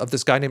 daughters of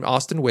this guy named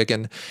Austin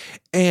Wiggin.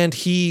 And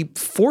he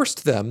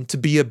forced them to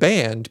be a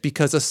band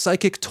because a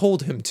psychic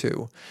told him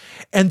to.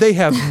 And they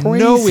have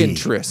no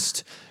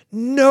interest,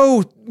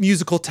 no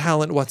musical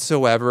talent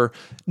whatsoever,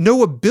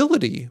 no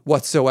ability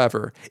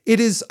whatsoever. It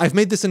is, I've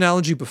made this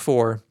analogy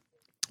before,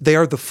 they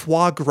are the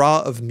foie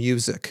gras of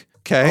music,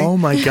 okay? Oh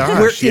my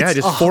gosh, yeah,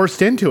 just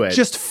forced into it.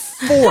 Just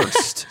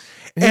forced.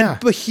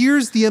 But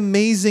here's the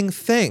amazing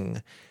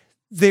thing.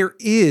 There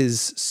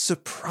is,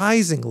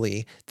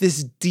 surprisingly,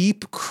 this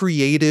deep,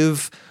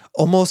 creative,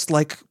 almost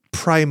like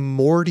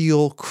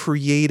primordial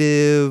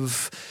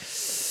creative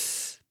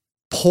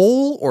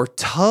pull or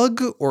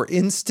tug or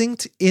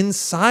instinct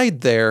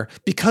inside there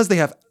because they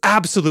have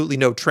absolutely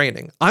no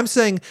training. I'm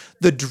saying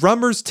the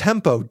drummer's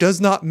tempo does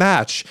not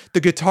match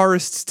the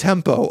guitarist's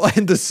tempo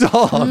in the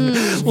song.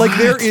 Like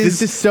there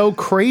is, this is so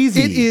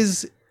crazy. It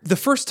is the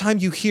first time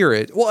you hear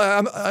it.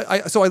 Well,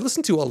 so I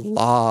listen to a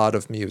lot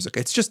of music.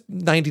 It's just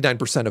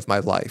 99% of my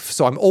life.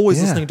 So I'm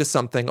always listening to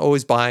something,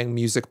 always buying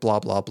music, blah,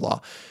 blah, blah.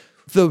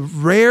 The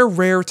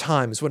rare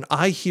times when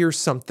I hear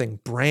something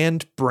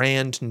brand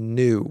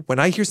new, when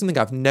I hear something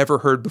I've never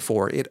heard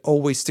before, it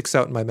always sticks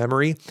out in my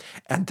memory.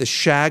 And the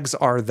Shags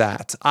are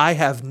that. I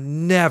have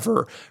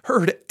never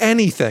heard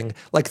anything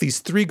like these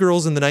 3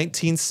 girls in the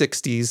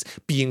 1960s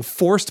being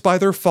forced by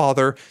their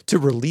father to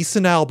release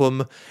an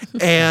album,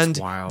 and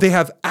they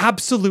have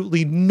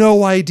absolutely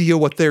no idea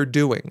what they're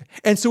doing.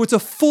 And so it's a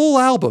full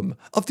album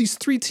of these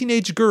 3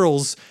 teenage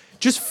girls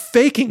just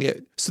faking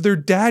it so their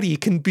daddy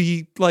can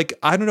be like,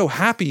 I don't know,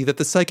 happy that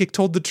the psychic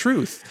told the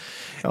truth.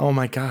 Oh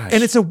my gosh.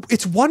 And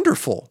it's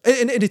wonderful.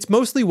 And it's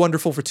mostly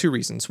wonderful for 2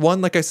 reasons.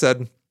 One, like I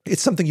said,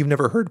 it's something you've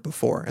never heard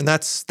before. And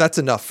that's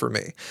enough for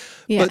me.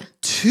 Yeah. But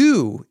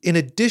 2, in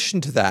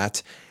addition to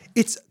that,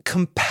 it's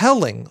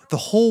compelling the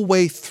whole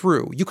way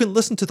through. You can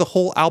listen to the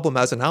whole album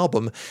as an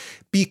album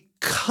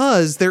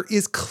because there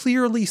is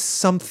clearly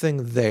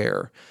something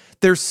there.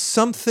 There's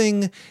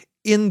something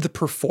in the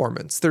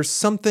performance. There's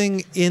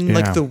something in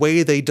like the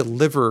way they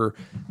deliver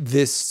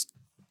this.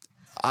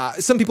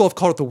 Some people have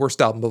called it the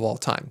worst album of all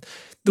time.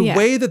 The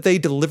way that they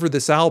deliver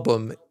this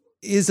album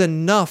is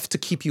enough to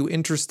keep you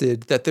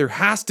interested that there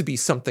has to be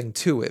something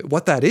to it.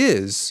 What that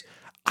is,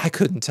 I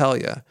couldn't tell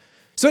you.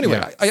 So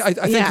anyway, I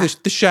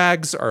think the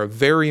Shags are a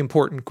very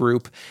important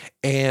group,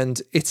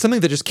 and it's something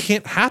that just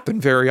can't happen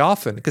very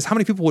often because how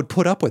many people would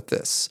put up with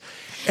this?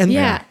 And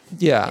Tara,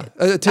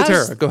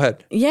 go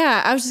ahead.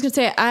 Yeah, I was just gonna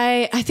say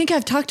I think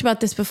I've talked about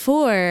this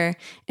before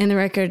in the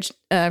record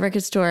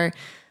store.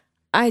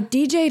 I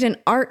DJ'd an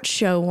art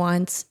show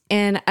once,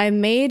 and I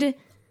made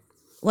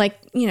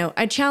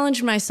I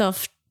challenged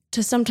myself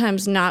to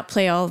sometimes not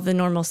play all the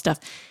normal stuff.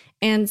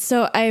 And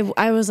so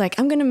I was like,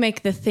 I'm going to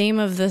make the theme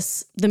of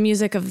the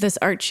music of this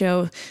art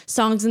show,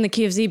 Songs in the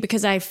Key of Z,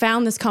 because I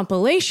found this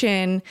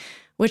compilation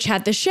which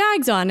had the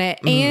Shags on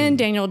it and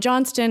Daniel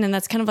Johnston. And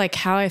that's kind of like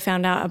how I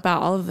found out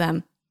about all of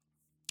them.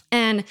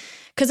 And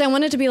because I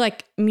wanted to be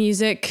like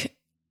music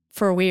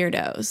for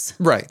weirdos.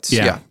 Right.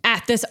 Yeah.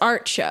 At this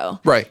art show.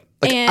 Right.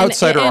 Like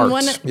outsider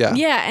art.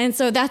 Yeah. And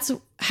so that's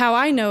how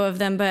I know of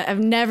them, but I've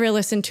never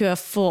listened to a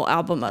full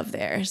album of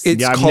theirs.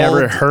 I've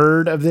never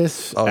heard of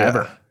this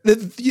ever.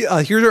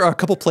 Here are a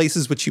couple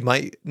places which you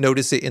might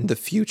notice it in the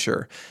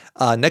future.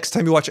 Next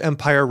time you watch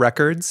Empire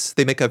Records,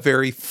 they make a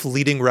very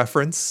fleeting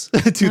reference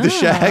to the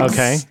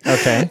Shags.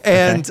 Okay.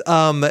 And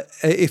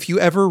if you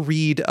ever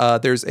read,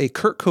 there's a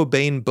Kurt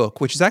Cobain book,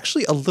 which is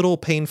actually a little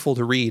painful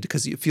to read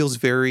because it feels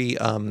very,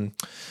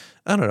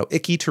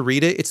 icky to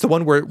read it. It's the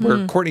one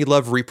where Courtney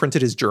Love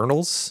reprinted his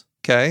journals.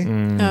 Okay.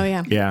 Oh,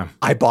 yeah. Yeah.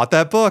 I bought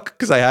that book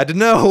because I had to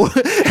know.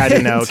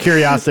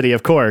 Curiosity,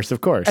 of course.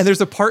 And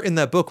there's a part in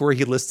that book where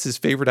he lists his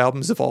favorite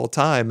albums of all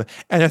time.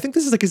 And I think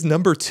this is like his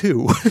number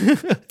 2.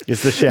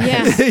 It's the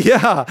Shags.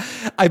 Yeah.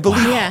 I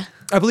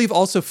believe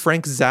also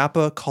Frank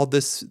Zappa called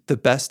this the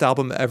best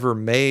album ever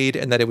made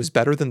and that it was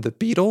better than the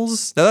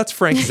Beatles. Now that's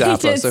Frank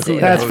Zappa. So who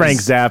knows? That's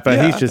Frank Zappa.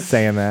 Yeah. He's just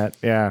saying that.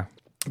 Yeah.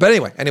 But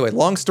anyway,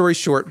 long story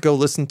short, go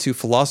listen to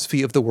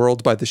Philosophy of the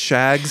World by the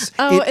Shags.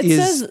 Oh, it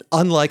is says,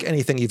 unlike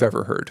anything you've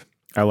ever heard.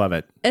 I love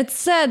it. It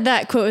said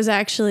that quote was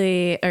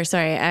actually,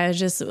 I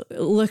just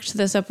looked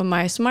this up on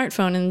my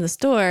smartphone in the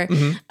store,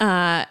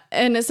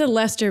 and it said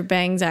Lester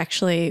Bangs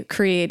actually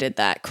created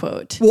that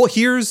quote. Well,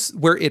 here's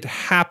where it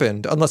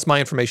happened, unless my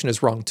information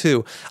is wrong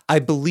too. I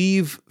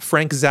believe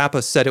Frank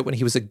Zappa said it when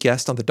he was a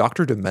guest on the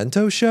Dr.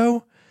 Demento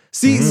show.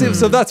 See,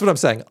 so that's what I'm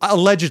saying.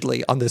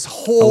 Allegedly on this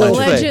whole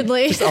thing.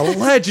 Just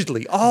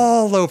allegedly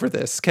all over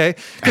this, okay?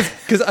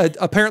 Because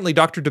apparently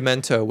Dr.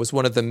 Demento was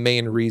one of the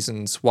main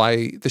reasons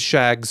why the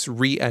Shags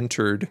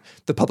re-entered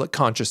the public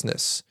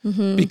consciousness.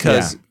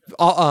 Because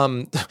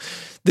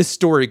this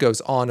story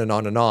goes on and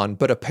on and on,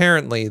 but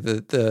apparently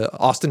the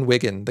Austin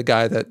Wiggin, the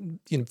guy that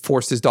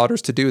forced his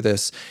daughters to do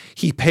this,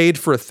 he paid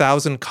for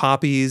 1,000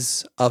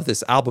 copies of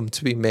this album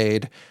to be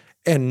made,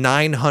 and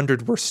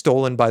 900 were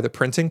stolen by the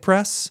printing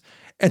press.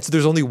 And so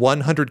there's only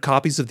 100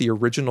 copies of the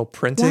original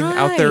printing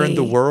out there in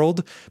the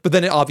world. But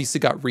then it obviously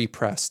got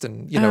repressed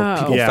and,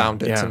 people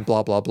found it and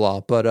blah, blah,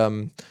 blah. But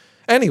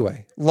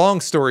anyway, long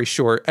story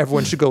short,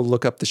 everyone should go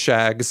look up the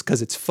Shags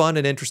because it's fun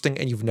and interesting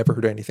and you've never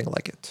heard anything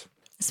like it.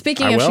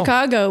 Speaking of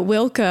Chicago,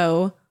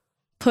 Wilco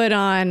put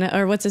on,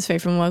 or what's his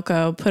face from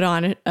Wilco, put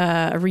on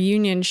a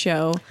reunion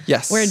show.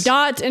 Yes. Where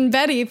Dot and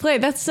Betty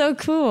played. That's so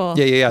cool.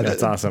 Yeah.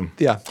 That's awesome.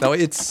 Yeah. No,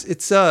 it's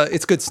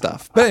good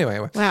stuff. But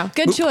anyway. Wow.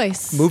 Good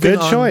choice. Moving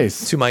on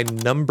to my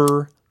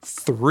number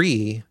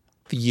 3.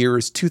 The year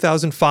is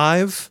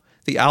 2005.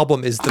 The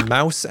album is The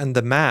Mouse and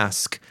the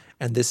Mask.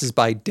 And this is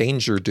by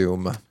Danger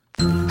Doom.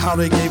 How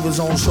they gave his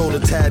own show to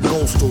Tad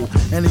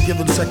Ghostal. Any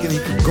given second he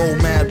could go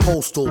mad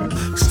postal.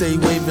 Stay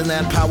waving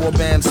that power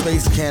band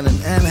space cannon.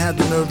 And had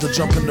the nerve to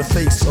jump in the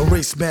face,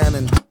 erase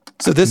Bannon.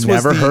 So this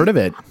Never heard of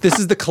it. This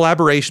is the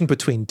collaboration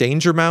between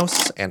Danger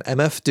Mouse and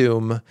MF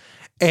Doom.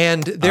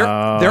 And there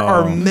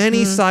are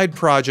many side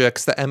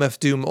projects that MF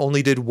Doom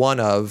only did one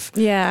of.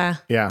 Yeah.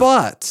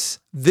 But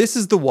this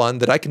is the one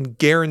that I can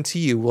guarantee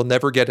you will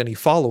never get any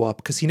follow-up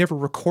because he never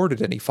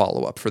recorded any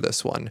follow-up for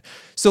this one.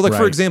 So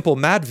for example,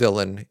 Mad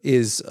Villain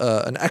is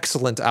an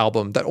excellent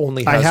album that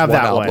only has one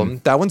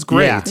album. That one's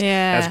great.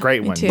 Yeah, that's a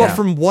great one. But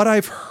from what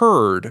I've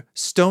heard,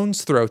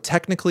 Stone's Throw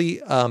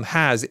technically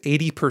has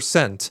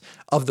 80%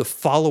 of the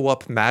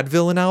follow-up Mad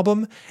Villain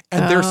album,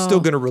 and they're still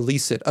going to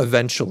release it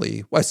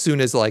eventually as soon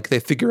as they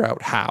figure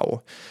out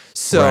how.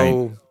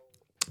 So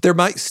there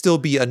might still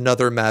be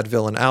another Mad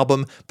Villain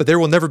album, but there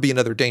will never be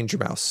another Danger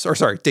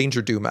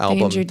Doom album.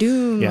 Danger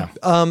Doom. Yeah.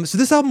 So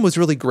this album was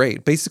really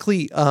great.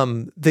 Basically,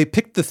 they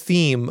picked the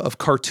theme of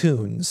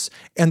cartoons,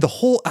 and the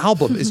whole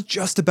album is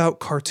just about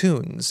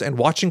cartoons and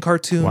watching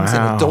cartoons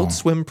and Adult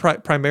Swim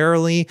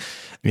primarily.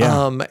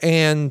 Yeah.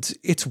 And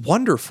it's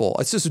wonderful.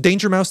 It's just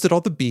Danger Mouse did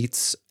all the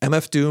beats.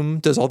 MF Doom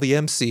does all the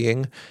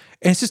MCing.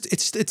 And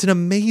it's an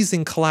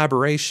amazing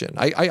collaboration.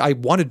 I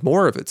wanted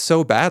more of it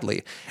so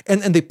badly.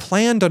 And they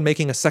planned on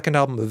making a second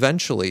album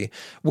eventually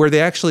where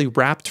they actually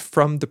rapped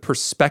from the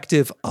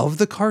perspective of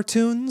the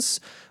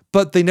cartoons,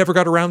 but they never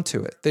got around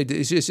to it.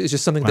 It's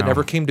just something that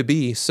never came to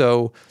be.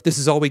 So this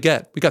is all we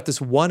get. We got this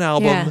one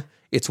album. Yeah.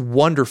 It's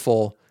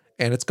wonderful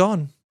and it's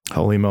gone.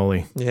 Holy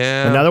moly.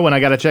 Yeah. Another one I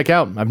got to check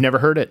out. I've never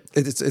heard it.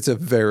 It's a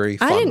very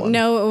fun one. I didn't one.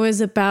 know it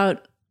was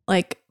about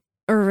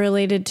or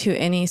related to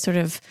any sort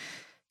of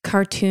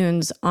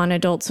cartoons on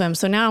Adult Swim.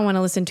 So now I want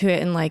to listen to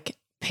it and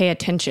pay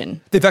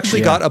attention. They've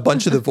actually got a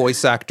bunch of the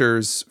voice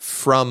actors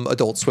from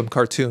Adult Swim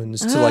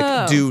cartoons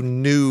to do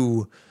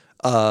new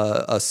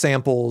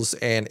samples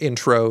and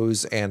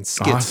intros and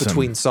skits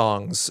between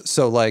songs.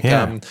 So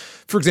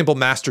for example,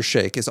 Master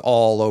Shake is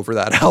all over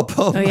that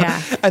album. Oh,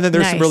 yeah. And then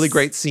there's some really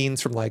great scenes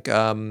from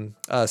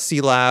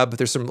C-Lab.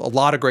 There's a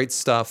lot of great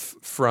stuff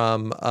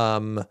from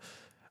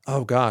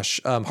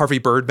Harvey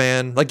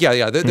Birdman.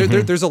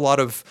 There's a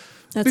lot of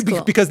That's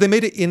cool. Because they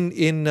made it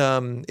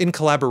in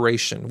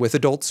collaboration with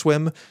Adult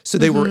Swim, so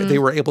they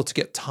were able to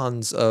get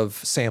tons of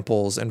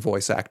samples and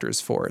voice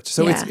actors for it.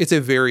 So it's a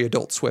very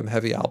Adult Swim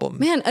heavy album.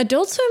 Man,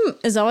 Adult Swim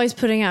is always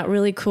putting out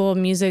really cool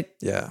music,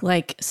 Yeah.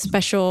 like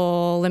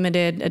special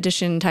limited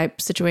edition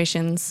type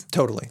situations.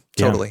 Totally.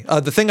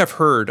 The thing I've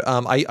heard,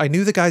 I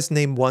knew the guy's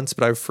name once,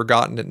 but I've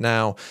forgotten it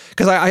now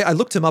because I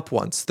looked him up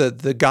once.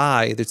 The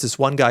guy, there's this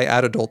one guy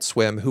at Adult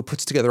Swim who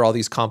puts together all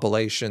these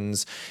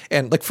compilations,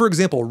 and like for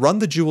example, Run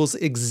the Jewels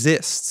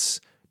exists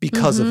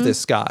because of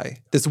this guy.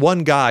 This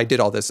one guy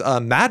did all this.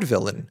 Mad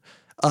Villain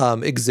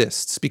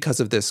exists because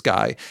of this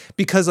guy,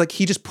 because like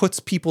he just puts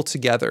people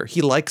together.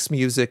 He likes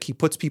music. He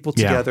puts people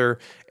together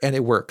and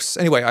it works.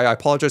 Anyway, I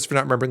apologize for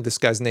not remembering this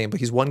guy's name, but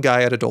he's one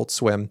guy at Adult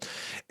Swim.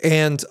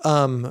 And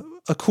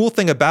a cool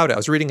thing about it, I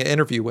was reading an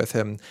interview with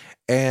him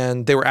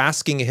and they were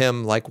asking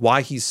him like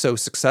why he's so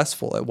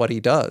successful at what he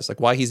does, like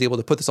why he's able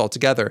to put this all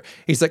together.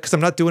 He's like, because I'm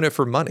not doing it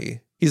for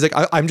money. He's like,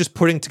 I'm just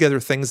putting together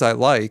things I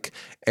like,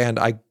 and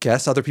I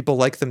guess other people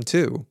like them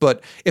too.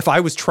 But if I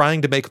was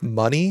trying to make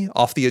money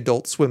off the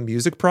Adult Swim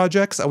music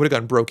projects, I would have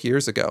gone broke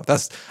years ago.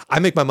 I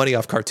make my money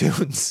off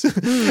cartoons. And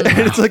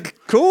it's like,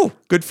 cool,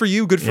 good for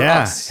you, good for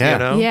us. Yeah. You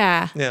know?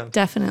 Yeah,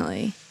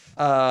 definitely.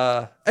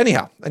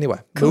 Anyway,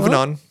 Cool. moving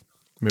on.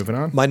 Moving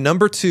on. My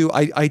number 2,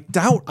 I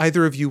doubt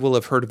either of you will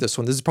have heard of this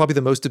one. This is probably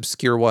the most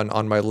obscure one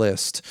on my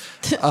list.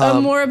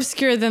 More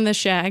obscure than the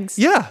Shags.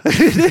 Yeah,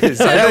 it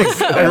is. I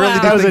really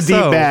that was a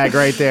deep bag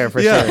right there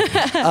for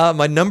sure.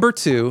 My number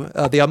 2,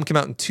 the album came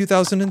out in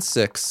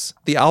 2006.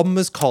 The album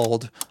is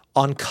called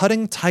On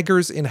Cutting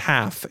Tigers in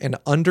Half, An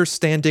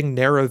Understanding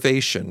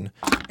Narration,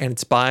 and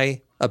it's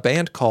by a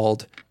band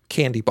called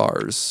Candy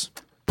Bars.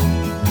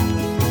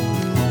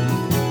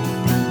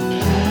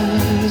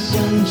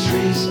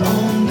 Trees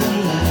on the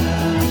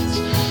left,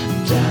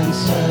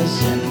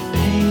 dancers in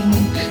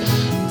pink,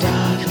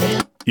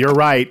 dark. You're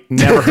right.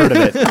 Never heard of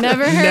it.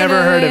 Never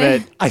heard of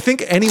it. I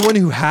think anyone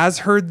who has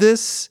heard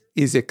this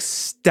is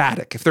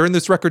ecstatic. If they're in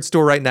this record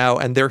store right now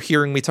and they're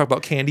hearing me talk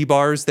about Candy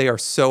Bars, they are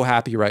so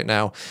happy right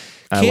now.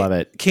 I love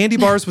it. Candy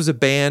Bars was a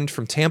band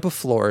from Tampa,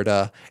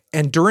 Florida,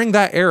 and during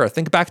that era,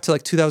 think back to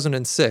like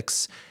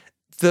 2006,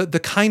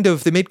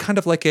 they made kind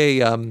of like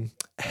a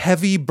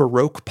heavy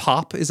Baroque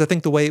pop is I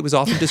think the way it was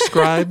often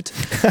described.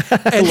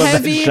 And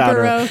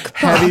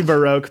heavy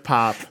Baroque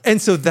pop.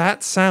 And so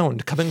that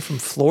sound coming from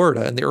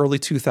Florida in the early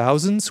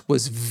 2000s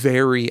was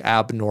very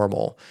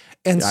abnormal.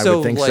 And I so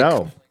would think like,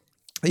 so.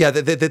 Yeah,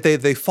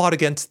 they fought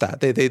against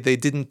that. They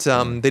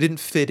didn't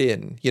fit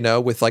in,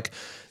 with like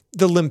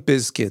the Limp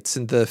Bizkits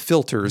and the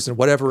Filters and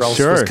whatever else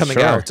was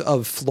coming out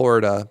of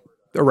Florida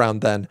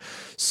around then.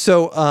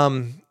 So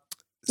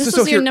This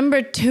was your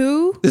number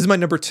 2? This is my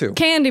number 2.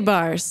 Candy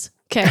Bars.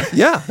 Okay.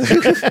 Yeah.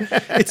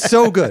 It's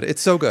so good.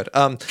 It's so good.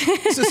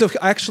 So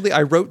actually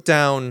I wrote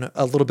down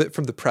a little bit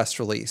from the press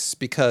release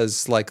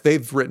because like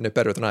they've written it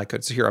better than I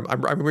could. So here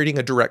I'm reading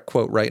a direct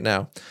quote right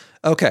now.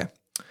 Okay.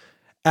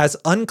 As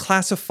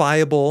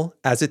unclassifiable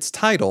as its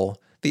title,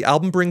 the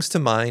album brings to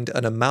mind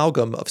an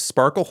amalgam of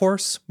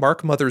Sparklehorse,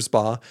 Mark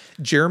Mothersbaugh,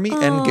 Jeremy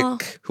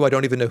Engick, who I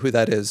don't even know who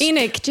that is.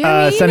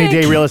 Jeremy Sunny Enoch.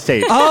 Day Real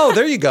Estate. Oh,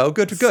 there you go.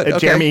 Good. Okay.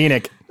 Jeremy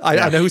Enoch.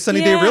 I know who Sunny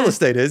Day Real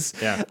Estate is.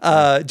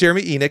 Yeah.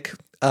 Jeremy Enoch,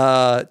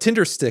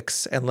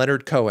 Tindersticks, and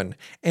Leonard Cohen,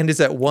 and is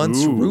at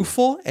once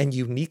rueful and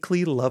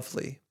uniquely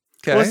lovely.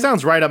 Okay. Well, it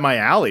sounds right up my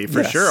alley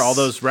for Yes. sure. All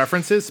those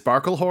references,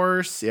 Sparkle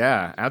Horse.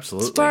 Yeah,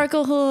 absolutely.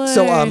 Sparkle Horse.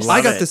 So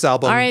I got this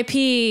album.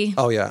 R.I.P.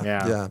 Oh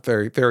yeah.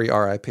 Very, very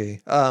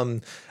R.I.P.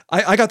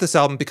 I got this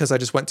album because I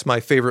just went to my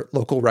favorite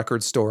local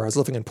record store. I was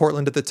living in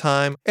Portland at the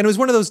time, and it was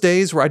one of those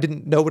days where I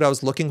didn't know what I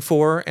was looking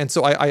for, and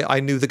so I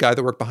knew the guy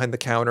that worked behind the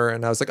counter,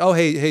 and I was like, "Oh,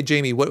 hey,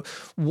 Jamie,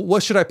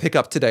 what should I pick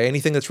up today?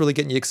 Anything that's really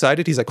getting you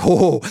excited?" He's like,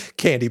 "Oh,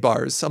 Candy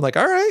Bars." I'm like,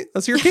 "All right,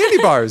 let's hear Candy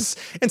Bars."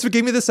 And so he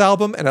gave me this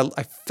album, and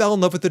I fell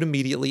in love with it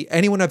immediately.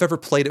 Anyone I've ever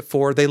played it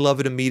for, they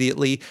love it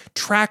immediately.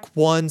 Track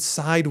 1,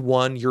 side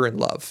 1, you're in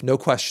love, no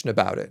question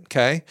about it.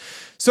 Okay,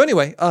 so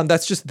anyway,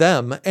 that's just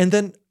them, and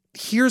then.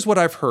 Here's what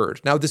I've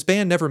heard. Now, this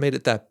band never made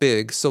it that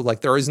big, so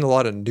like there isn't a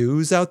lot of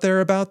news out there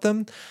about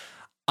them.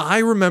 I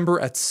remember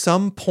at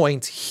some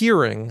point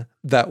hearing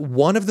that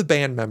one of the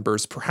band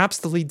members, perhaps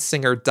the lead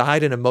singer,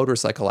 died in a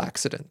motorcycle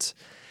accident.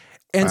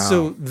 And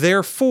so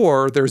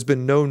therefore, there's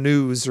been no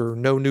news or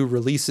no new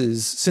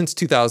releases since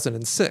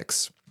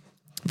 2006.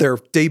 Their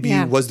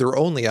debut was their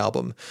only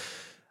album.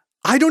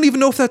 I don't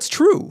even know if that's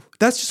true.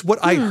 That's just what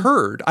I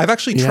heard. I've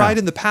actually tried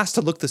in the past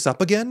to look this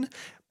up again.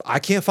 I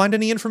can't find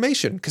any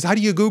information because how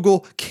do you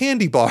Google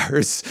Candy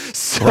Bars?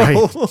 So,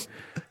 right.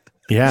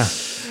 Yeah.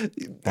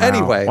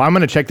 Anyway. Well, I'm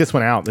going to check this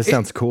one out. This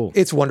sounds cool.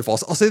 It's wonderful.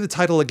 I'll say the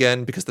title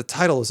again because the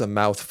title is a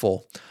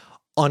mouthful.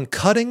 On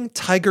Cutting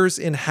Tigers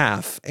in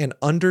Half, An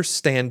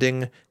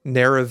Understanding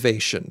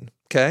Narration.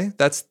 Okay?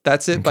 That's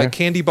it by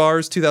Candy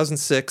Bars,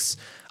 2006.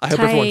 I hope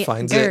everyone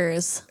finds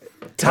it.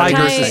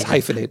 Tigers is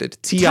hyphenated.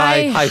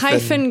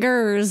 T-I-hyphen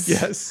Gers.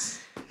 Yes.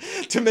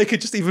 To make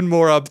it just even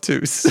more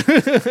obtuse.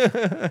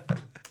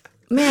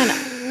 Man,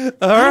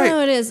 All I right. don't know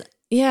what it is.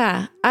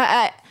 Yeah.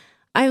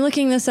 I'm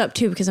looking this up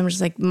too because I'm just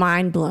like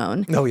mind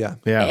blown. Oh, yeah.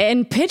 Yeah.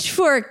 And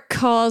Pitchfork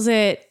calls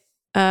it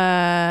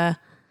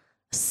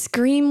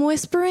scream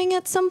whispering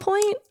at some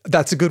point.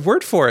 That's a good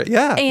word for it.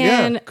 Yeah.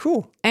 And, yeah.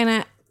 Cool.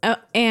 And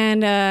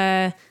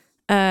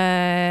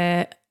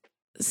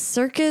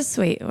circus.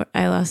 Wait,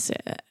 I lost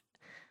it.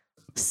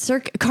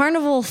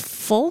 Carnival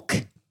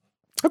folk.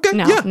 Okay.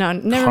 No,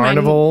 never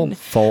Carnival mind.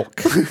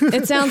 folk.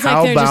 It sounds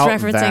like they're just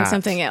referencing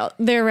something else.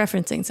 They're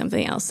referencing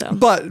something else. So,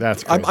 but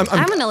that's I'm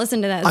going to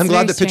listen to that. I'm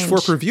glad that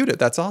Pitchfork reviewed it.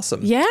 That's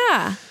awesome.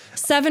 Yeah.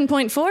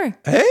 7.4.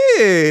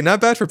 Hey,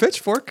 not bad for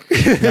Pitchfork.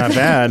 Not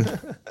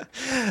bad.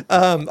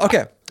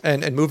 Okay.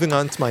 And moving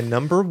on to my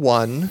number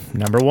 1.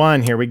 Number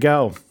 1. Here we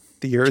go.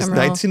 The year is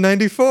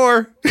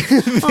 1994.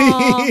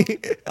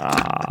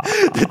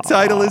 The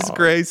title is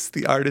Grace.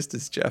 The artist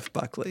is Jeff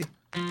Buckley.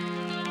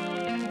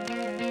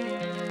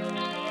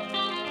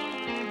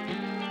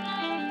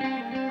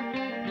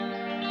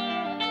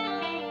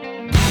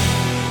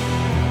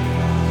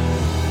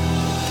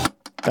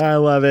 I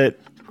love it.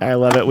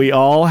 We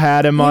all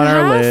had him on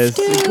our list.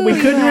 We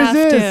couldn't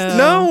resist.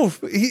 No,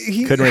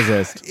 he couldn't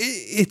resist.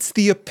 It's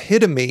the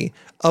epitome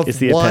of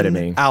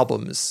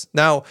albums.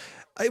 Now,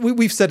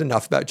 we've said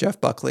enough about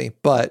Jeff Buckley,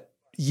 but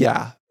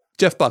yeah,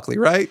 Jeff Buckley,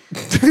 right?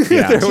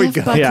 Yeah. There we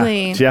go.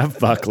 Buckley. Yeah, Jeff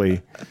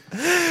Buckley.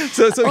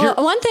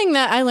 One thing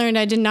that I learned,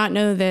 I did not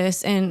know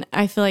this, and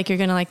I feel like you're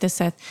going to like this,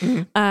 Seth.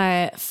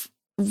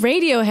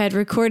 Radiohead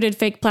recorded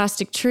Fake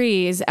Plastic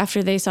Trees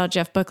after they saw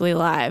Jeff Buckley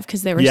live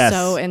because they were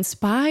so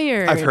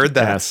inspired. I've heard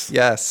that.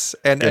 Yes.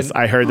 And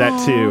I heard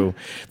that too.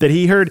 That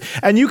he heard.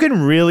 And you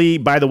can really,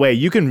 by the way,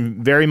 you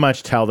can very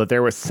much tell that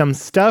there was some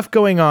stuff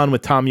going on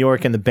with Tom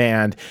York and the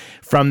band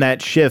from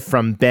that shift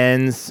from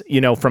Ben's,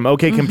 from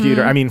OK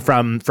Computer. I mean,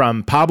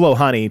 from Pablo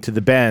Honey to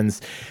the Benz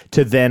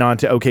to then on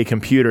to OK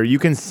Computer. You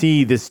can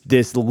see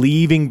this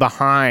leaving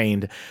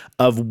behind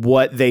of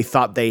what they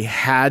thought they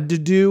had to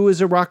do as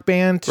a rock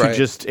band to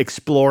just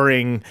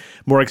exploring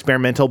more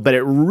experimental, but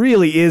it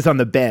really is on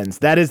the Benz.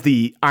 That is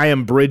I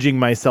am bridging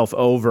myself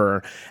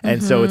over.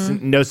 And so it's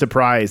no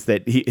surprise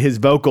that his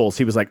vocals,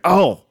 he was like,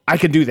 oh, I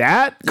can do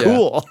that?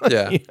 Cool.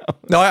 Yeah.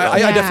 No, I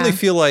definitely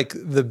feel like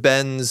the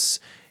Benz,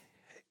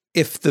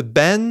 if the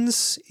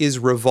Benz is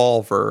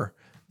Revolver,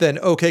 then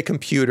OK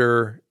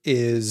Computer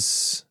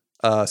is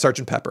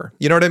Sgt. Pepper.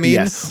 You know what I mean?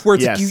 Yes. Where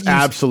it's yes,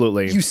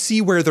 absolutely. You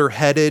see where they're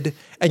headed,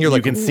 and you're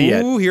like, can see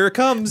it. Ooh, here it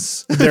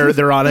comes.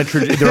 They're on a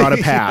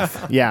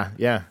path.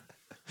 Yeah.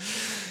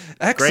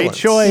 Excellent. Great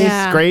choice.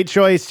 Yeah. Great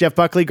choice, Jeff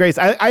Buckley. Grace.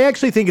 I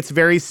actually think it's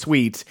very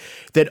sweet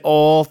that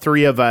all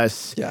three of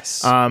us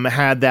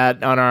had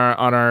that on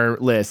our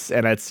list,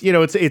 and it's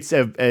it's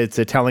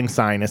a telling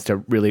sign as to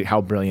really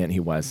how brilliant he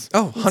was.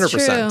 Oh,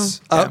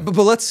 100%.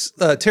 But let's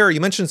Tara,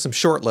 you mentioned some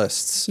short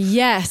lists.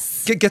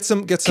 Yes. Get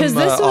some because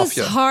this was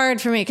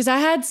hard for me because I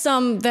had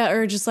some that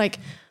are just like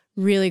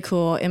really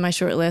cool in my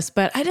short list,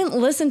 but I didn't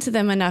listen to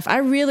them enough. I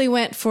really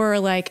went for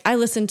I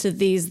listened to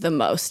these the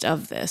most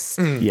of this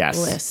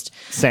list.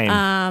 Same.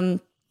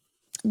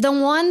 The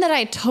one that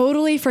I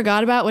totally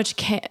forgot about, which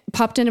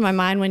popped into my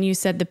mind when you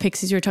said the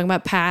Pixies, you were talking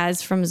about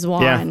Paz from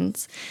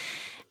Swans. Yeah.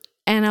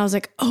 And I was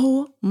like,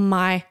 oh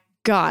my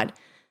God,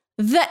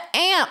 the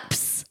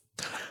Amps.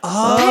 Pacer.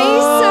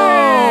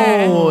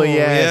 Oh,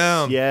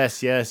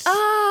 yes.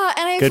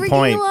 And I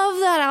freaking love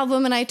that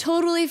album, and I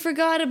totally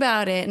forgot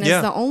about it, and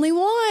it's the only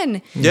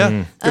one.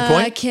 Yeah, good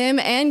point. Kim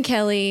and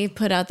Kelly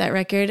put out that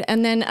record,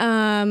 and then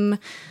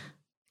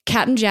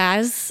Captain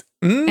Jazz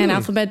and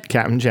Alphabet.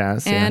 Captain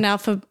Jazz and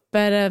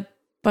Alphabet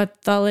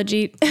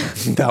Pathology.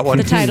 That one.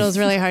 The title is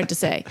really hard to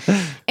say.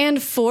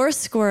 And Four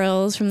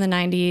Squirrels from the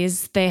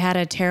 90s. They had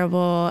a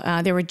terrible.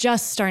 They were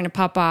just starting to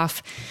pop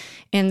off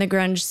in the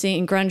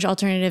grunge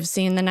alternative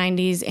scene in the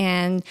 90s,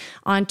 and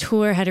on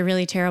tour had a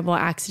really terrible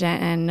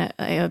accident, and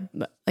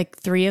like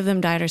 3 of them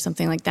died or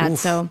something like that. Oof.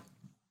 So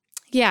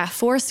yeah,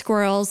 Four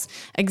Squirrels,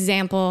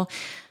 example.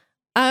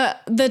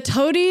 The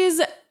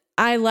Toadies,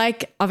 I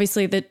like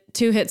obviously the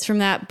 2 hits from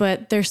that,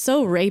 but they're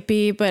so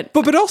rapey, but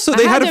also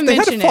they had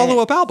a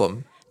follow-up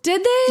album.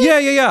 Did they?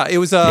 Yeah. It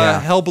was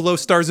Hell Below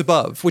Stars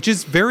Above, which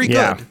is very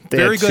good.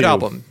 Very good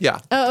album. Yeah.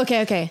 Oh,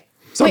 okay.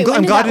 So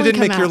I'm glad it didn't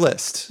make your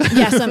list.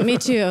 Yes, me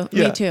too.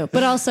 Yeah. Me too.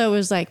 But also it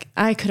was like,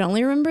 I could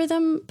only remember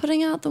them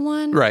putting out the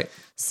one. Right.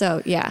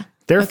 So yeah.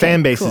 Their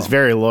fan base is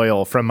very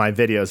loyal from my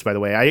videos, by the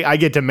way. I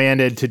get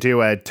demanded to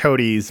do a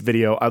Toadies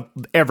video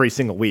every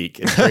single week.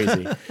 It's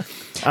crazy.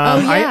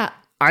 I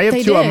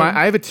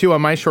have 2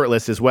 on my short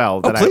list as well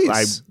that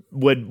I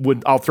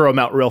would I'll throw them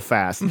out real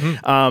fast.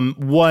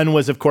 Mm-hmm. One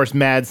was, of course,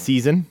 Mad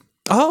Season.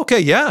 Oh, okay.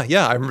 Yeah.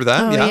 I remember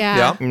that.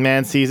 Yeah.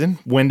 Mad Season,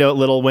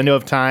 little window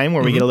of time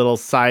where we get a little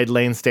side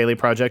Lane Staley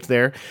project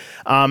there.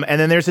 And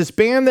then there's this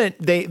band that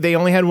they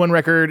only had one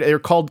record. They're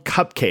called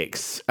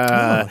Cupcakes.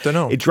 Don't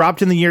know. It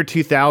dropped in the year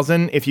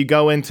 2000. If you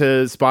go into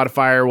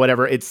Spotify or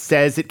whatever, it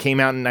says it came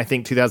out in, I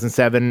think,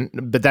 2007,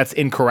 but that's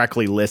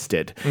incorrectly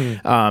listed.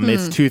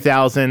 It's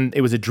 2000.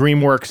 It was a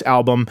DreamWorks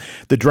album.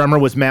 The drummer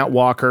was Matt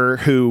Walker,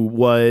 who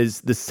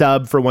was the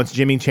sub for once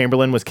Jimmy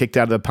Chamberlain was kicked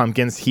out of the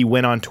Pumpkins. He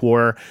went on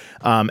tour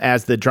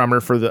as the drummer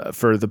for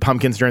the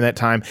Pumpkins during that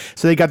time.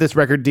 So they got this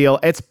record deal.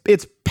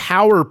 It's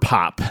power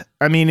pop.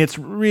 I mean, it's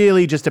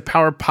really just a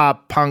power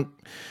pop punk,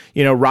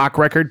 rock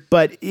record,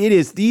 but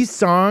these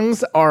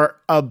songs are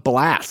a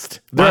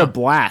blast. They're a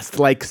blast,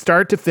 like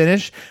start to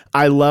finish.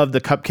 I love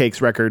the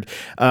Cupcakes record.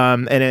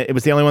 And it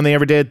was the only one they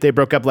ever did. They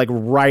broke up like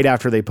right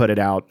after they put it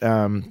out.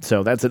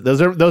 So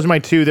those are my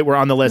 2 that were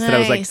on the list that I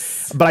was like,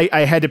 but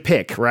I had to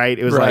pick, right?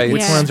 It was like,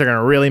 which ones are going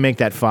to really make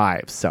that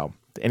 5? So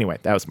anyway,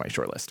 that was my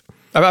short list.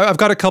 I've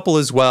got a couple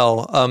as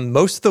well.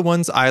 Most of the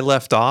ones I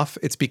left off,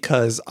 it's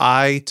because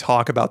I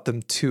talk about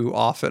them too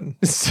often.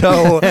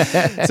 So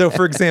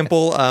for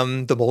example,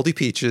 the Moldy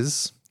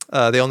Peaches,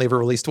 they only ever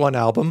released one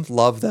album.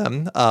 Love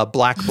them.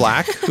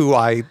 Black, who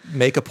I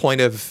make a point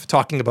of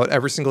talking about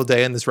every single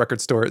day in this record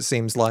store, it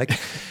seems like.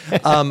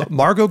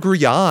 Margot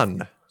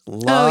Gruyan.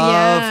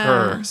 Love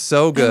her.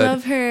 So good. I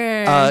love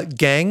her.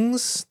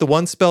 Gangs, the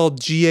one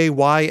spelled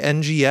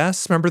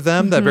Gayng's. Remember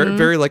them? That very,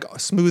 very like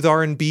smooth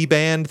R&B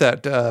band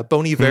that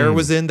Bon Iver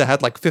was in that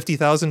had like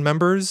 50,000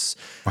 members.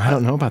 I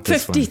don't know about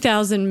this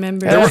 50,000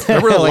 members.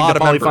 There were a lot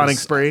of polyphonic members.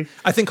 Spree.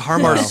 I think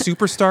Harmar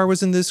Superstar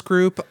was in this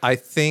group. I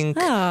think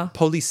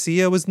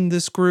Policia was in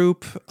this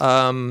group.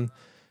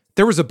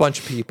 There was a bunch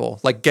of people.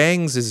 Like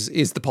Gangs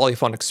is the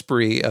polyphonic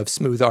spree of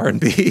smooth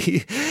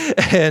R&B.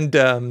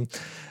 And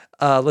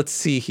Let's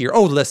see here.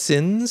 Oh,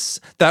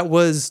 Lessons. That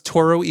was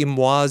Toro y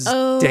Moi's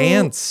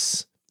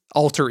dance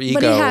alter ego.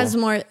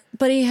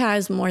 But he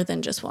has more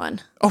than just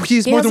one. Oh, he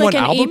has more than one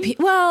album? EP.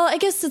 Well, I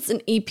guess it's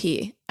an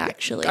EP,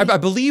 actually. I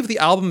believe the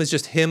album is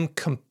just him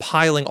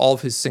compiling all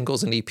of his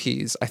singles and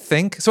EPs, I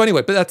think. So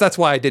anyway, but that's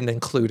why I didn't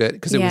include it,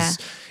 because it was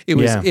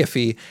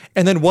iffy.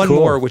 And then one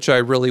more, which I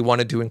really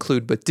wanted to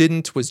include but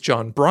didn't, was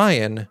John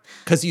Bryan,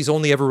 because he's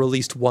only ever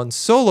released one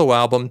solo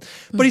album,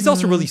 but he's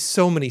also released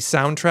so many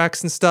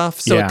soundtracks and stuff,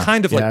 so it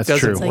kind of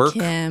doesn't work.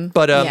 Like him.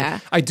 But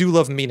I do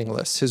love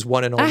Meaningless, his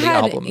one and only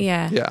album.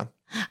 Yeah.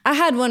 I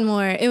had one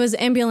more. It was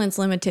Ambulance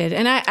Limited.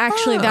 And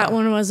that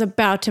one was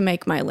about to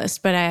make my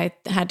list, but I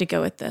had to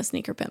go with the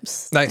Sneaker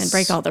Pimps and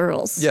break all the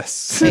rules.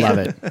 Yes. Love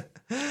it.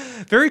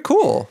 Very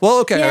cool.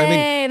 Well, okay.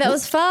 Yay, that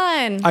was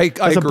fun. I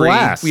agree. A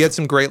blast. We had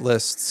some great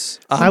lists.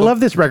 I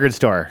love this record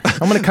store.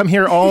 I'm going to come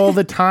here all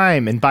the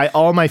time and buy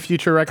all my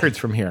future records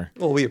from here.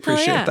 Well, we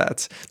appreciate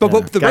that. But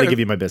got to give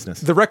you my business.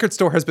 The record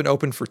store has been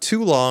open for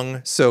too long,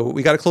 so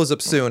we got to close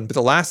up soon. But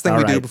the last thing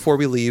we do before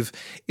we leave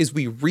is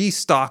we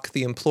restock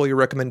the employee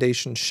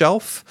recommendation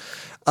shelf.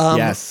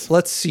 Yes.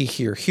 Let's see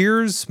here.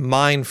 Here's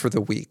mine for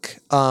the week.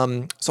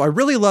 So I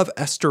really love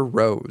Esther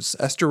Rose.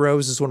 Esther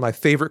Rose is one of my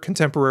favorite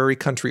contemporary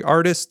country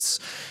artists.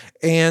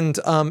 And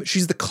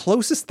she's the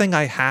closest thing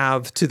I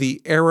have to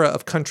the era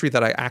of country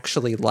that I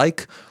actually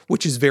like,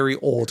 which is very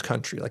old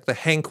country, like the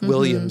Hank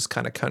Williams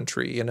kind of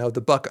country,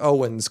 the Buck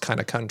Owens kind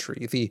of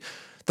country, the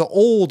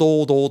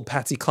old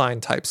Patsy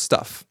Cline type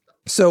stuff.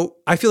 So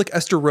I feel like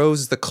Esther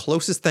Rose is the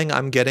closest thing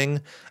I'm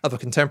getting of a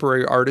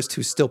contemporary artist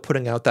who's still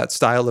putting out that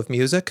style of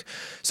music.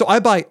 So I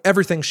buy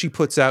everything she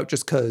puts out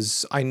just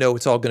because I know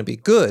it's all going to be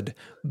good.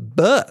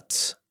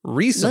 But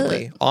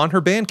recently, on her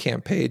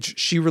Bandcamp page,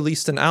 she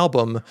released an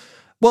album.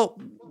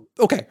 Well,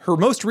 okay, her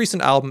most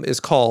recent album is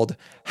called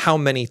How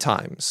Many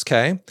Times,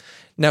 okay?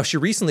 Now, she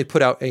recently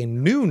put out a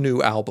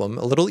new album,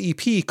 a little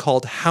EP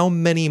called How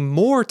Many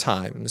More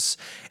Times,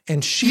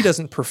 and she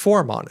doesn't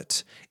perform on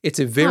it. It's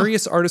a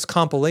various artist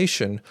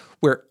compilation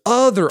where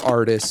other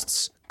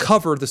artists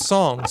cover the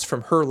songs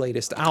from her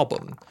latest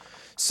album.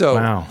 So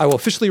I will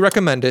officially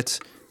recommend it.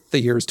 The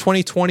year is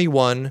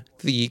 2021.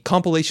 The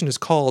compilation is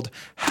called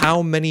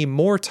How Many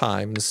More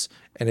Times,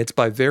 and it's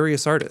by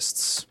various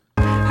artists.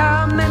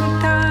 How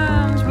many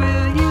times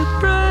will you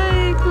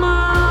break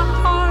my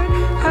heart?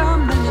 How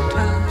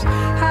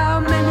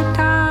many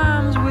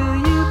times will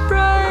you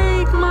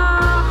break my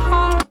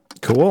heart?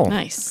 Cool.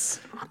 Nice.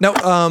 Now,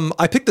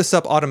 I picked this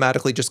up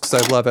automatically just because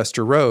I love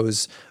Esther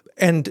Rose,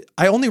 and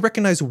I only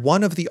recognize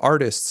one of the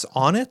artists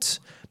on it,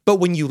 but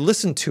when you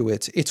listen to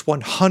it, it's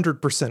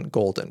 100%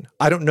 golden.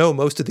 I don't know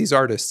most of these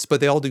artists, but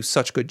they all do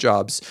such good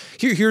jobs.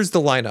 Here's the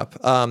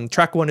lineup.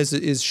 Track one is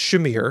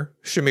Shamir.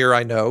 Shamir,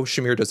 I know.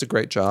 Shamir does a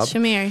great job.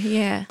 Shamir,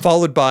 yeah.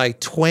 Followed by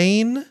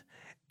Twain,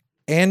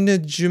 Anna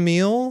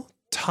Jamil,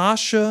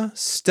 Tasha,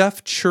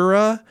 Steph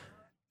Chura,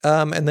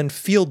 and then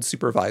Field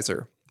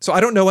Supervisor. So I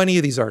don't know any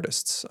of these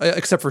artists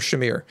except for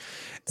Shamir.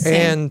 Same.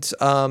 And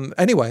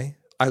anyway,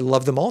 I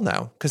love them all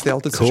now because they all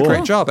did such a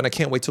great job, and I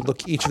can't wait to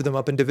look each of them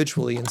up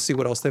individually and see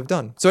what else they've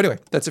done. So anyway,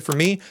 that's it for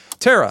me.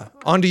 Tara,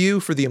 on to you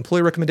for the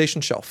employee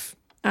recommendation shelf.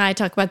 I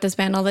talk about this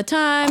band all the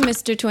time.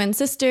 Mr. Twin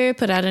Sister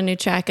put out a new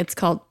track. It's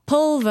called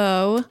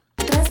Polvo.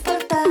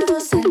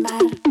 Transportados en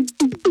mar,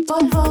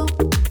 polvo,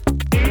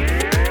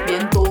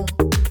 viento,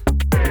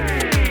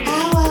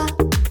 agua,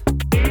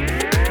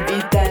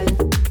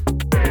 vital.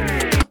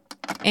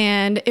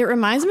 And it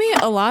reminds me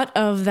a lot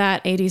of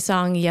that 80s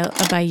song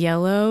by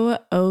Yellow,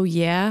 Oh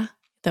Yeah,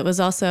 that was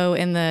also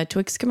in the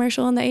Twix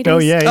commercial in the 80s. Oh,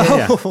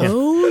 yeah.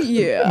 Oh,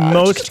 yeah.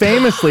 Most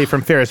famously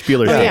from Ferris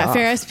Bueller's Day Off.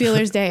 Ferris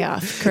Bueller's Day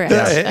Off, correct.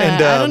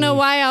 And, I don't know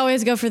why I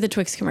always go for the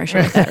Twix commercial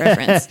with that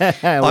reference.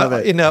 I love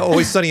it. In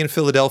Always Sunny in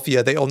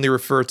Philadelphia, they only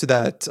refer to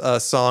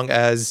that song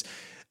as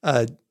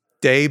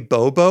Day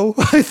Bobo,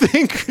 I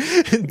think.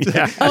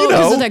 Yeah.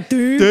 Because it's like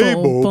Day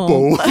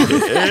Bobo.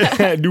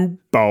 Do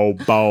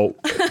Bobo.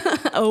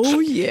 Oh,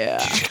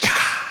 yeah.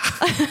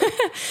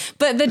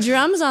 But the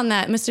drums on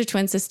that Mr.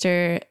 Twin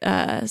Sister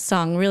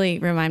song really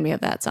remind me of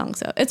that song.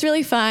 So it's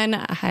really fun.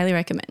 I highly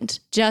recommend.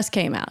 Just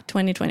came out,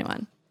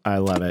 2021. I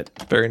love it.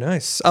 Very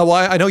nice. Well,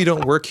 I know you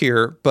don't work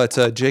here, but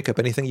Jacob,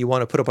 anything you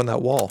want to put up on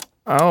that wall?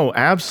 Oh,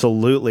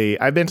 absolutely.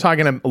 I've been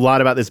talking a lot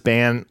about this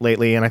band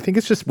lately, and I think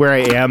it's just where I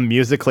am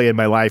musically in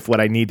my life,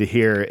 what I need to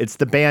hear. It's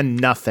the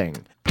band Nothing.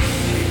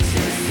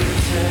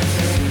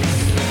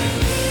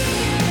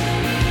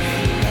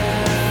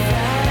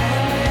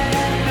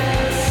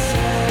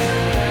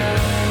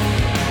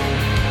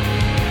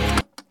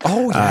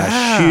 Oh,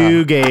 yeah.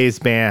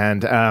 Shoegaze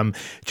band.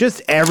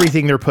 Just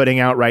everything they're putting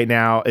out right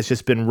now, it's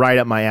just been right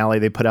up my alley.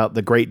 They put out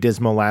The Great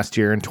Dismal last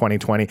year in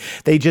 2020.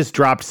 They just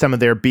dropped some of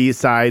their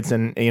B-sides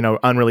and,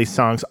 unreleased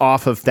songs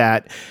off of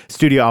that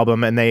studio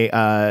album, and they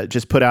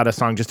just put out a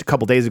song just a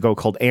couple days ago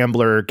called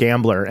Ambler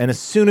Gambler. And as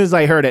soon as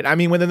I heard it,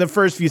 within the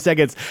first few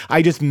seconds,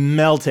 I just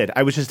melted.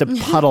 I was just a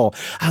puddle.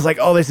 I was like,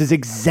 oh, this is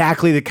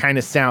exactly the kind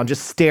of sound.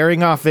 Just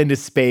staring off into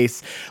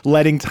space,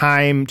 letting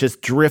time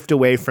just drift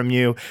away from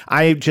you.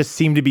 I just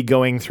seem to be be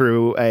going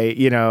through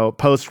a,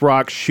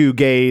 post-rock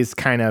shoegaze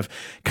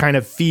kind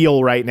of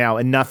feel right now,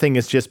 and nothing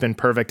has just been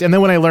perfect. And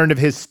then when I learned of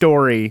his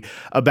story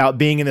about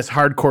being in this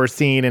hardcore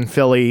scene in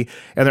Philly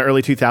in the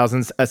early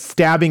 2000s,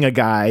 stabbing a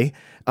guy,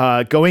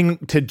 going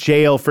to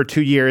jail for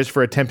 2 years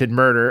for attempted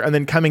murder, and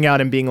then coming out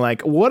and being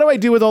like, what do I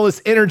do with all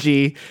this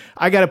energy?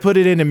 I got to put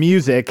it into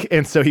music.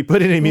 And so he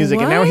put it into music.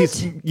 What? And now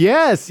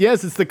yes,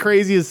 it's the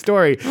craziest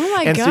story. Oh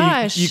my and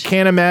gosh. So you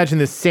can't imagine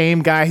the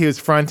same guy who was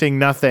fronting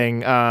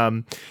Nothing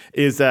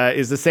is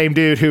the same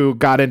dude who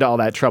got into all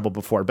that trouble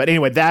before. But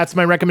anyway, that's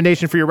my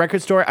recommendation for your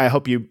record store. I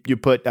hope you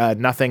put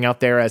Nothing out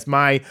there as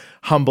my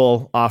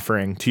humble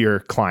offering to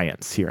your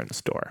clients here in the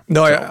store.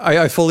 No,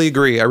 I fully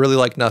agree. I really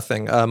like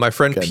Nothing. My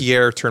friend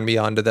Pierre turned me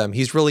on to them.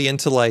 He's really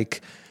into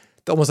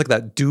almost like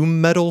that doom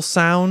metal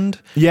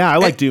sound. Yeah, I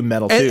like doom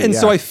metal too. And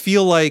so I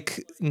feel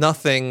like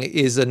Nothing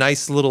is a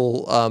nice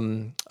little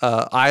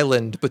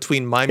island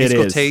between my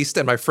musical taste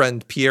and my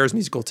friend Pierre's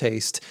musical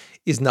taste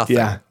is Nothing.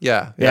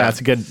 Yeah.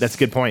 That's a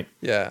good point.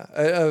 Yeah.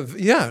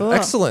 Cool.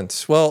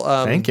 Excellent.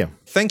 Well, thank you.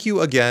 Thank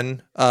you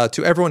again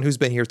to everyone who's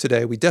been here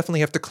today. We definitely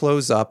have to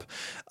close up.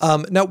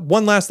 Now,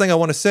 one last thing I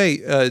want to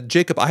say,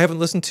 Jacob, I haven't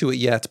listened to it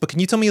yet, but can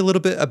you tell me a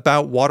little bit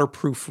about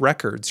Waterproof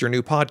Records, your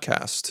new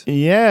podcast?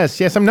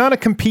 Yes. I'm not a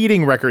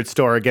competing record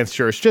store against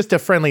yours, just a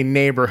friendly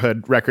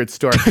neighborhood record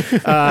store.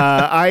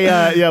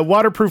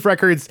 Waterproof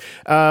Records,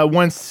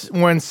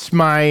 once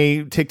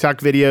my TikTok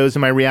videos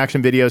and my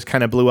reaction videos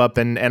kind of blew up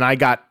and I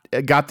got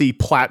the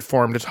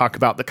platform to talk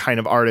about the kind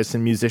of artists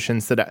and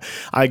musicians that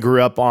I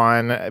grew up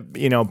on.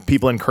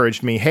 People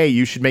encouraged me, hey,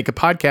 you should make a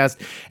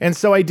podcast. And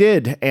so I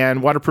did.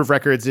 And Waterproof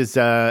Records is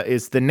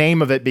the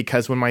name of it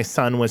because when my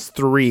son was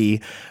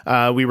 3,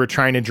 we were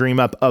trying to dream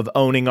up of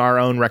owning our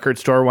own record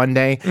store one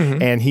day.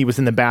 Mm-hmm. And he was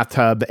in the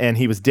bathtub and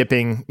he was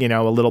dipping,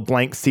 a little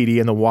blank CD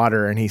in the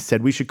water. And he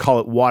said, we should call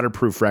it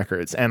Waterproof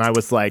Records. And I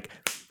was like,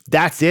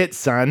 that's it,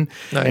 son.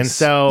 Nice. And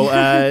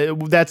so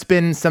that's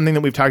been something that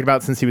we've talked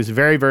about since he was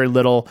very, very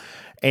little.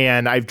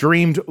 And I've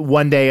dreamed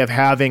one day of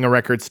having a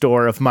record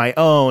store of my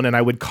own, and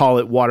I would call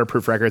it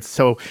Waterproof Records.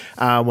 So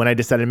when I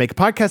decided to make a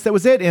podcast, that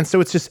was it. And so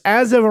it's just,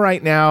 as of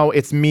right now,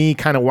 it's me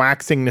kind of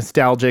waxing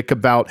nostalgic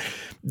about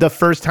the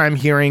first time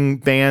hearing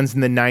bands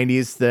in the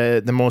 90s,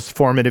 the most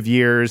formative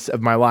years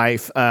of my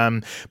life.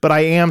 But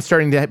I am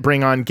starting to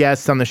bring on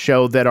guests on the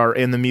show that are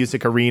in the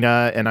music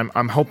arena, and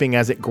I'm hoping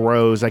as it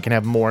grows, I can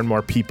have more and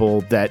more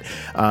people that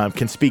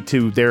can speak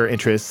to their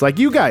interests, like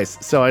you guys.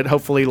 So I'd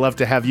hopefully love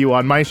to have you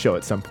on my show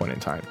at some point in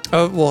time.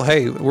 Oh, well,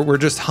 hey, we're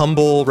just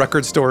humble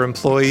record store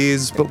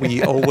employees, but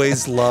we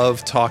always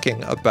love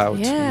talking about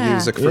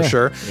music for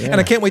sure. Yeah. And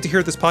I can't wait to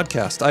hear this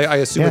podcast. I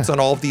assume it's on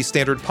all of these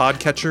standard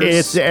podcatchers.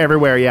 It's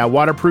everywhere, yeah.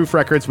 Waterproof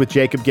Records with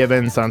Jacob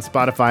Givens on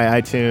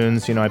Spotify,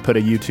 iTunes. I put a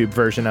YouTube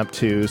version up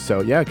too. So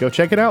yeah, go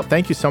check it out.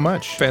 Thank you so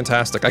much.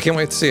 Fantastic. I can't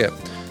wait to see it.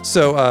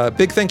 So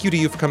big thank you to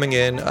you for coming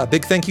in.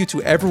 Big thank you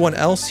to everyone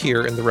else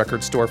here in the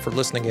record store for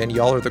listening in.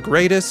 Y'all are the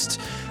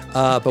greatest.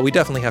 But we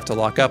definitely have to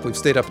lock up. We've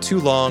stayed up too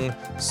long.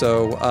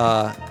 So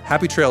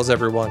happy trails,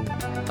 everyone.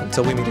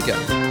 Until we meet again.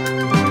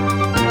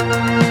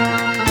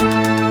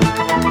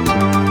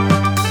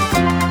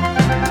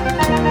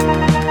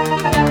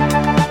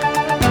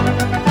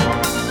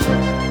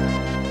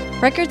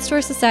 Record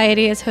Store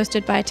Society is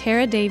hosted by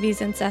Tara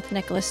Davies and Seth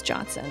Nicholas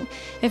Johnson.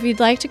 If you'd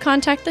like to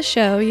contact the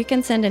show, you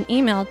can send an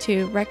email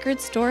to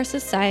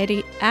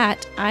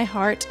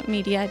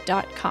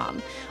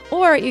recordstoresociety@iheartmedia.com.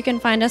 Or you can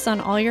find us on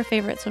all your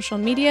favorite social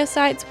media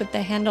sites with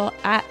the handle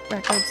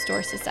 @Record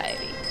Store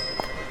Society.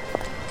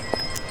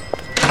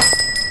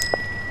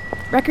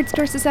 Record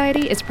Store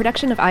Society is a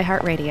production of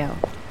iHeartRadio.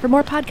 For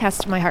more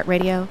podcasts from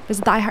iHeartRadio,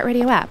 visit the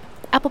iHeartRadio app,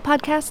 Apple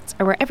Podcasts,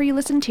 or wherever you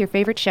listen to your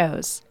favorite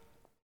shows.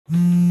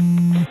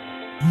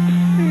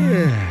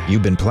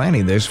 You've been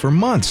planning this for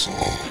months.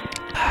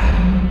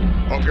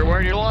 Hope you're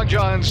wearing your long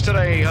johns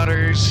today,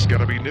 hunters.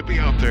 Gonna be nippy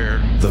out there.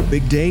 The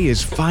big day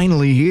is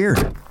finally here.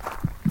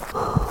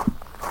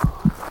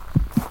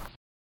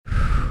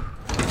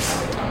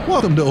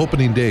 Welcome to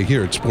opening day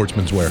here at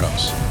Sportsman's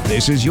Warehouse.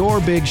 This is your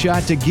big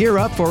shot to gear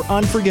up for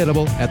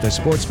unforgettable at the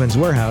Sportsman's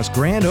Warehouse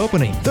grand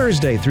opening,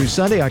 Thursday through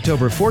Sunday,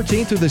 October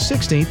 14th through the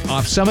 16th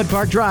off Summit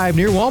Park Drive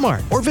near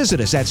Walmart, or visit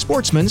us at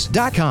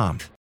sportsmans.com.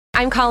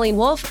 I'm Colleen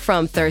Wolfe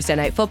from Thursday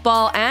Night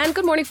Football and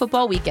Good Morning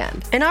Football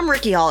Weekend. And I'm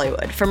Ricky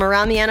Hollywood from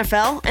Around the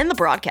NFL and the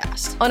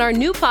broadcast. On our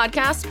new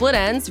podcast, Split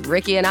Ends,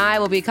 Ricky and I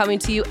will be coming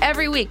to you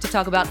every week to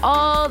talk about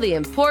all the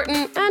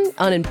important and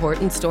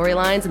unimportant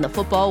storylines in the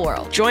football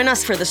world. Join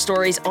us for the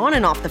stories on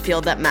and off the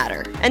field that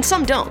matter. And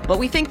some don't, but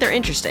we think they're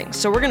interesting,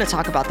 so we're going to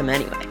talk about them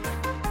anyway.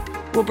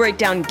 We'll break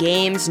down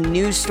games,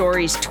 news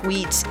stories,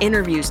 tweets,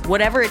 interviews,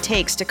 whatever it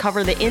takes to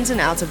cover the ins and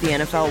outs of the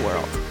NFL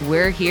world.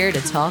 We're here to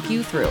talk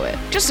you through it.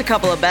 Just a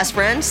couple of best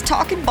friends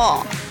talking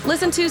ball.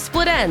 Listen to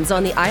Split Ends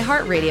on the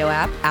iHeartRadio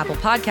app, Apple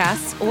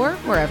Podcasts, or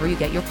wherever you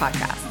get your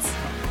podcasts.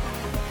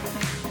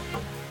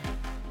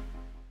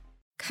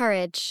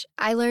 Courage.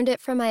 I learned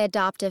it from my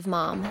adoptive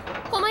mom.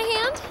 Hold my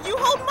hand. You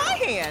hold my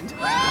hand.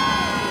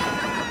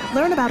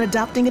 Learn about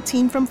adopting a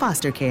teen from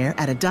foster care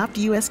at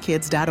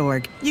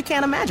adoptuskids.org. You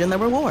can't imagine the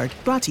reward.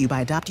 Brought to you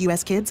by Adopt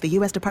US Kids, the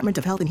U.S. Department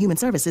of Health and Human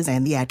Services,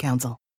 and the Ad Council.